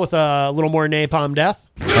G's call with a little more Napalm Death.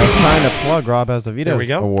 I was trying to plug Rob There we Azevedo's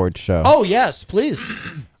go. award show. Oh, yes, please.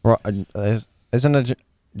 Isn't it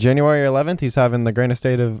January 11th? He's having the Greatest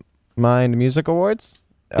State of Mind Music Awards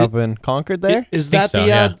up in Concord. There Is that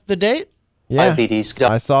the date? Yeah, Diabetes.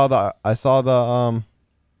 I saw the.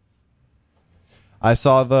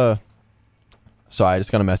 Sorry, I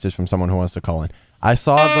just got a message from someone who wants to call in. I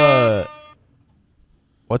saw the.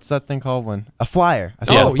 What's that thing called? A flyer. I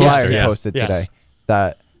saw the flyer he posted today.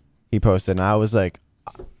 That he posted, and I was like,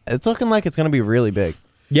 it's looking like it's going to be really big.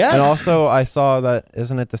 Yeah. And also, I saw that,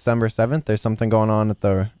 isn't it December 7th? There's something going on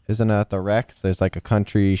isn't it at the Rex? There's like a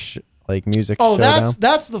country music showdown.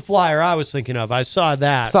 that's the flyer I was thinking of. I saw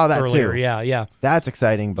that earlier. Too. Yeah. That's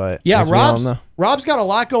exciting, but yeah, as we all know, Rob's got a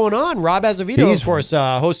lot going on. Rob Azevedo, of course,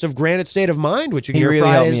 host of Granite State of Mind, which you can he hear really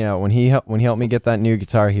Fridays. helped me out when he helped me get that new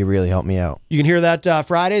guitar. He really helped me out. You can hear that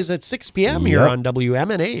Fridays at 6 p.m. here on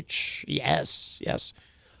WMNH. Yes.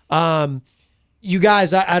 You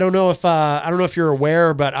guys, I don't know if you're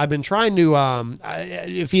aware, but I've been trying to.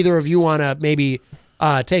 If either of you want to maybe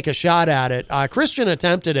take a shot at it, Christian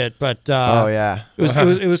attempted it, but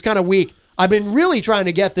it was kind of weak. I've been really trying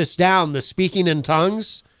to get this down. The speaking in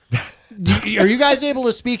tongues. Are you guys able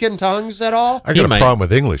to speak in tongues at all? I got a problem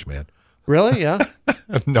with English, man. Really? Yeah.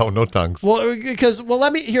 No tongues. Well,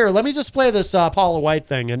 let me just play this Paula White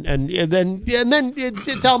thing, and then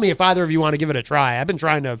tell me if either of you want to give it a try. I've been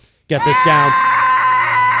trying to get this down.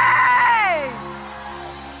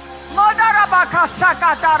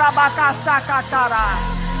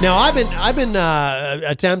 Now I've been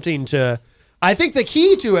attempting to. I think the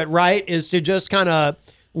key to it, right, is to just kind of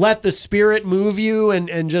let the spirit move you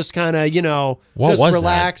and just kind of just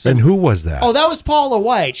relax. And who was that? Oh, that was Paula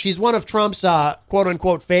White. She's one of Trump's quote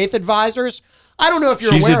unquote faith advisors. I don't know if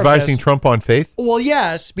you're She's aware advising of this. Trump on faith? Well,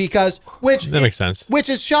 yes, because that makes sense. Which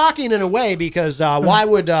is shocking in a way, because why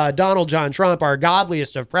would Donald John Trump, our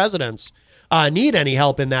godliest of presidents, need any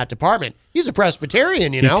help in that department? He's a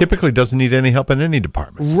Presbyterian, He typically doesn't need any help in any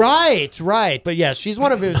department. Right. But yes, she's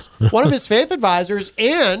one of his faith advisors,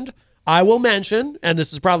 and I will mention, and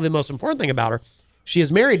this is probably the most important thing about her, she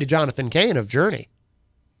is married to Jonathan Cain of Journey.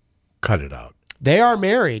 Cut it out. They are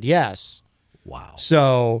married, yes. Wow.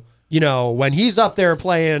 So, when he's up there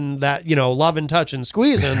playing that, love and touch and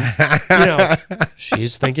squeezing,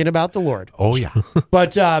 she's thinking about the Lord. Oh, yeah.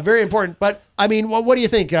 But very important. But, I mean, what do you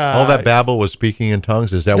think? All that babble was speaking in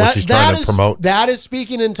tongues? Is that what she's trying to promote? That is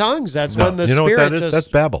speaking in tongues. That's when the you know Spirit what that is? That's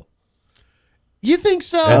babble. You think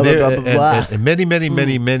so? And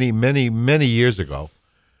many years ago,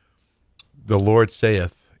 the Lord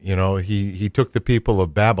saith, he took the people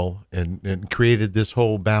of Babel and created this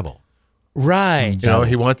whole Babel. Right.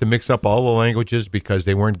 He wanted to mix up all the languages because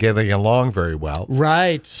they weren't getting along very well.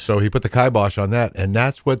 Right. So he put the kibosh on that, and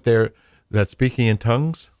that's what that speaking in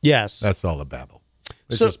tongues. Yes. That's all a Babel.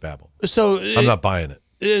 It's So- just Babel. So I'm not buying it.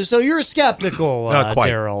 So you're skeptical, Not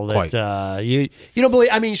quite, Daryl, quite. that you don't believe.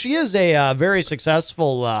 I mean, she is a very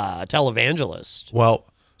successful televangelist. Well,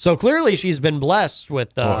 so clearly she's been blessed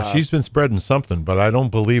with. she's been spreading something, but I don't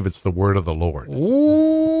believe it's the word of the Lord.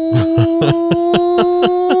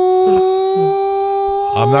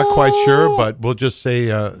 I'm not quite sure, but we'll just say,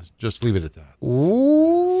 just leave it at that.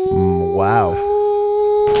 Wow.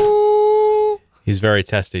 He's very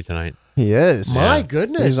testy tonight. He is. My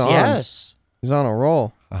goodness, He's on. yes. He's on a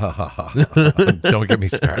roll. Don't get me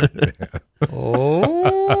started. Get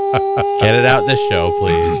it out this show,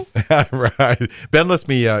 please. Right. Ben lets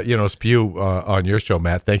me, spew on your show,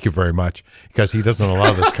 Matt. Thank you very much, because he doesn't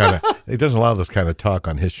allow this kind of talk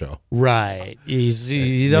on his show. Right.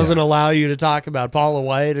 He doesn't allow you to talk about Paula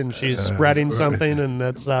White, and she's spreading something, and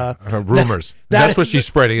that's rumors. That's what she's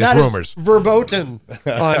spreading is rumors. Is verboten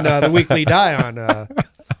on the Weekly Dion.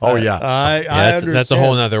 Oh yeah, I understand. That's a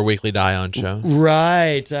whole nother Weekly Dion show.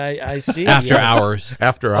 Right, I see. After hours.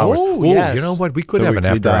 After hours. Oh, Ooh, yes. you know what? We could have an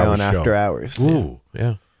Weekly after hours Dion show. after hours. Ooh,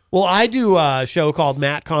 yeah. Well, I do a show called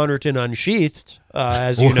Matt Connarton Unsheathed,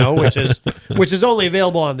 as you know, which is only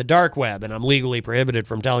available on the dark web, and I'm legally prohibited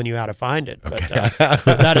from telling you how to find it. But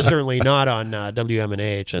that is certainly not on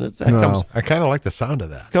WMNH, and comes. I kind of like the sound of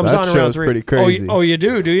that. Comes That on around show's 3. pretty crazy. Oh, you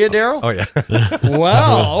do? Do you, Daryl? Oh yeah.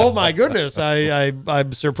 Well, oh my goodness,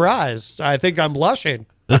 I'm surprised. I think I'm blushing.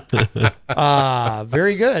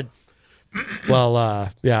 Very good. Well,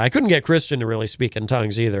 yeah, I couldn't get Christian to really speak in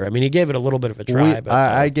tongues either. I mean, he gave it a little bit of a try. But,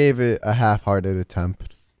 I gave it a half-hearted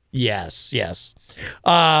attempt. Yes.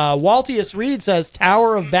 Waltius Reed says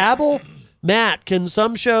Tower of Babel. Matt, can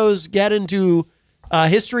some shows get into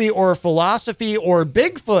history or philosophy or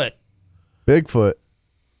Bigfoot? Bigfoot.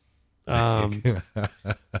 I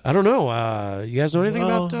don't know. You guys know anything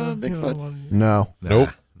about Bigfoot? No.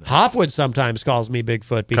 Nope. Hopwood sometimes calls me Bigfoot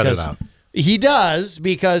Cut it because out. he does,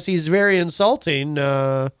 because he's very insulting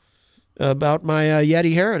about my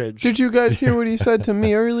Yeti heritage. Did you guys hear what he said to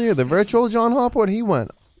me earlier? The virtual John Hopwood, he went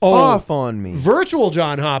off on me. Virtual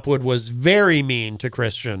John Hopwood was very mean to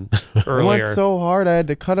Christian He earlier. went so hard I had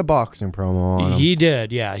to cut a boxing promo on him. He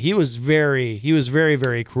did, yeah. He was very,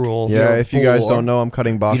 very cruel. Yeah, if you guys don't know, I'm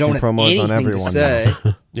cutting boxing promos on everyone now.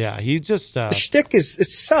 Yeah, he just The shtick it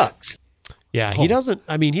sucks. yeah, he doesn't.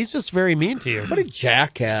 I mean, he's just very mean to you. What a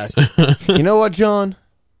jackass. You know what, John?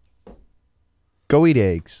 Go eat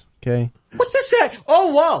eggs, okay? What does that?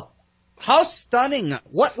 Oh, wow. How stunning.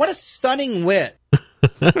 What a stunning wit.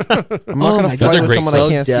 I'm not going to fight with someone I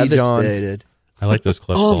can't see, John. I like those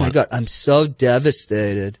clips. Oh a lot. my God, I'm so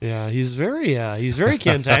devastated. Yeah, he's very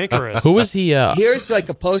cantankerous. Who was he? Here's like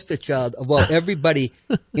a poster child of what everybody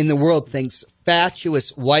in the world thinks fatuous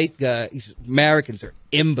white guys, Americans are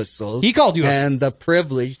imbeciles. He called you and the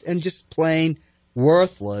privileged and just plain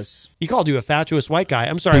worthless. He called you a fatuous white guy.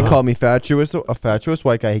 I'm sorry. He called me a fatuous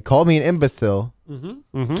white guy. He called me an imbecile.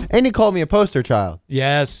 And he called me a poster child.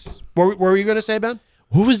 Yes. What were you going to say, Ben?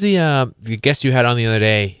 Who was the guest you had on the other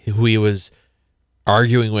day who he was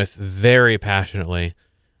arguing with very passionately?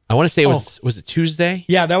 I want to say was it Tuesday?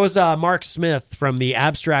 Yeah, that was Mark Smith from the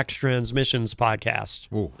Abstract Transmissions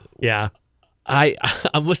podcast. Ooh. Yeah.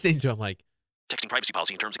 I'm listening to him like, Texting privacy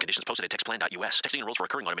policy and terms and conditions posted at textplan.us. Texting enrolls for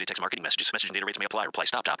recurring automated text marketing messages. Message and data rates may apply. Reply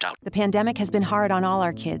stop, opt out. The pandemic has been hard on all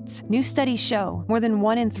our kids. New studies show more than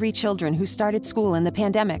 1 in 3 children who started school in the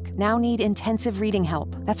pandemic now need intensive reading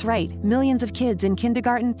help. That's right. Millions of kids in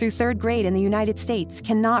kindergarten through 3rd grade in the United States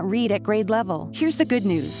cannot read at grade level. Here's the good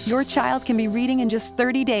news. Your child can be reading in just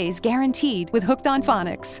 30 days, guaranteed, with Hooked on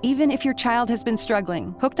Phonics. Even if your child has been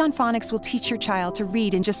struggling, Hooked on Phonics will teach your child to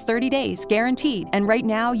read in just 30 days, guaranteed. And right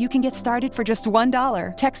now, you can get started for just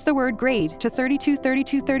 $1. Text the word GRADE to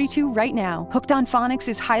 323232 right now. Hooked on Phonics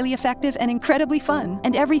is highly effective and incredibly fun,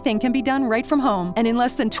 and everything can be done right from home and in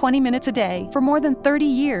less than 20 minutes a day. For more than 30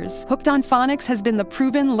 years, Hooked on Phonics has been the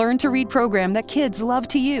proven learn-to-read program that kids love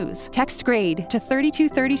to use. Text GRADE to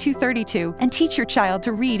 323232 and teach your child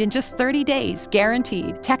to read in just 30 days,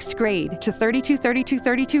 guaranteed. Text GRADE to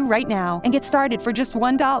 323232 right now and get started for just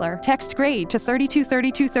 $1. Text GRADE to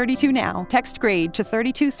 323232 now. Text GRADE to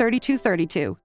 323232.